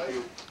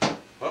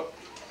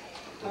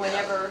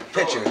whenever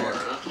Picture here.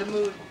 the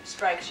mood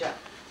strikes you.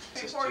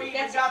 Before he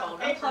even got the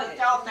paper to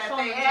tell him that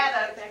they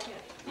had it,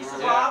 he said,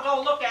 well, I'll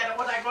go look at it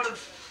when I go to.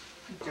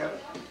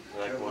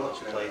 Like one of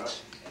those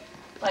plates.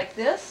 Like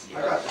this?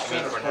 I got the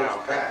center For plate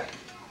now. back.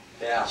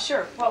 Yeah.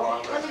 Sure.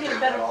 Well, let me get a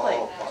better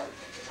plate.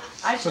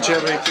 I Don't you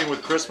have anything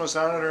with Christmas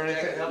on it or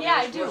anything? Yeah,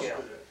 I do. All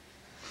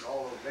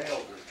those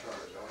nails are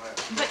charged. I'll have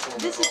to- But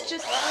this is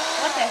just,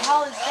 what the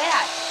hell is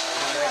that?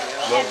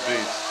 Love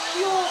beads.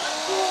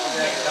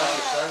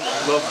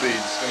 Love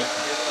beads.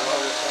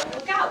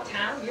 Look out,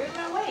 Tom. You're in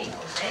my way.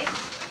 Okay?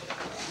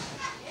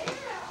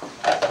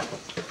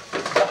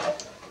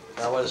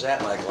 Now what is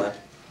that, Michael?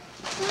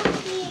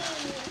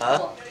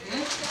 Huh?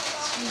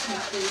 Excuse me,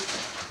 please.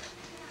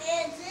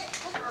 Is it?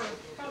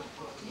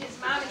 His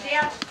mom and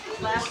dad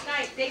last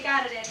night, they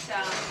got it at,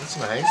 That's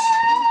nice.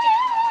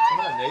 Come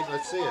on, Nate.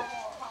 Let's see it.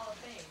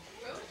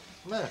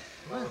 Come on.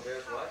 Come on.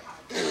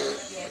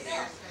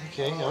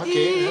 Okay.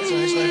 Okay. That's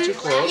nice. Not too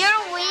close.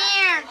 You're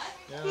weird.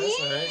 Yeah, that's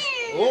nice.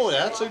 Oh,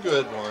 that's a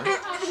good one.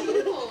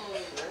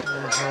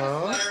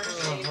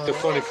 The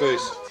funny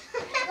face.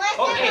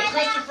 Okay,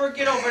 Christopher,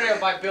 get over there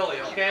by Billy,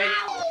 okay?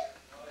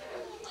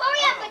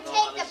 Hurry up and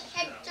take the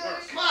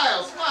pictures.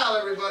 Smile, smile,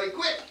 everybody,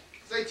 quick.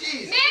 Say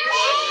cheese.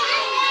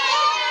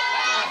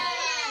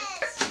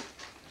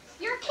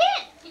 You're a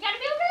kid. You gotta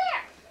be over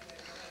there.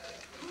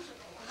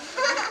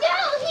 No,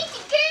 he's a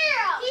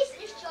girl. He's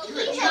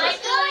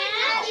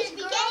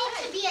beginning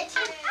to be a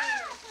teen.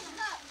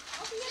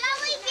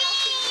 Jelly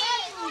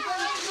beans.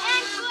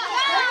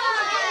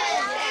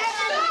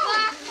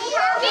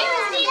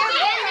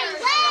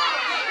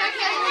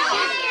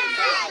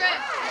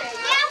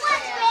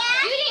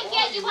 You didn't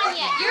get you one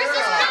yet. Yours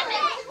is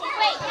coming.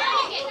 Wait, now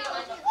you get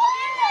one.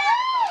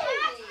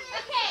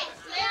 Okay,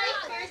 Larry,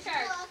 first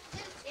turn.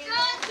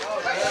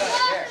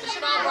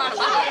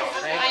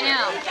 I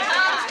know.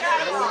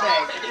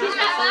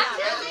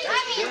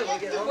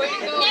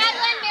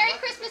 Madeline, Merry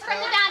Christmas from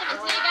the Donovans.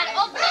 So you gotta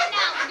open it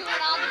now. We're doing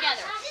it all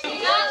together.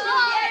 Thank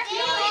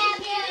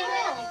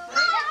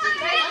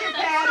you,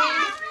 Patty.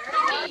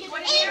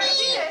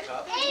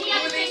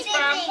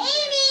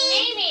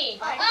 Amy.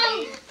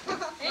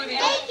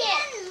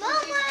 Bacon.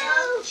 Momo.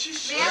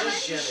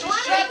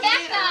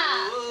 Rebecca.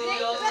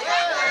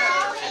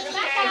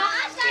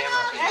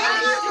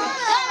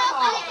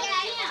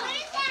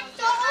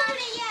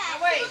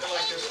 Wait.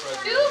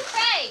 Do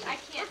Craig. I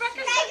can't.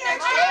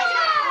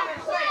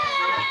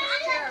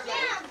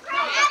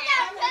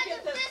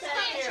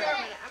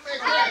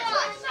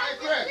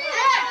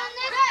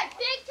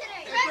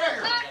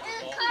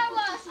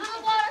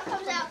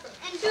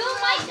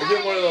 I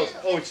get one of those.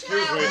 Oh,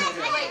 excuse me.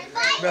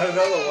 Not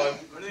another one.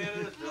 What is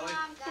this, Billy?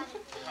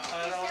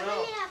 I don't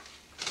know.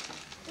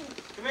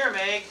 Come here,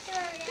 Meg.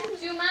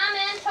 Do Mom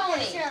and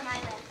Tony. Sure, my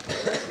bad.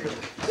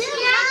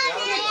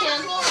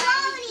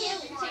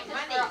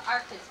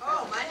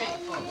 Oh, my name.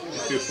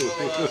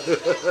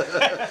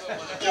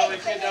 Billy,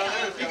 sit down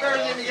there. Keep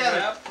everything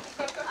together.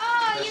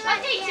 Oh, you got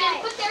Tim,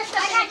 put their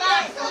stuff in the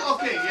box.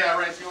 Okay, yeah,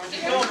 right. So you want to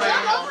I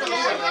got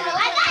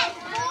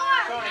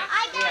four.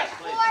 I got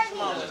four.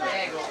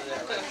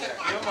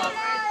 Come on.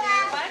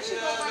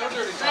 No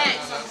dirty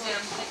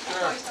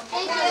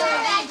Thank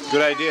you.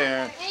 Good idea,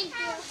 Aaron. Thank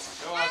you.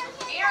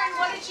 Aaron,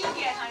 what did you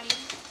get, honey?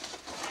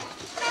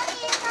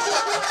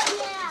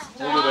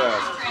 Look at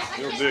that.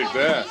 You'll dig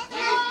that.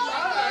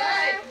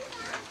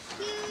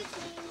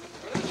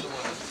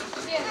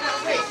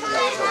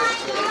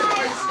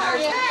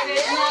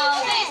 No,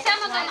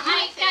 some of them, I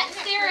got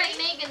Sarah and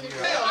Megan.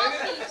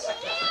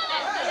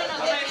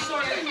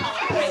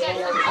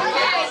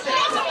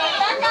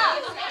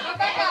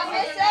 Rebecca,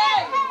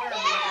 missing.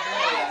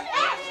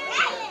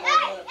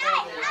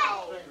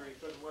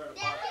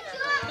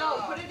 No,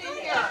 put it in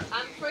here.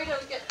 I'm afraid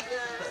it'll get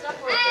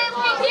separated.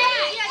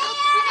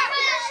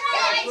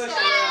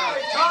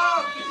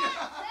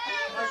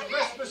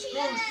 Christmas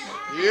goose.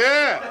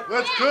 Yeah,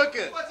 let's cook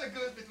it. What's a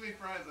goose between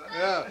friends, huh?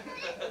 Yeah,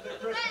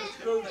 Christmas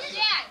goose.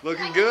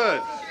 looking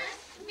good.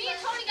 Me and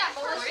Tony got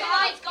four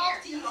sides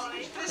golf tees.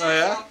 Oh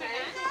yeah?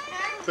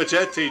 Bet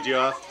that teed you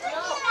off.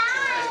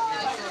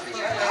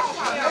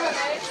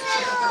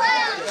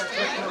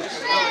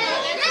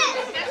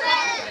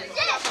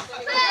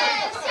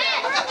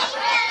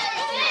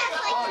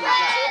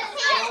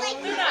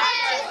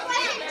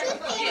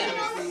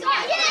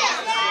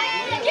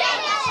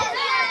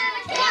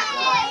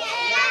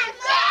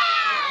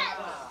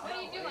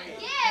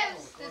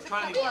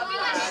 trying to Gifts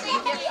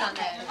on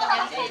that.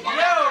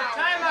 Yo,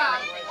 time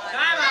out!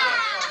 Time out!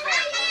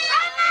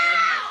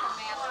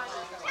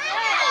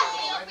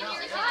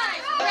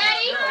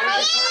 Ready?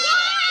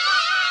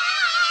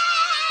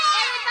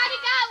 Everybody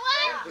got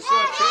one? It's a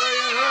Terry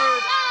and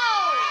Herb.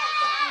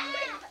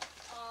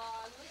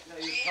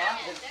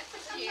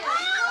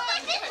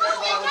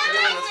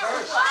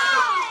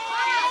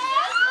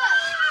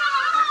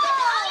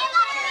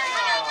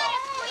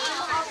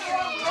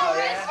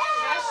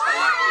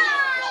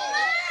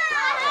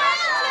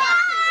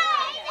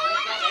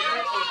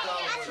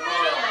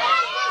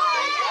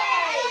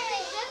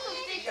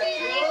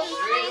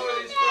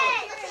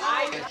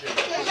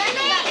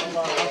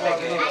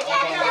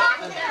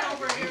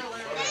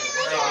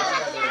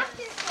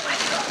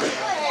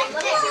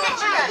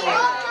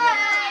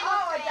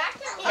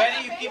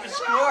 Betty, you keeping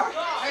score?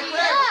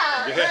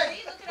 Yeah.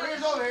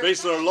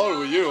 Basically, are loaded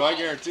with you. I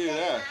guarantee you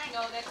that.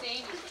 No, that's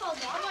Amy.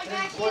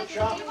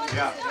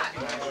 Yeah.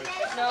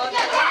 No,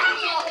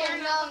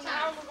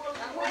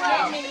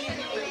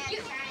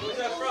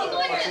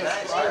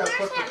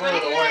 Put the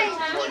bird away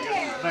before you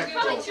get his neck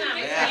broke.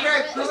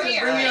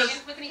 Bring yours.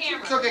 With the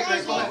camera. It's okay,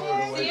 Chris. Go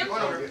ahead. See him? Go on.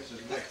 Gets his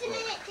neck broke.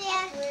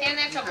 Hand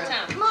that to Tom.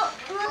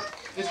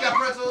 It's got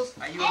pretzels.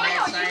 Are you a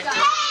mad scientist?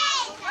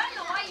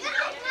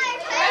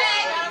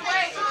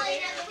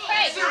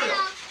 Hey, this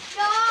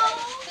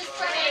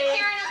Friday,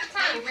 Karen at the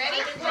time.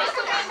 Ready?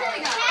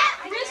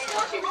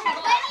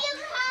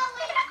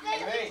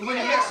 When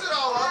you mix it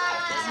all up,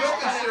 milk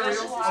and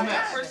cereal, a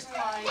mess.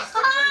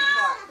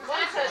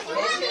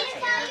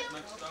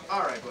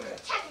 All right, go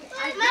ahead.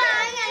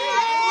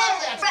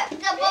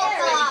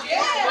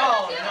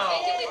 Oh, no.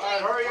 All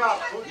right, hurry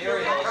up. We'll There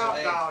he do a is.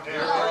 countdown here.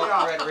 Hurry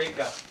up.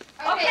 Frederica.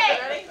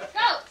 Okay,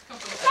 go.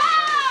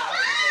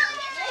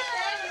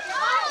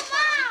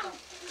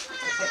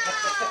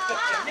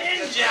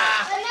 Ninja!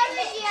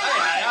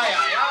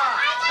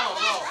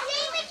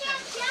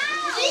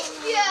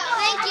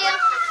 Thank you.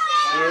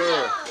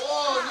 Sure.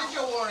 Oh,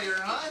 Ninja Warrior,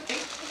 huh?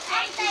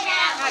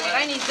 I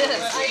need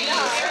this.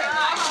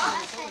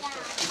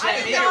 I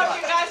didn't know if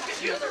you guys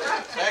could use the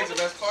rest. Tag's the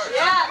best part.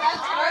 Yeah,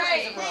 that's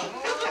great.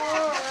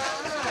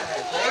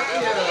 Thank you.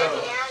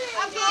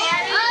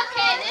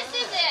 Okay, this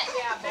is it.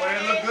 Boy,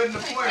 it looked good in the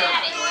foyer.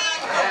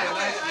 Yeah,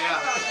 nice,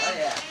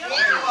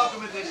 yeah. You're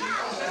welcome, addition.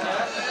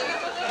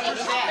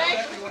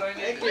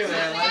 Thank you,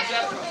 man.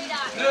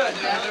 Good.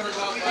 Never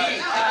go by.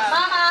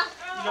 Mama.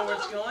 You know where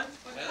it's going?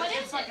 What is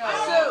it?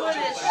 What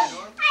is it?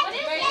 What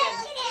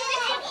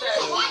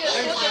is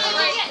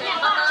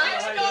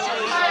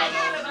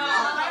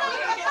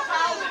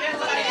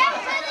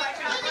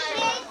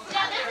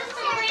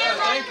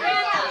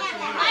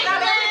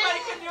Not everybody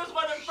can use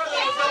one in front of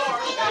the door. I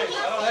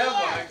don't have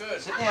one. I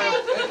could. Sit down.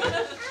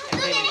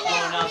 Baby's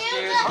going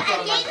downstairs. I'm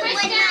going downstairs.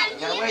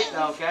 Gotta wait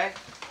though, okay?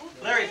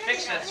 Larry,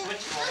 fix that switch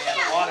for me on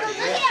the water.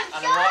 Yeah.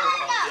 On the water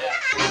pump, yeah.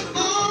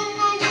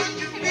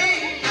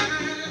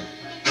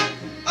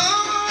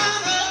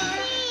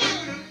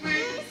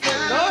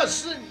 No,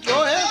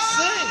 go ahead,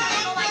 sing.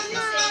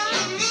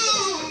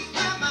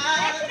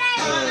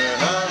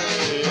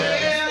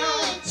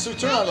 So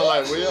turn on the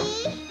light, will you?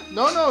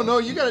 No,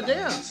 you gotta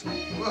dance.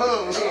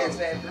 Whoa. Dance,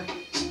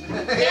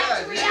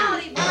 That's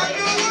reality, boy.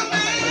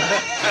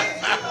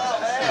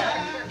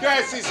 Can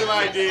I see some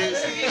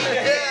ideas?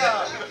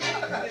 Yeah.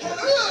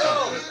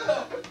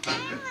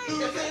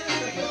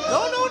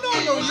 No,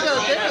 you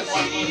gotta dance.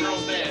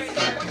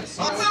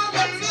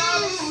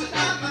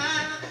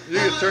 You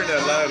can turn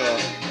that light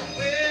off.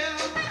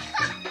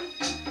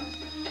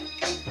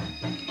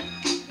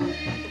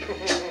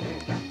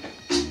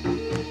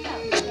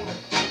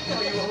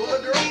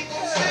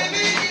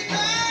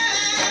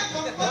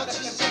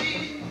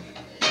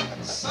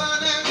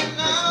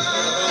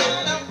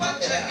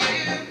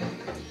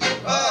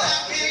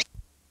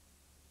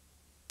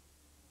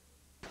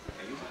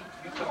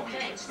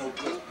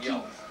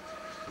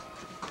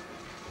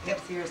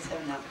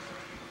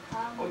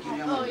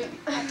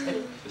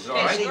 Is it all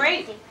right? It's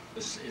great.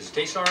 Does it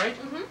taste all right?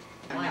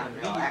 I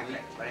just have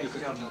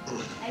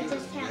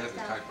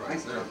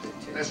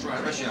to. That's right,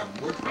 especially on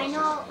wood I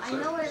know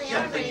where they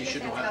are. I think you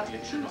should know how to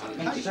type.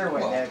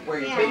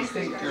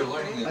 You're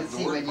learning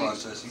the word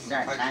processing, the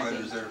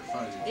typewriter's there in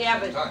front of you. Yeah,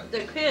 at the time. but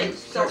the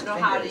kids don't know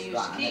how to use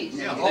keys.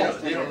 Yeah,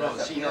 they don't know.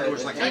 See, in other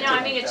words, like You know,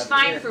 I mean, it's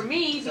fine for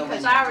me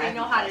because I already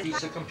know how to,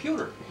 Piece of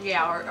computer.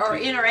 yeah, or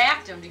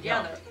interact them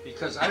together.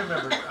 Because I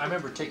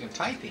remember taking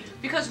typing.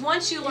 Because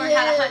once you learn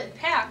how to hunt and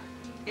peck,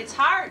 it's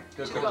hard to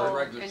Just go go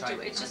regular into,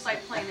 typing. it's just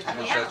like playing the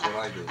That's piano.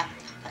 what I do.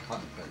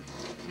 Hunt and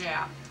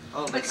Yeah.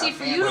 But see,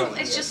 for you,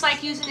 it's just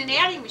like using an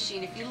adding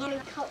machine. If you look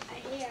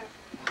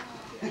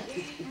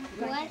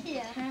What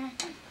here?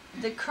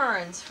 the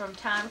Kerns from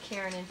Tom,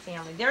 Karen, and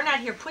Family, they're not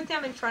here. Put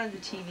them in front of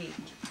the TV.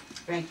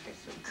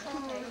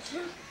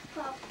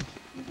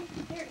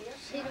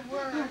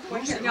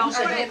 No,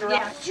 put it,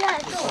 yeah.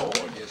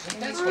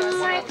 That's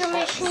Micro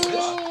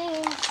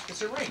machine.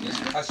 It's a ring.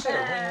 I said a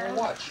ring or a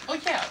watch. Oh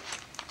yeah.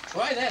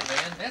 Try that,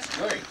 man. That's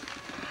great.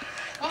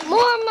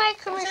 More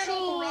micro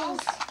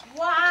machines.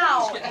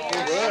 Wow. Yeah,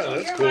 Aaron,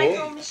 that's your cool.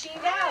 micro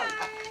machined out.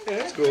 Yeah,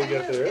 that's cool. We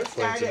got the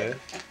airplanes in there.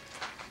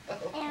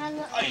 And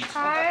the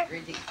car.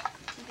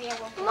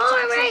 Come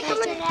on, Ray,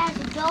 come on.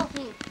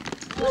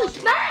 Who's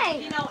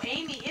mine? You know,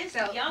 Amy is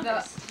the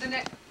youngest.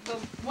 The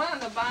one on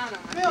the bottom.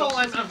 Bill,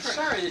 I'm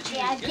sorry that you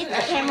Yeah, didn't get get the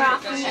it. camera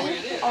off of That's the way me.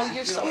 it is. Oh,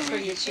 you're so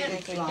pretty that you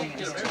Can't can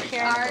get them every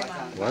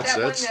What's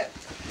That one, that?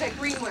 that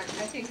green one, I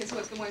think is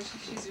what the one she's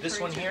referring to. This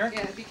one here?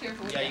 Yeah, be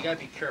careful with Yeah, that. you gotta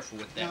be careful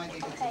with No, I that one.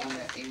 think it's the one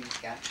that Amy's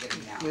got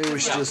getting now. Maybe we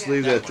should just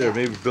leave that there.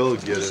 Maybe Bill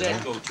would get Who's it.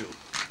 that Huh? go to?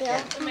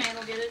 Bill. The man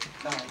will get it.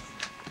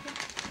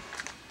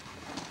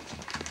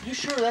 You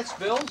sure that's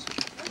Bill's?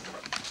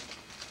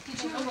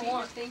 Did you ever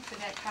want to think for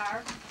that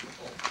car?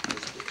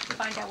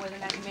 Find out whether or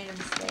not you made a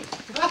mistake.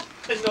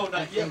 No,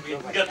 not yet. We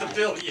got the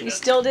bill yet. You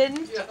still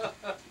didn't? Yeah.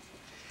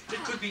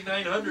 It could be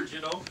 900, you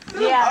know.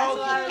 Yeah, that's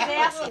what I was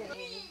asking.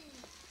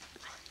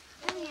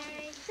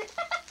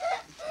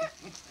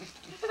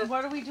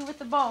 What do we do with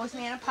the bows?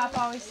 Nana Pop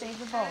always save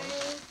the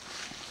bows.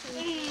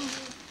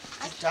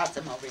 I toss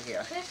them over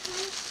here.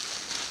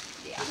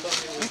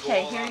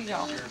 Okay, here you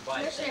go.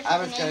 I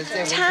was gonna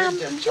say, Tom,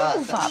 we could you just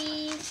move toss up.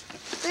 them.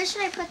 Where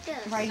should I put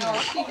this? Right I'll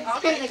here. keep it in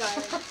the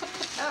garden.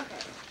 Okay.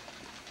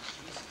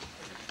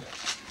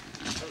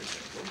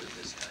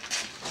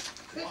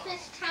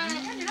 Christmas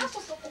time. You're not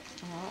supposed to open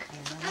I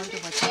wonder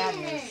what that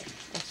is.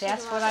 If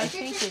that's what I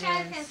think it is.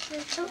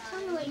 Don't tell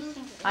me what you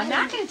think. I'm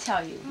not going to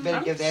tell you. Better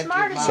I'm give that to smart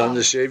your enough. mom. Something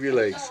to shave your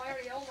legs. Oh, I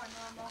already owe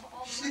my mom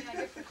all the money I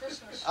get for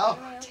Christmas. Oh,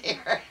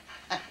 dear.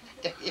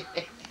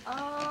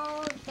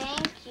 Oh,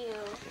 thank you.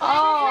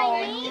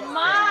 Oh,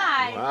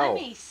 my. Wow.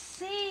 Let me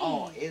see.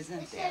 Oh,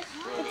 isn't that?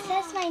 It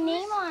says my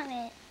name on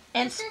it.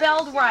 And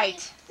spelled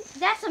right.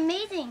 That's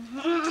amazing.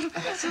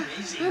 That's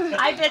amazing.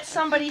 I bet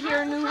somebody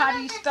here knew how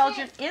you spelled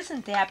your...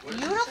 Isn't that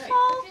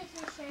beautiful?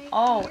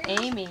 Oh,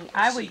 Amy,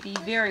 I would be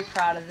very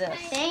proud of this.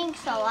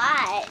 Thanks a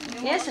lot.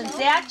 Isn't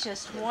that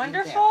just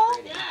wonderful?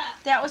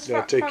 That was Yeah,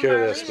 from take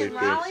care of that, Marlene sweet and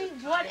pea. Raleigh.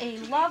 What a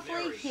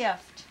lovely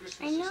gift.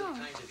 I know.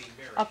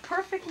 A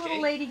perfect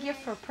little lady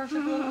gift for a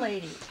perfect little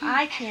lady.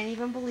 I can't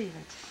even believe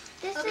it.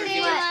 This is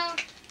Okay,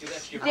 what.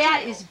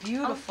 That is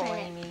beautiful,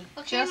 Okay. Amy.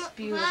 Okay, Just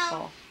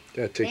beautiful.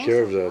 Gotta take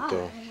care of that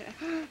though.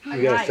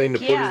 You got a I thing to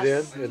put it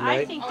guess. in at I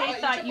night? think they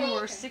thought you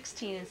were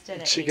 16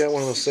 instead of She 8. got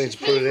one of those things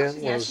to put it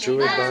in, one of those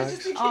jewelry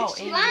bags. Oh,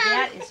 Amy,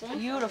 that is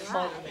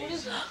beautiful.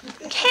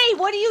 Kay,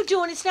 what are you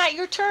doing? It's not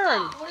your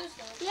turn. What is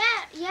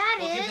that? Yeah,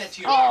 Well, give it is. that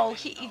to your Oh,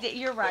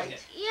 you're right.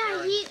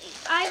 Yeah,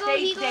 I go,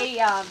 he goes. They,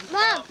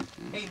 Mom.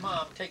 Hey,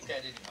 Mom, take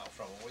that anyhow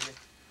from him, will you?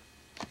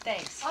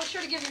 thanks. I'll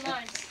sure to give you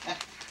mine.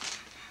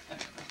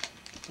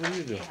 What are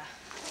you doing?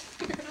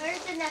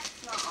 Where's the next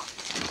small?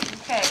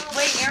 Okay,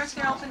 wait, Aaron's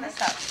gonna open this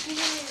up.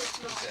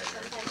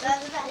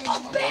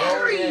 Oh,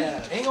 Battery!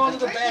 Yeah. Hang on to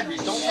the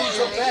batteries. Don't lose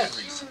the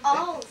batteries.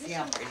 Oh, See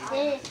how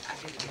pretty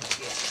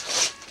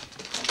this.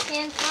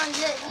 And on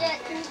the,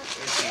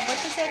 What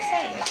does that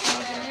say?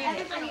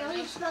 everybody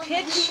always smells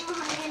Pitch. My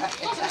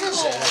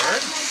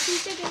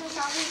teacher gave us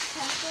all these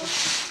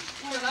pencils.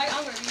 I'm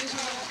going to be using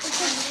that.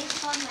 They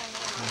called my name.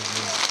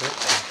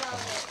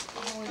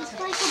 It's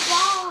like a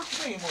ball.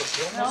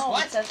 No,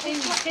 it's a thing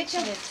you pitch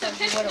and it tells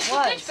you what it The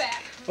was. pitch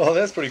back. Oh,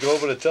 that's pretty cool,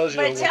 but it tells you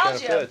But what it kind tells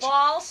of you, pitch.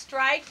 ball,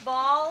 strike,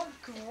 ball.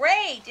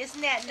 Great,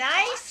 isn't that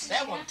nice?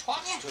 That one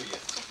talks to you.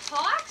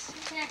 Talks?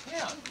 Yeah.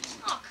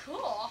 Oh,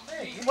 cool.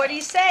 Hey, yeah. What do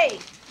you say?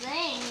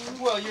 Thanks.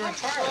 Well, you're in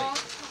Charlie.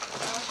 What's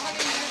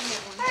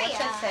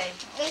that say?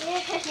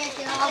 Can't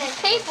get all this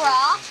paper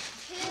off.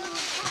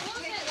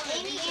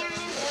 Amy, Aaron,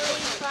 and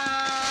Billy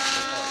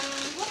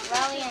from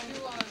Raleigh and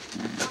Rollin.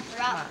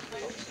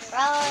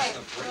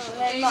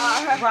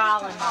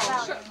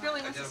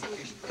 Billy, what's this?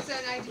 Is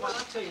that an idea? Well,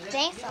 I'll tell you,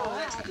 Thanks a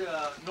lot.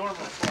 that Normal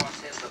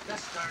Frost has the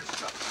best darn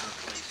stuff in her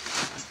place.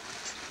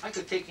 I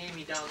could take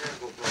Amy down there and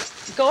go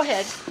broke. Go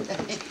ahead.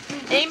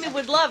 Amy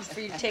would love for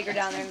you to take her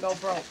down there and go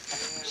broke.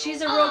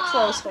 She's a real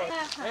close one.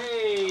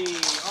 Hey,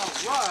 all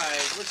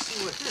right. Let's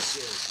see what this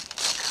is.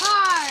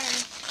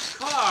 Cars.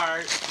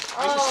 Cars.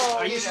 Oh,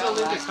 Are you still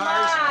into come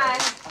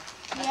cars?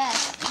 on.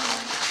 Yes.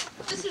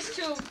 This is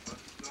to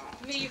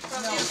me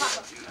from Nana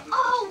Papa.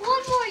 Oh,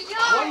 one more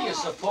yard. What do you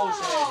suppose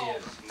that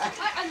is? I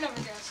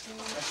never guessed.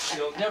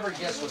 You'll never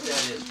guess what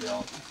that is,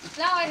 Bill.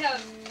 Now I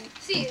have.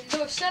 See,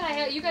 the set I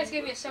had. You guys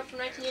gave me a set from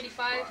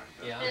 1985,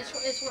 Yeah. and it's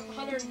worth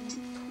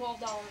 $112,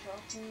 bro.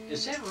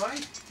 Is that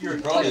right? You're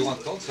probably one,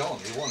 don't tell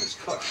him, you want his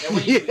cut. And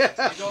when you Yeah.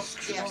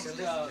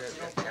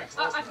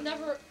 I've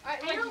never. Like,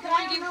 the one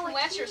you gave me from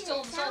last year is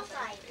still in the cell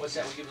phone. what's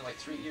that? We give it like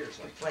 3 years,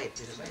 like Wait,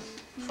 this is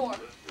 4.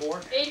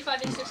 4?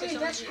 85, 86, Hey,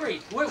 87. that's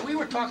great. We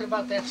were talking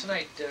about that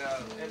tonight,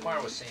 and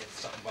Mara was saying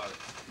something about it.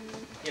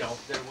 You know,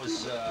 there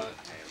was,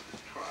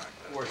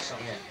 worth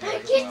something.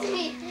 Get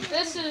me.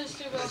 This is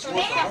to go It's from.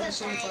 worth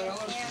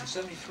 $175 from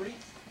 73?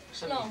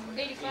 No,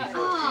 85.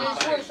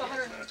 It's worth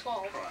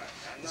 112.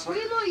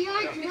 3 more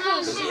yards.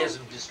 Because he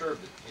hasn't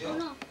disturbed it, you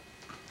know.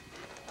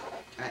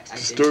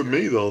 Disturbed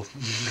me though.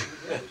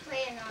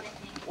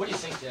 What do you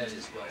think that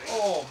is, Bill?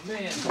 Oh,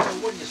 man, Bill,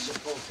 what do you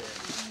suppose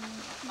that is?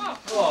 Oh.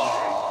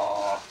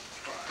 Oh,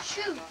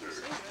 Shoot.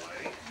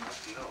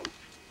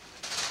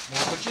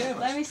 More pajamas.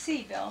 Let me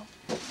see, Bill.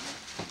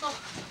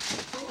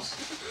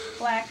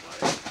 Black.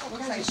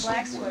 Looks like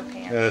black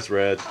sweatpants. Yeah, that's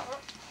red. Is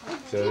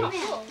that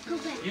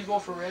it? You go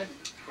for red?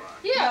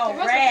 Yeah. No, the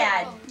rest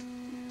rad. of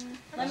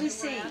Let me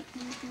see.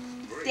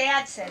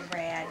 Dad said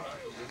rad.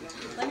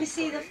 Let me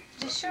see the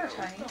shirt,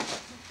 honey.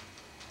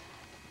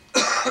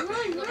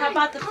 How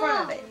about the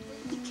front of it?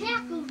 He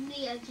tackled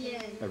me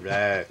again. All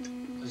right.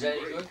 Is that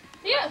any good?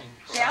 Yeah.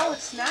 That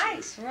looks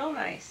nice, real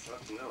nice.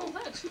 Oh,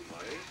 thanks.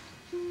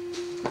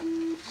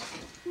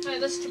 Alright,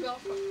 this is to Bill.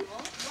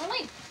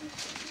 Rolling.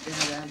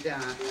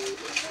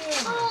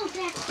 Oh,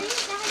 that thing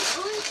guy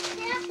always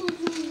tackled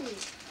me.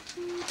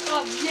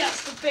 Oh, yes,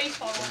 the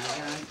baseball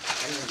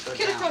one.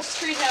 Kid across the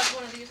street has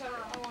one of these. I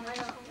want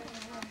to.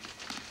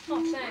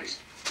 Oh, thanks.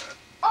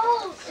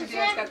 Oh, is Dad's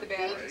that got the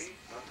batteries.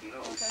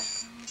 Okay.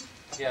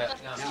 Yeah,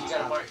 no, you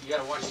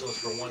gotta watch those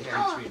for 1, 2, 3,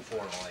 and 4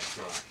 and all that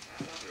stuff.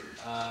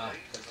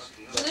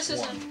 So this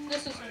isn't.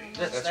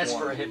 That's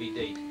for a heavy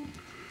date.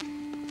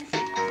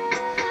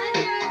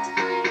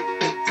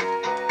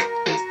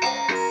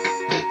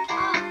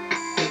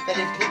 But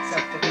it picks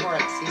up the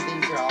chords. See,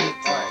 these are all the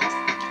chords.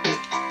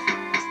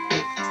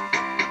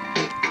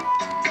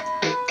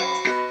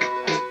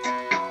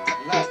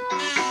 Look.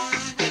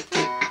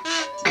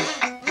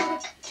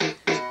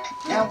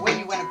 Now when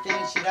you want to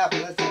finish it up,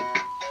 listen.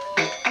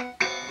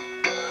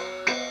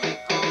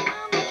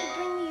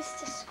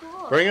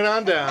 Bring it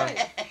on down.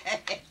 It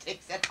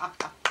takes it off.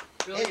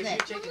 Billy, Isn't have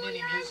it? you taken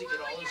any music at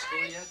all in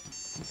school yet?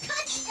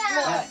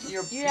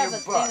 You have a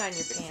thing on your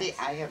See, pants.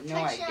 I have no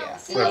idea. An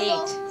 8. I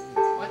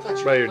thought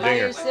you By your could By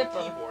dinger. your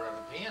zipper. keyboard on a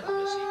piano,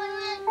 Missy.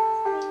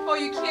 Oh,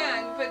 you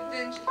can, but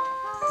then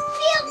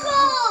Field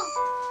goal!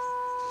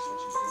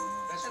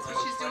 That's what I was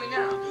she's trying doing to get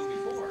her now. to do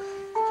before.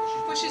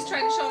 Well, she's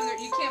trying to show them that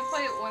you can't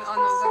play it on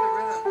those other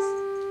rhythms.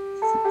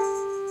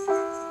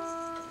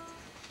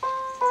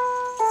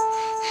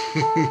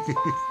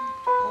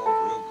 Oh,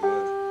 real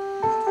good.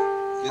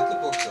 Get the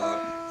books out.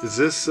 Is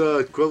this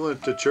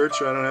equivalent to church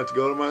so I don't have to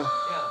go tomorrow? Yeah.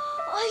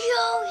 Oh,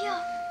 yo, yo.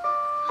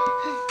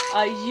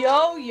 A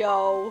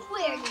yo-yo.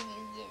 Where did you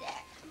get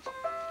that?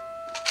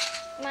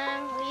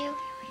 Mom, will you?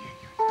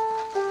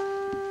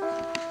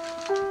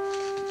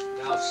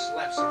 Now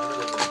slap some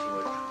rhythm into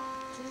it.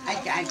 I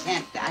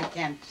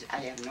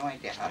have no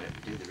idea how to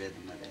do the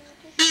rhythm of it.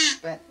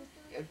 But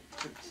to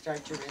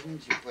start your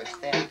rhythms, you push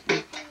that.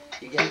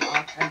 You get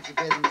all kinds of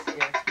rhythms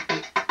here.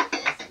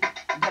 Listen,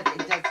 but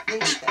it does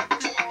things that.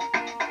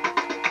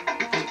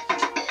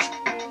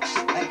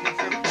 Like if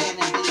you're playing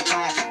in D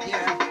flat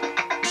here,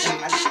 then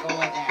let's go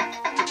with that.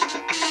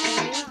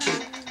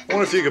 I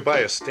wonder if you could buy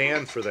a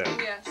stand for that.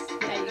 Yes. Yeah,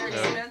 They're Yeah.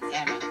 expensive,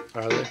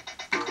 Yeah, Are they?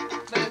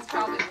 but it's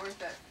probably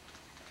worth it.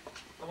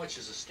 How much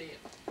is a stand?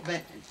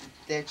 but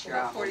that's your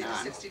About $40 own to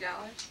on.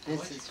 $60.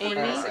 This is Amy?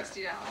 for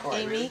 $60.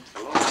 Amy?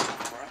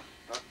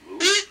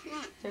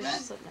 There's your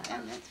slip knot.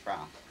 and that's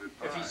wrong.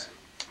 If he's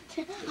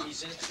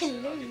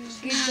interested, I'll get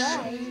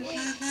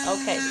this.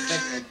 Okay.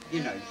 But you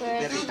know, you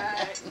better.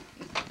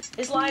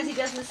 As long as he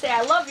doesn't say,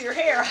 I love your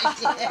hair.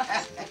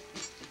 Yeah.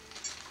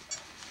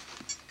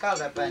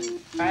 Called up on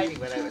Friday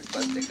when I was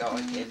supposed to go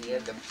and he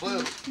had the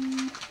flu.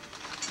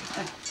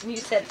 And you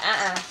said,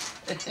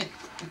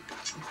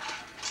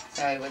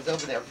 So I was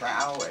over there for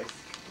hours.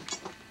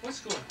 What's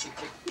going on? Tick,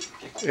 tick,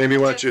 tick. Amy,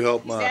 why don't you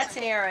help Mom? That's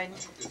Aaron.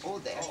 Oh,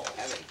 that's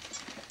heavy.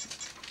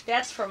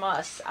 That's from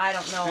us. I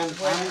don't know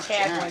where the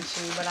tag went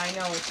to, but I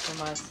know it's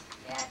from us.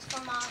 That's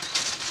for Mom.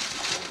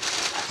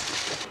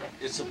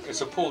 It's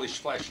a Polish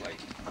flashlight.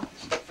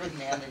 For the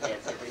man that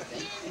has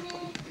everything.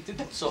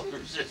 So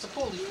it's a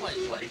Polish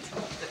flashlight.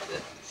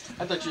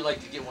 I thought you'd like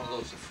to get one of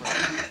those for free.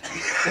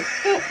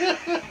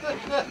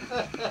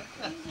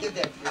 Give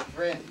that to your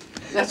friend.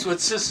 That's what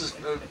Sis's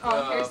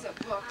Oh, here's the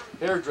book.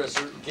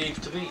 hairdresser gave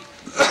to me.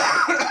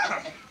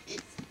 I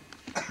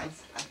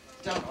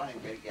don't want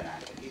him to get on,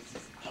 but he's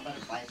just, how about a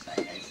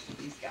flashlight?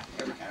 He's got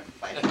every kind of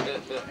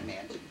flashlight you can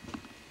imagine.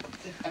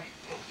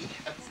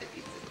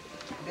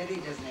 Then he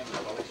doesn't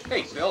have a lotion.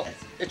 Hey, Bill,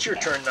 it's your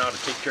turn now to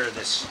take care of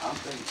this. I'll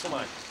bring Come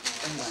on.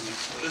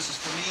 This is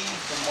for me,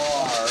 for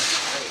Mar.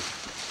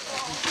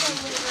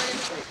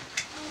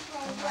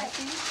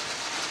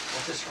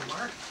 What's this from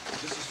Mark?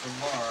 This is for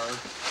Mar.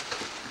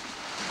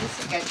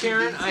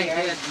 Karen, I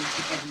had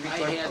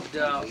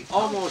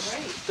almost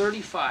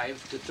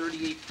 35 to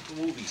 38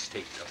 movies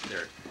taped up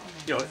there.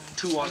 You know,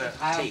 2 on a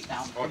tape.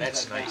 Oh,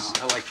 that's nice.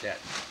 I like that.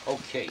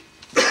 Okay.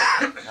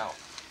 Now,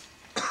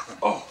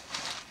 oh,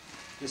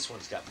 this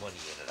one's got money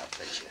in it, I'll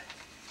bet you.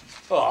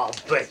 Oh, I'll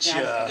bet you.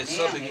 It's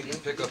something you can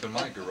pick up in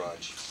my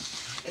garage.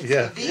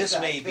 Yeah. This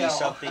may be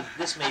something.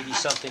 This may be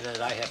something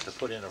that I have to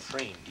put in a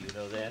frame. Do you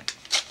know that?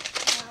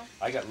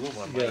 I got room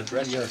on my Yeah,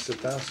 dresser. you gotta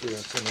sit down so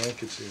someone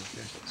can see.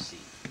 Okay. Let's see.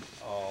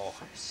 Oh,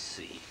 let's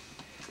see.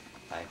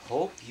 I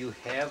hope you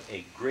have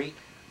a great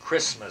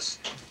Christmas!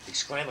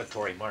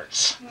 Exclamatory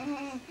marks.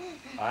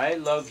 I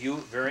love you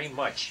very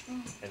much,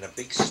 and a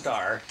big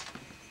star,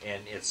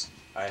 and it's.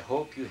 I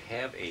hope you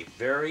have a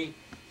very,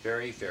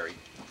 very, very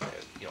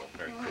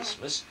Merry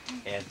Christmas,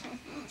 and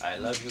I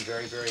love you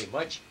very, very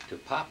much. To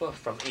Papa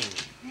from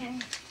Amy.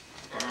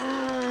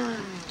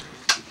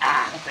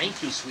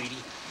 Thank you, sweetie.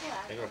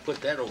 I'm gonna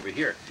put that over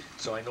here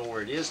so I know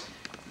where it is.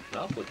 And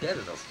I'll put that in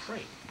a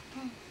frame.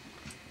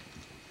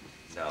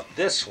 Now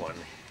this one,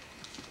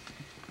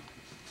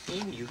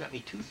 Amy, you got me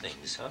 2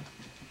 things, huh?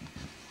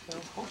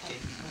 Well, okay.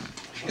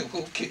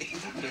 Okay.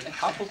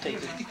 I'll take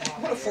it. You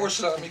want to force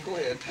it on me? Go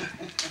ahead.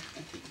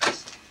 Take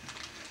this.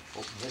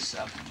 Open this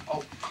up.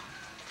 Oh.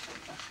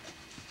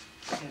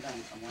 Put it on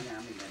one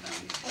arm and then on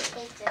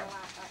the other.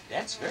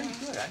 That's very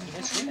good. I mean,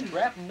 it's really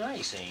wrapped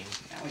nice, Amy.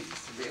 Now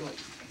it's really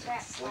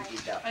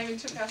slinky up. I even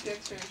took out the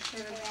extra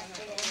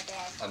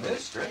insurance. On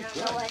this? Very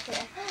good.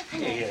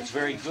 Yeah, it's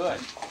very good.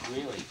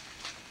 Really.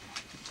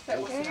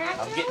 I'm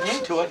getting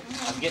into it.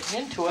 I'm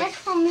getting into it. That's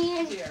from me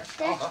and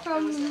that's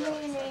from me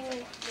and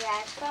Amy.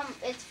 Yeah,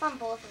 it's from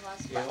both of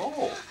us. Yeah,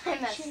 oh. I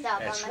messed up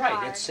That's on the right.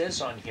 card. It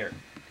says on here,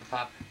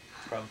 Pop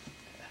from.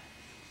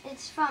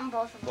 It's from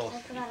both of us. Both.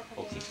 I forgot to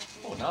put Okay. it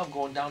Oh, now I'm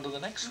going down to the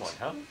next one,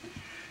 huh?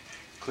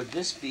 Could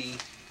this be?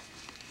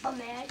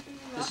 Imagine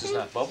This is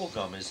not bubble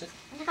gum, is it?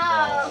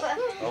 No.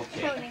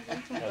 Okay.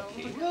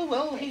 Okay.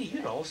 Well, hey,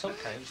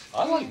 sometimes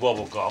I like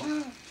bubble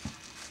gum.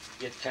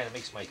 It kind of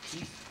makes my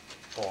teeth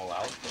fall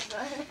out.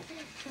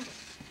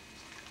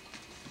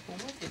 Well,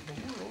 what in the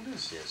world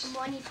is this?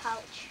 Money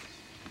pouch.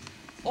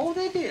 Oh,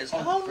 that is.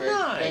 How for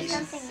nice.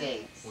 goodness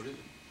sakes. What is it?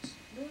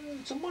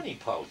 It's a money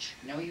pouch.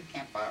 No, you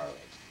can't borrow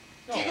it.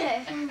 No.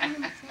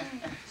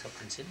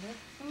 Something's in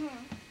there?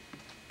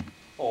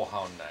 Oh,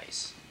 how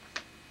nice.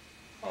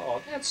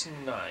 Oh, that's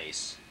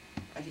nice.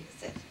 What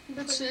is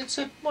it? It's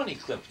a money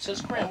clip. It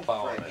says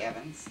Grandpa on For it.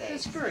 heaven's sakes.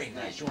 It's very Isn't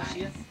nice. that You want to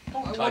see it? I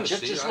Don't wanna touch it.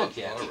 see Just it. look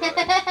at All it.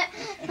 right.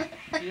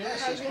 Yeah, it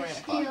says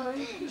Grandpa.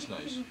 It's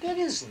nice. That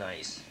is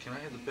nice. Can I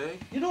have the bag?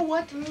 You know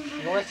what? You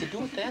know what I have to do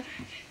with that?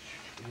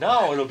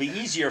 Now it'll be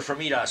easier for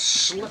me to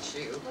slip.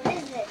 What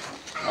is it?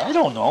 I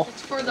don't know.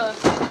 It's for the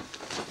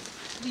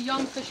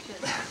young fish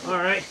kids. All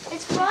right.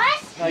 It's for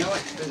us? You know,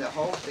 it's for the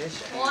whole fish.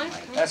 One.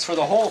 That's for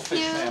the whole fish.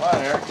 Come on,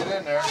 Eric, get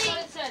in there. That's what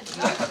it said.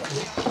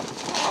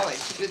 Oh,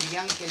 it's to the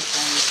young fish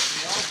and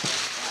the old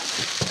fish.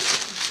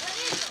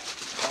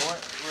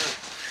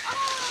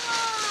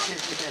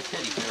 Get that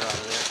teddy bear out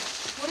of there.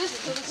 What is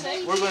it? Does it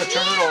say? We're going to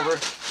turn it over.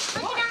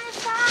 Look it on the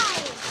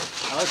side.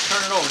 Now let's turn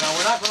it over. Now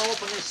we're not going to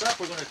open this up.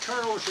 We're going to turn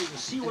it over so you can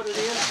see what it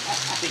is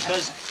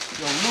because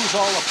you'll lose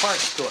all the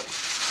parts to it.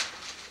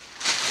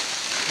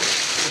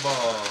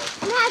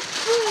 That's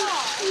cool.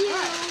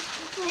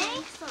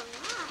 Thanks a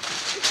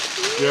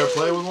lot. You ever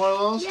play with one of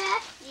those?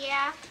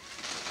 Yeah.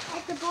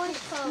 At the boys'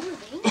 club.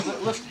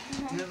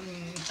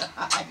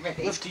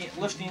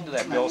 Lift the end of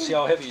that, Bill. See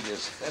how heavy it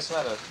is. That's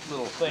not a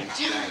little thing.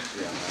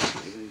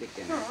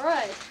 All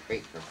right.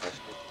 Great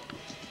professional.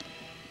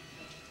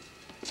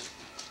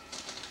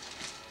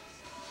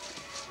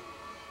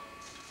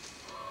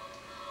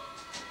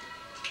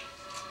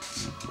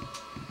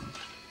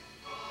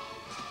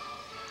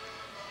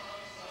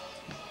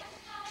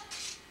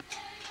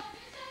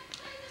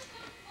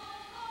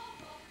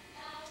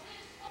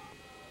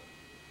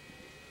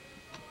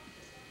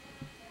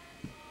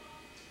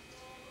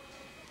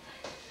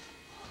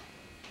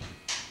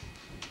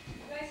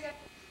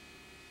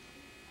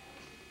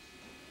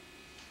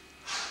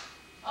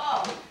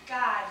 Oh,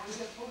 God, was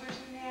there boogers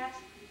in that?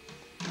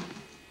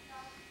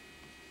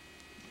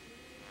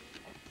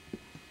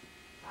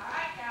 All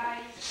right,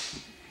 guys.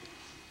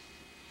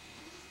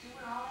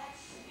 Doing all that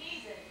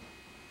sneezing.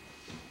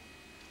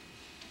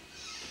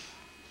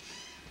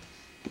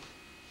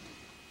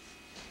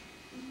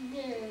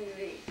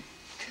 Merry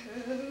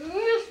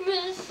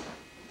Christmas.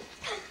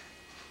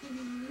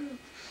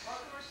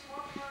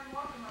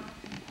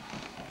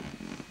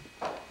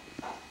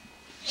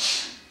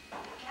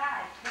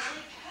 God,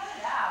 really cut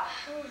it out.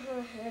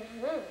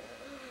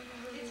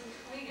 Get some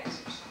Kleenex or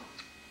something.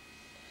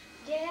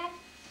 Dad,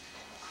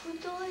 we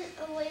do it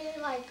a way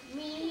like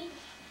Amy,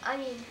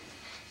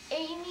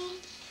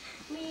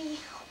 me,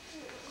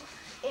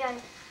 and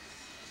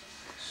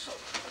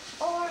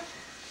or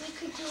we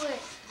could do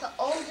it the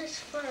oldest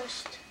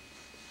first.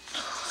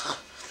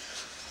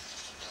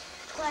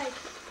 Like,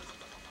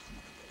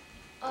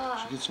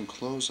 Should get some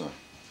clothes on.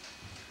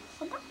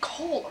 I'm not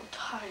cold. I'm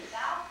tired.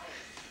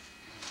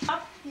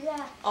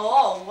 yeah.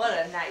 Oh, what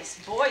a nice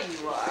boy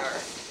you are.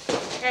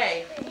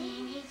 Hey,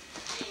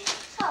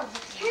 So,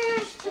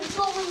 here's the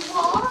bowling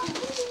ball.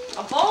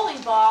 a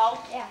bowling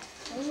ball? Yeah.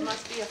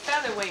 Must be a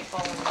featherweight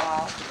bowling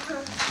ball.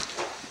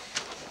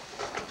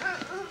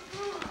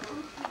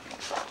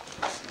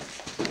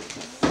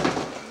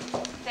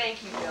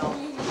 Thank you, Bill.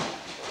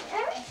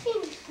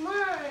 Everything's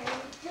mine.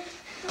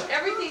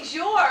 Everything's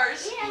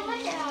yours. Yeah,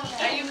 look at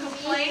it. Are you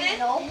complaining?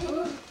 No.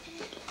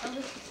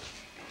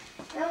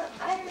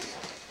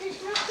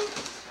 There's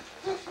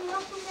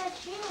nothing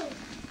that's yours.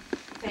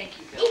 Thank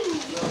you, Bill. Really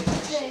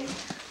appreciate it.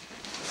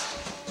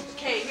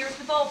 Okay, here's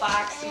the bow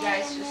box, you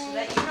guys, just so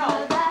that you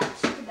know.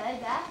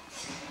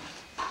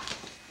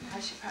 I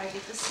should probably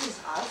get the scissors.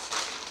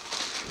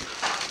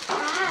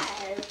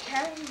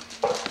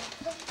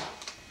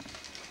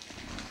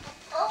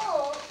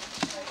 Oh.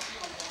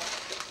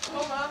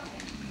 Hold on.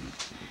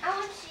 I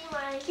want to see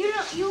mine.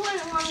 You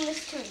wouldn't want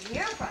this to be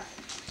your present.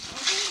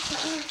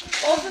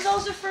 Both of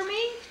those are for me.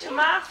 To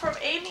Mom from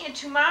Amy and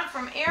to Mom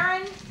from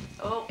Aaron.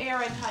 Oh,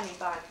 Aaron, honey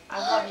bun. I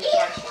love you,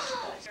 precious.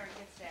 Aaron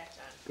gets that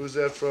done. Who's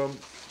that from?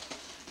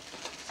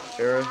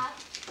 Aaron?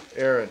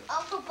 Aaron.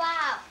 Uncle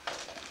Bob.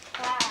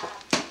 Bob.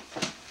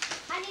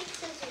 I need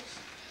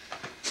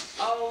scissors.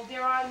 Oh,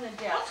 they're on the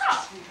desk,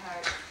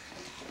 sweetheart.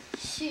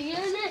 See you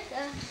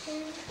later.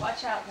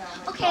 Watch out now.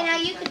 my Okay, now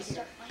coffee's you right can here.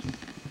 start mine.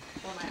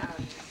 For my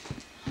arm.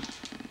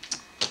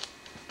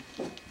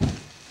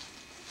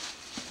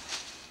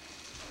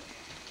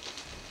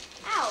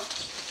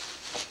 Ouch.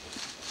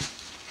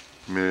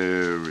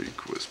 Merry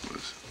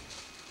Christmas.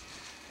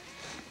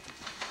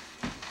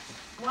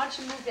 Why don't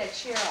you move that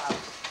chair out?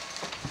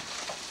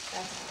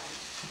 That's fine.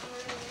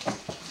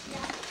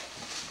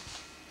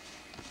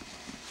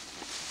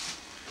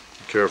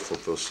 Careful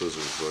with those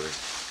scissors, buddy.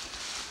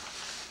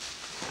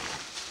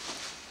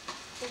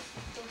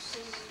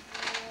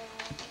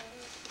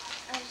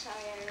 I'm sorry,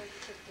 I already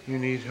took the You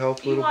need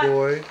help, You little want-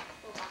 boy?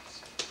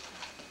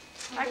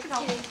 I can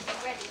help you.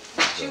 ready.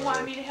 Do you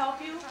want me to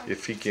help you?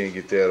 If he can't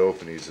get that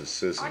open, he's a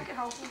sissy. I can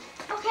help you.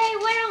 Okay,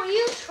 why don't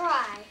you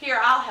try? Here,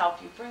 I'll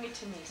help you. Bring it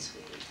to me,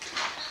 sweetie.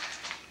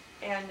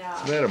 And,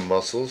 Isn't that a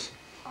muscles?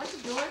 what's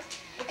it doing?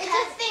 It's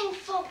a thing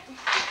full.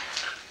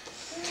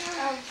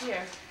 Oh,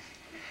 here.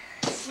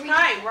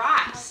 Hi,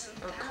 rocks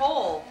or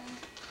coal.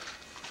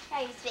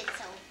 How you been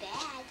so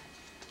bad?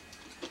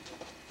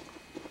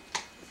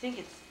 I think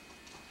it's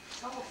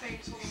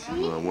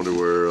Well, I wonder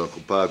where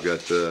Uncle Bob got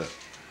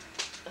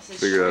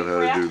figured out how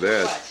to do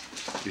that.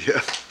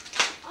 Yeah,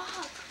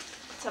 Oh,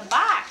 it's a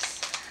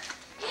box.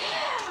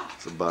 Yeah.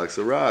 it's a box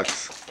of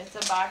rocks. It's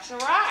a box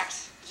of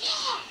rocks.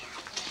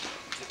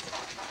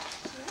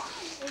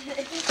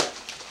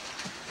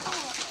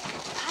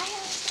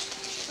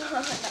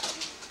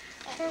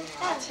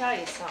 I'll tell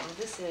you something.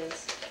 This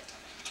is.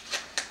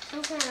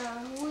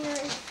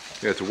 Weird.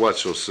 You have to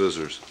watch those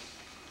scissors.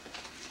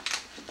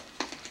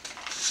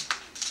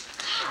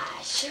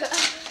 Gosh.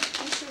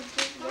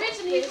 The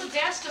reason he put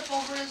that stuff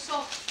over is so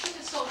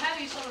it's so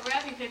heavy so the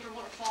wrapping paper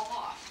won't fall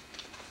off.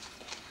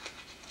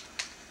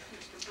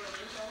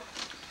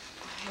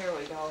 Here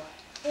we go.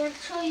 And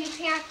so you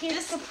can't get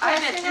This, the I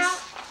bet present this.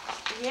 out?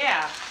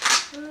 Yeah.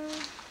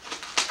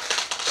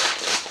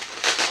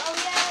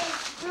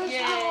 Oh, yay.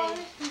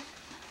 Yay.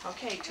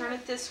 Okay, turn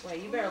it this way.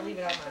 You better leave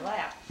it on my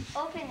lap.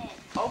 Open it.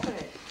 Open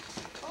it.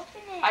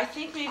 Open it. I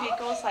think maybe it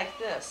goes like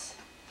this.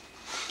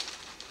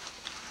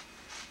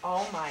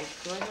 Oh my What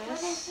is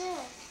goodness.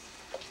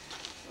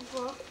 this?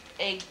 Book.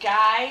 A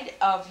guide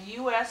of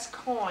U.S.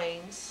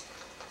 coins.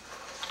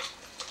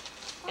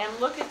 And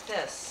look at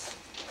this.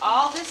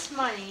 All this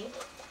money.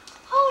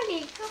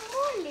 Holy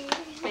camole.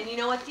 And you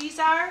know what these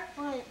are?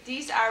 What?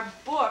 These are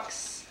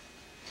books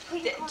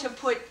Put that, to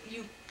put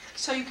you,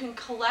 so you can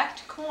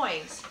collect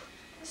coins.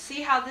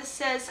 See how this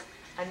says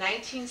a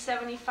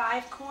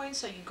 1975 coin?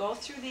 So you go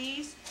through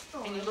these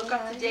and you look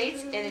up the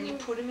dates and then you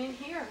put them in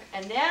here.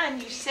 And then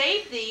you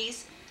save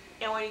these,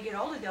 and when you get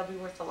older they'll be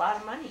worth a lot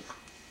of money.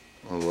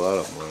 A lot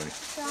of money.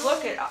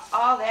 Look at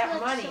all that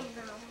money.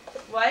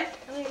 What?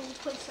 I'm going to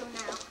put some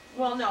now.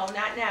 Well, no,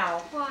 not now.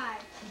 Why?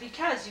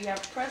 Because you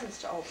have presents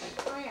to open.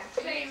 Oh, yeah.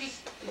 Okay, Amy.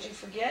 Did you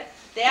forget?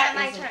 That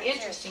My is an turn,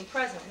 interesting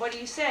present. What do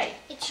you say?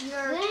 It's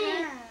your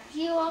turn.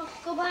 You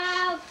Uncle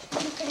Bob.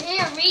 You can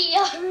hear me.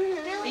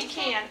 We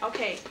can.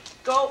 Okay.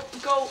 Go.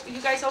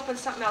 You guys open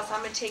something else. I'm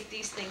going to take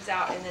these things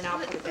out and then I'll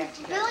put it back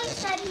together. Billy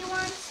said he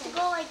wants to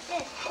go like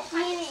this.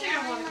 Me and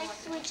Aaron like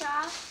switch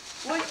off.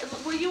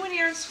 Will you and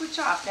Aaron switch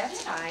off?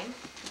 That's fine.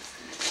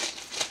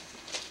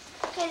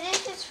 Okay,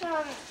 this is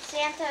from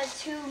Santa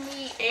to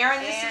me.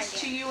 Aaron, this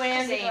is to you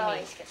and Amy.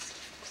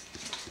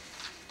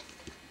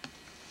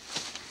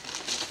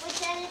 What's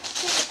that?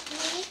 It's to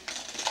me?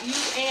 You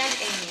and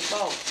Amy,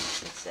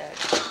 both, it said.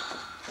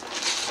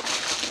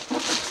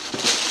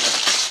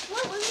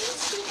 What was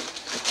this?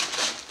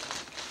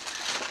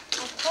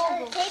 A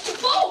phone. Take the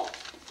Whoa!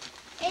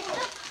 It's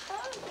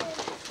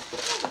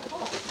a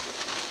phone.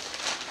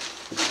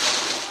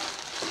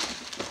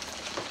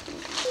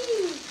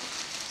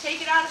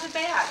 Take it out of the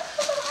bag.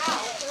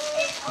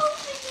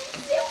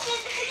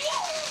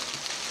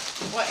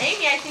 Well,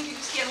 Amy, I think you're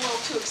just getting a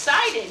little too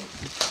excited.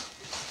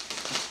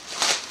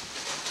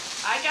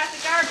 I got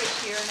the garbage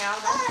here now.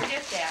 Don't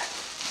forget that.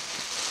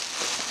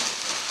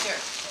 Here.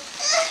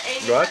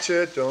 Amy, Watch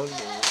it, don't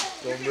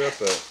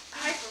rip it.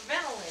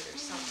 hyperventilate or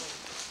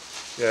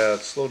something. Yeah,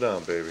 slow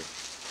down, baby.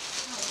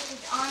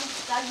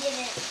 I'll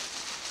get it.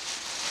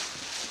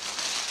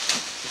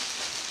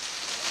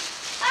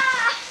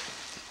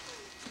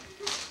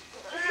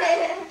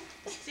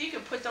 So you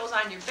can put those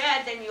on your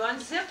bed, then you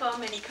unzip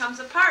them and he comes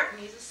apart and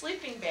he's a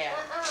sleeping bag.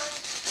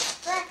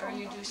 Or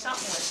you do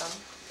something with them.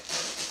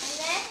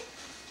 And then?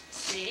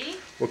 See?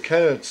 We'll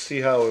kind of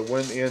see how it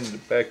went in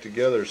back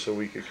together so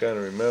we could kind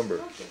of remember.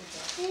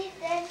 See,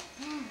 then.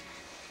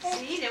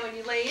 See, then when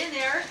you lay in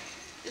there,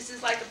 this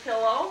is like a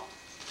pillow.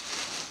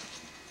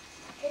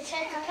 It's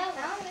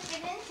I want to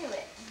get into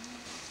it.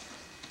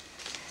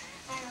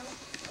 I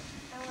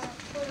want to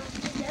put them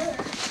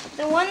together.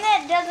 The one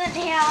that doesn't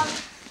have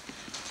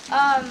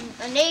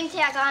a name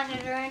tag on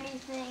it or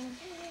anything,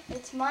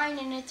 it's mine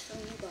and it's from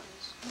you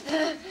guys.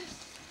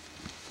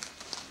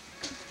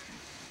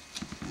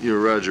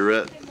 You're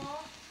Rogerette.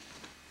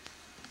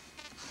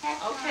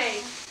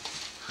 Okay.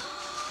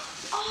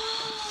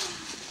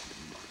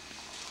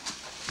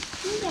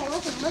 Maybe I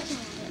wasn't looking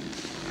at it.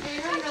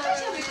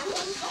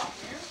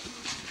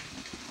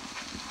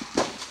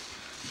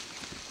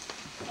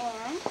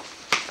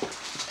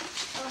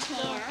 And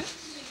hands.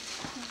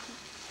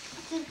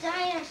 It's a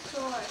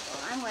dinosaur.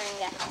 Oh, I'm wearing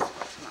that. As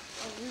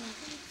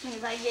soon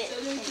as I get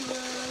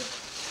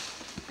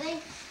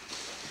thanks.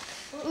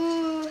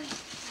 Ooh.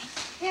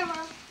 Here,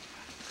 Mom.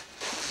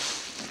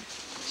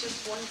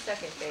 Just 1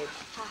 second, babe.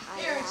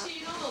 Aaron, see,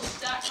 you know those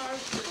stack cars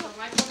for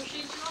micro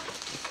machines, you know?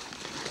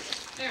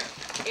 Aaron.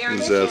 Aaron,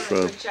 Who's you're that doing a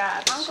from? good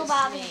job. It's Uncle just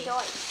Bobby's me.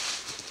 toy.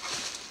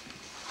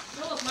 You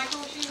know those micro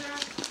machines,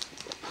 Aaron?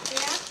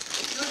 Yeah?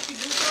 You know what you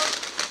do to them?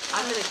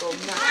 I'm gonna go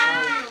You're nuts.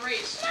 in a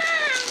race. Mom,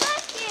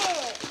 look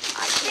it.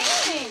 I can't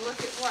see. Look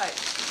at what?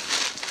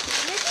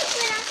 This is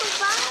what Uncle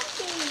Bob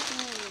gave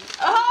me.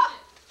 Oh!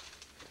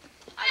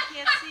 I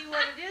can't see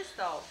what it is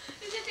though.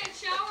 Is it that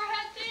shower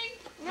head thing?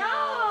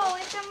 No,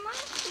 it's a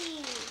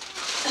monkey.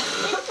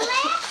 It's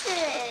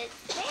glasses.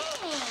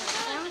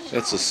 Thanks.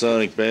 That's a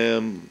Sonic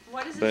Bam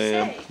What does it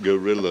Bam say?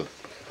 Gorilla.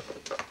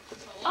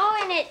 Oh,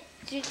 and it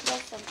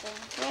does something.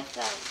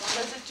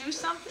 Does it do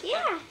something?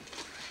 Yeah.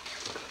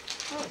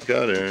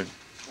 Got Aaron.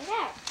 Look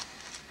at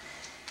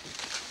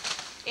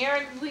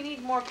Aaron, we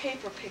need more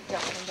paper picked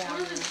up from down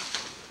there.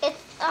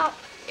 It's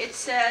It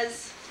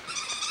says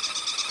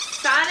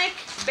Sonic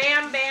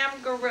Bam Bam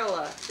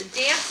Gorilla, the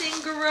dancing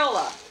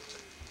gorilla.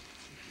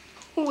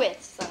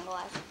 with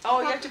sunglasses.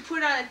 Oh, you have to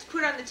put on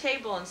the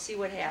table and see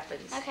what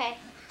happens. Okay.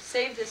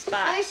 Save this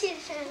Let me box. see the I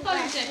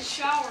thought you said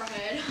shower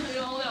head. You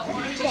know that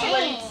one? Just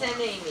what it sent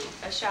Amy,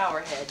 a shower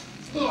head.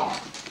 Yeah. I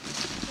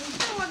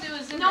wonder what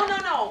was in No,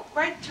 that. no, no.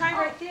 Try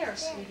right there,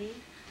 sweetie.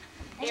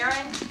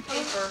 Aaron,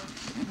 paper.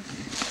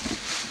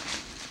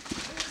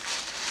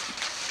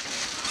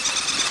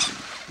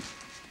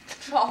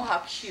 Oh, how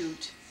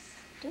cute.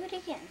 Do it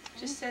again.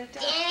 Just set it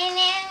down. Hey,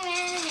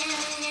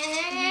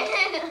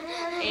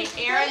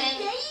 Aaron,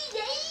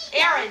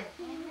 Aaron,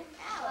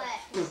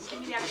 What? give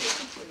me that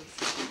paper, please.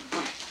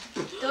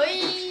 Doi.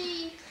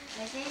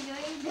 I say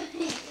doi.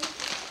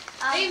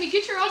 Amy,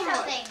 get your other one.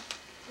 something.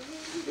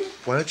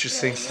 Why don't you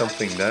sing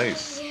something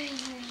nice?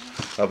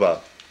 How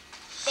about?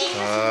 There's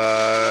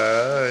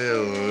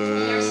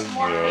some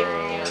more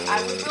paper here. I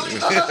would really.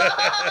 I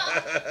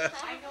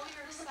know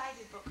you're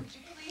excited, but could you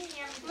please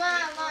hand me the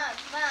Mom, paper?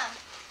 Mom.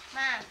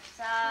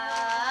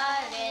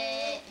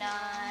 Silent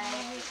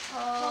night,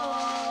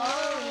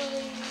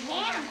 holy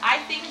night. I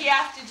think you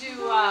have to do,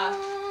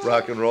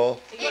 Rock and roll.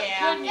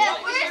 yeah.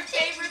 What was your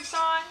favorite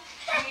song?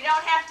 We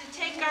don't have to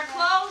take our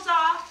clothes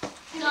off.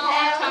 No,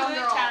 Have a Uptown good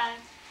Girl. time.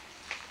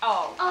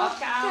 Oh,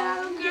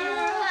 Uptown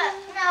Girl.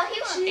 No, he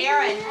won't.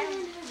 Aaron. I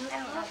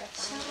don't know that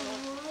song.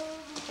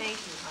 Thank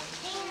you,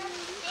 honey.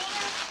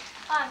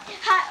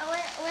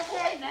 What's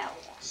that?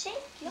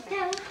 Shake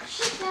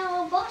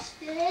down,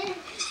 Boston.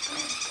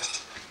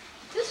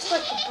 This is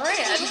like the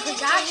brand,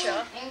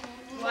 Gotcha.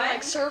 What?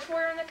 Like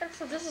surfwear and that kind of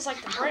stuff. This is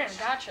like the brand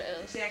Gotcha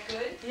Is is. that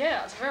good?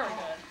 Yeah, it's very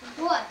good.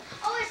 What?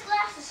 Oh, his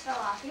glasses fell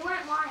off. He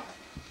went wild.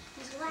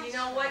 His glasses. You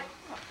know what?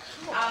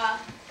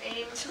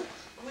 Amy,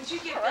 would you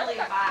give Billy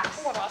a box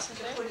to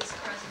put his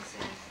presents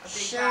in? A big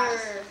box?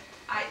 Sure.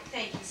 I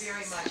thank you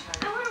very much, I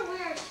honey. want to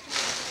wear it.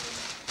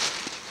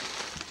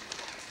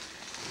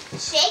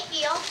 Shake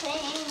your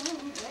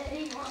thing.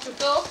 The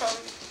bill from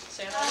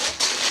Santa.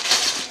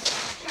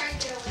 Trying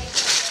to get away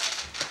from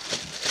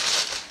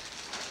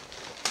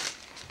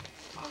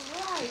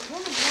Alright,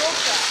 woman's world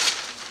shop.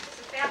 It's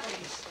a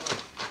family store.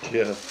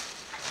 Yeah.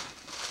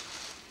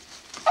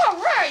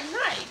 Alright,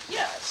 nice,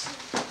 yes.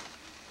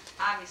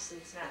 Obviously,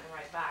 it's not in the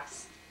right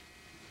box.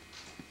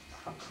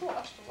 Oh, cool,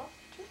 that's the left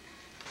too.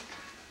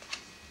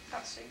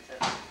 Got sync this.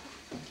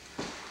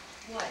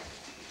 What?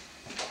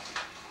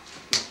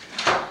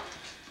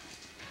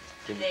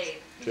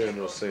 Dave. Tearing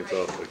those things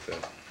off like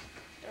that.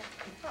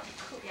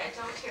 Yeah,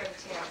 don't tear the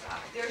tabs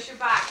off. There's your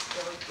box,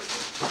 Billy. Put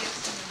your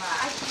gifts in the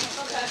box.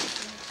 Okay.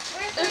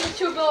 There's a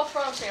 $2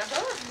 from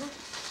Santa.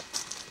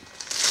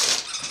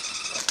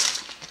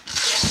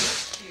 Yeah,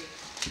 it's cute.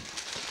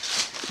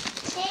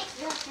 Shake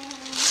your thing.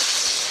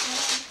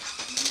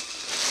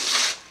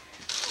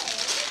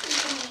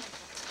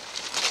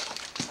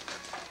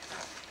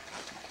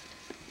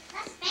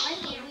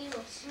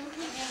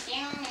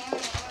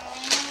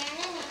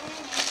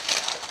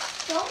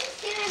 Don't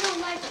get I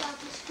don't like about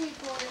this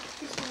skateboard.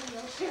 This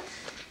window.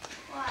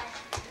 Why?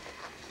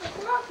 Look,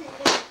 look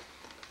at it.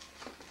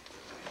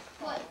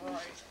 What?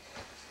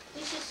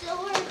 This is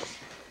silver?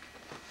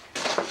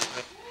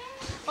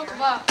 Uncle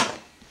Bob.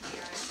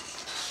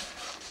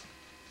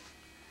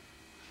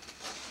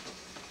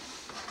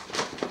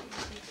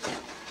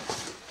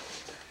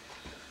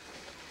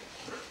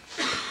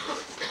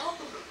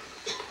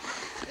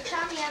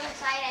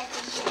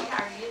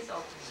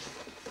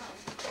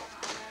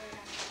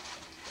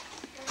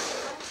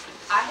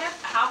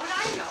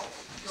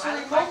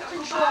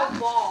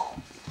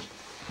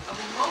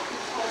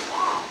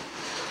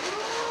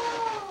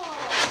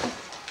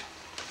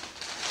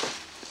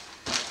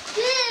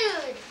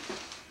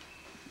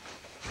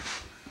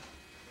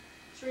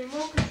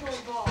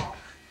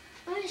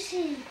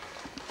 see.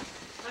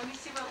 Let me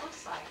see what it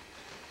looks like.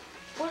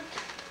 What?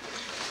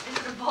 Is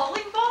it a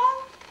bowling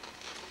ball?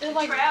 They're A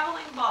like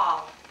traveling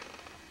ball.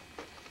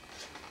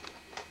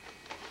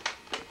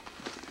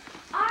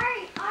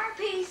 Our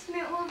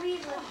basement will be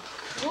the.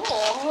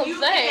 cool. You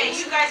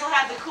Thanks. guys will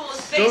have the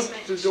coolest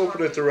basement. Just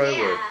open it the right way.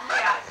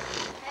 Yeah.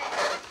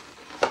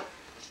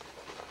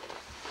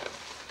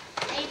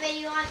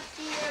 Anybody want to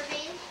see your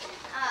base?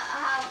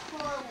 How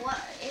cool? What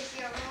is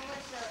your room?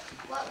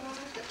 What room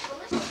is the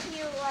coolest? If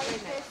you like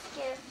this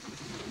gift.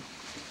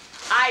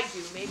 I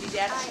do. Maybe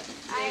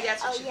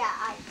that's what you. Yeah,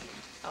 I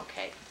do.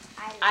 Okay.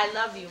 I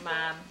love you,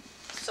 Mom,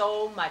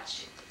 so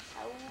much.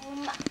 So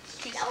much.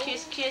 Kiss,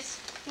 kiss, kiss.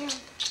 Yeah.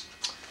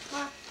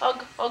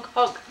 Hug, hug,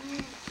 hug.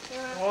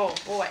 Oh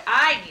boy,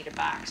 I need a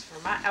box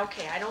for my.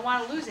 Okay, I don't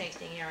want to lose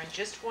anything here in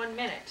just 1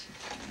 minute.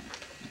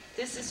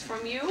 This is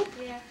from you?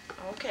 Yeah.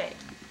 Okay.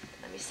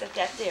 Let me set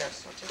that there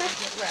so it doesn't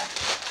get wrecked.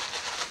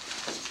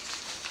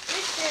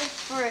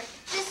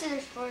 This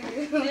is for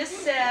you. This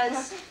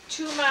says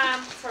to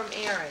Mom from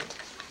Aaron.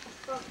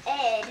 From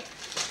Ed.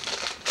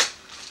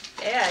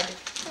 Ed.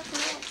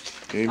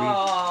 Amy,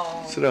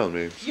 Oh. sit down,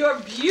 Amy. You're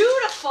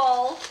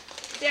beautiful.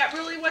 Is that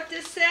really what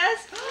this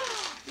says?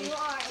 You It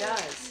are does.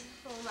 a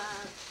beautiful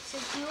mom. So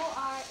you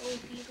are a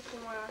beautiful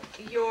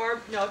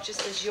mom. No, it just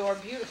says you're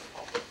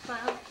beautiful.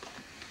 Mom.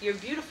 You're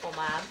beautiful,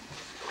 Mom.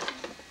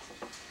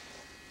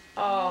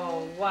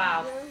 Oh,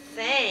 wow.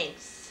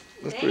 Thanks.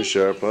 That's pretty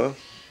sharp, huh?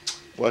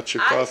 Watch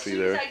your coffee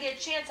there. As soon as I get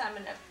a chance, I'm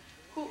going to...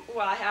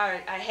 Well, I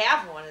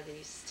have one of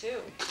these,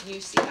 too.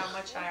 You see how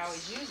much I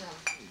always use them.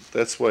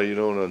 That's why you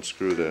don't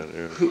unscrew that.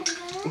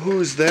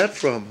 Who's that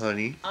from,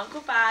 honey?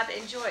 Uncle Bob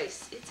and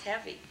Joyce. It's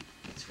heavy.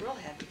 It's real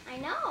heavy. I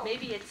know.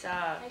 Maybe it's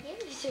I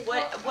gave you some.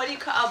 what do you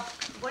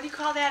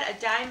call that?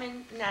 A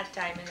diamond? Not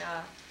diamond.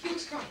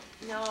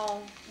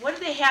 No. What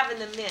do they have in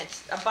the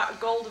mint? A bar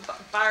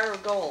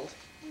of gold,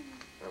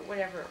 or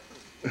whatever.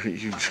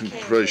 You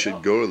probably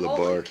should go to the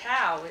Holy bar.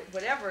 cow!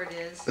 Whatever it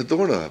is. A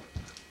doorknob.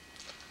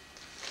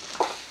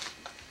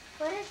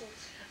 What is it?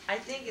 I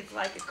think it's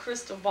like a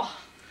crystal ball.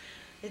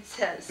 It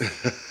says.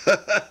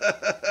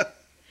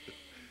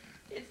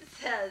 It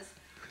says.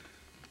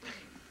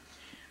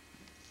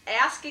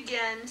 Ask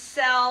again,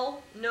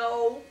 sell,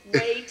 no,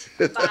 wait,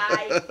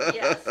 buy,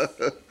 yes.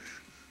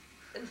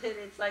 And then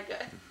it's like a,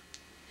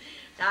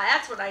 now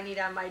that's what I need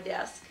on my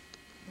desk.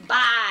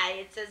 Buy,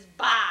 it says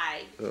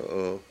buy.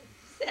 Uh-oh.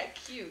 Is that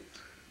cute?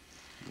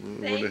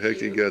 Where the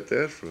heck you got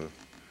that from?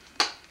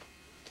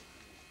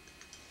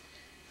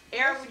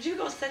 Aaron, would you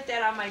go set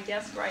that on my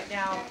desk right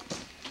now?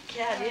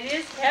 God, it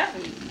is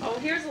heavy. Oh,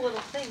 here's a little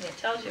thing that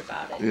tells you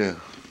about it. Yeah.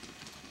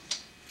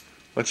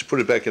 Why don't you put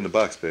it back in the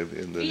box, baby?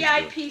 And then,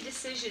 VIP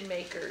decision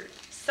maker,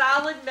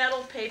 solid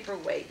metal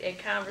paperweight and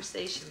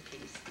conversation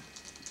piece.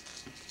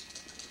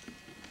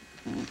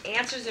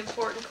 Answers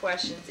important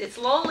questions. It's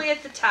lonely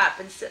at the top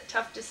and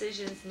tough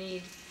decisions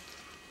need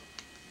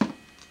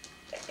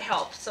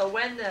help. So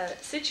when the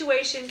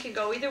situation can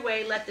go either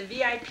way, let the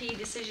VIP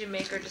decision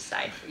maker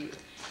decide for you.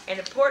 An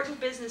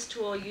important business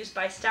tool used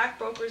by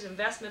stockbrokers,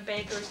 investment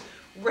bankers,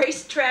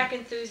 racetrack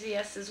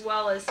enthusiasts, as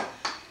well as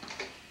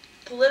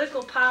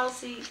political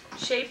policy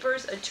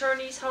shapers,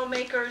 attorneys,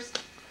 homemakers,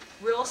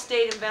 real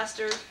estate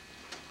investors.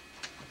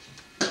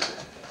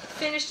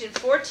 Finished in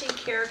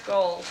 14-karat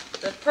gold.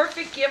 The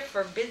perfect gift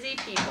for busy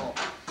people.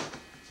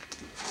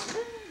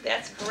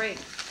 That's great.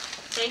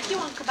 Thank you,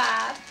 Uncle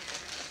Bob.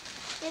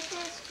 This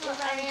is for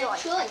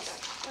Joyce.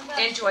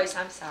 And Joyce,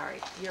 I'm sorry.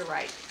 You're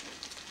right.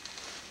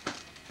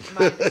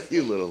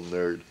 You little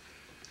nerd.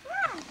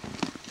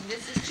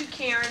 This is to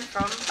Karen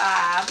from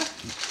Bob.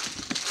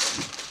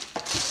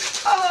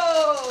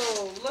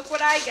 Oh, look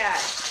what I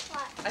got.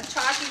 What? A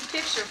talking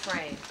picture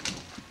frame.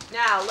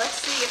 Now,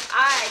 let's see if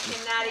I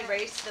cannot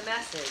erase the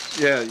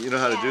message. Yeah, you know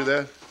how to do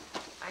that?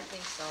 I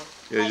think so.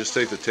 Yeah, just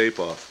take the tape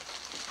off.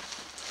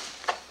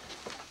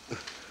 Is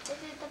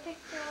it the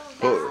picture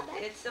of Oh. Bob?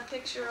 It's a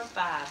picture of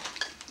Bob.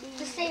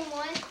 The same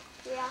one?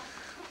 Yeah.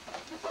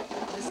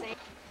 The same.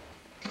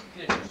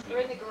 Yeah. We're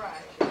in the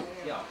garage.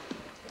 Yeah.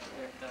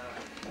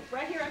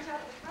 Right here on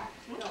top of the car?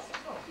 No.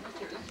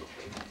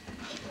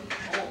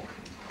 Oh.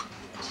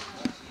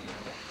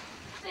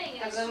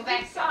 Thing A is, little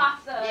sweeps back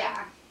off the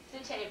Yeah,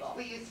 table.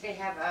 we used to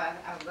have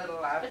a little,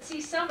 But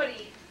see,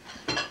 somebody,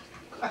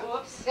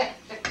 whoops,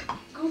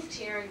 goofed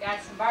here and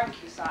got some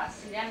barbecue sauce.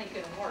 See, that ain't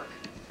gonna work.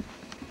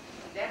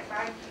 that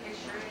barbecue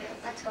sure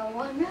is. Let's go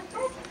one.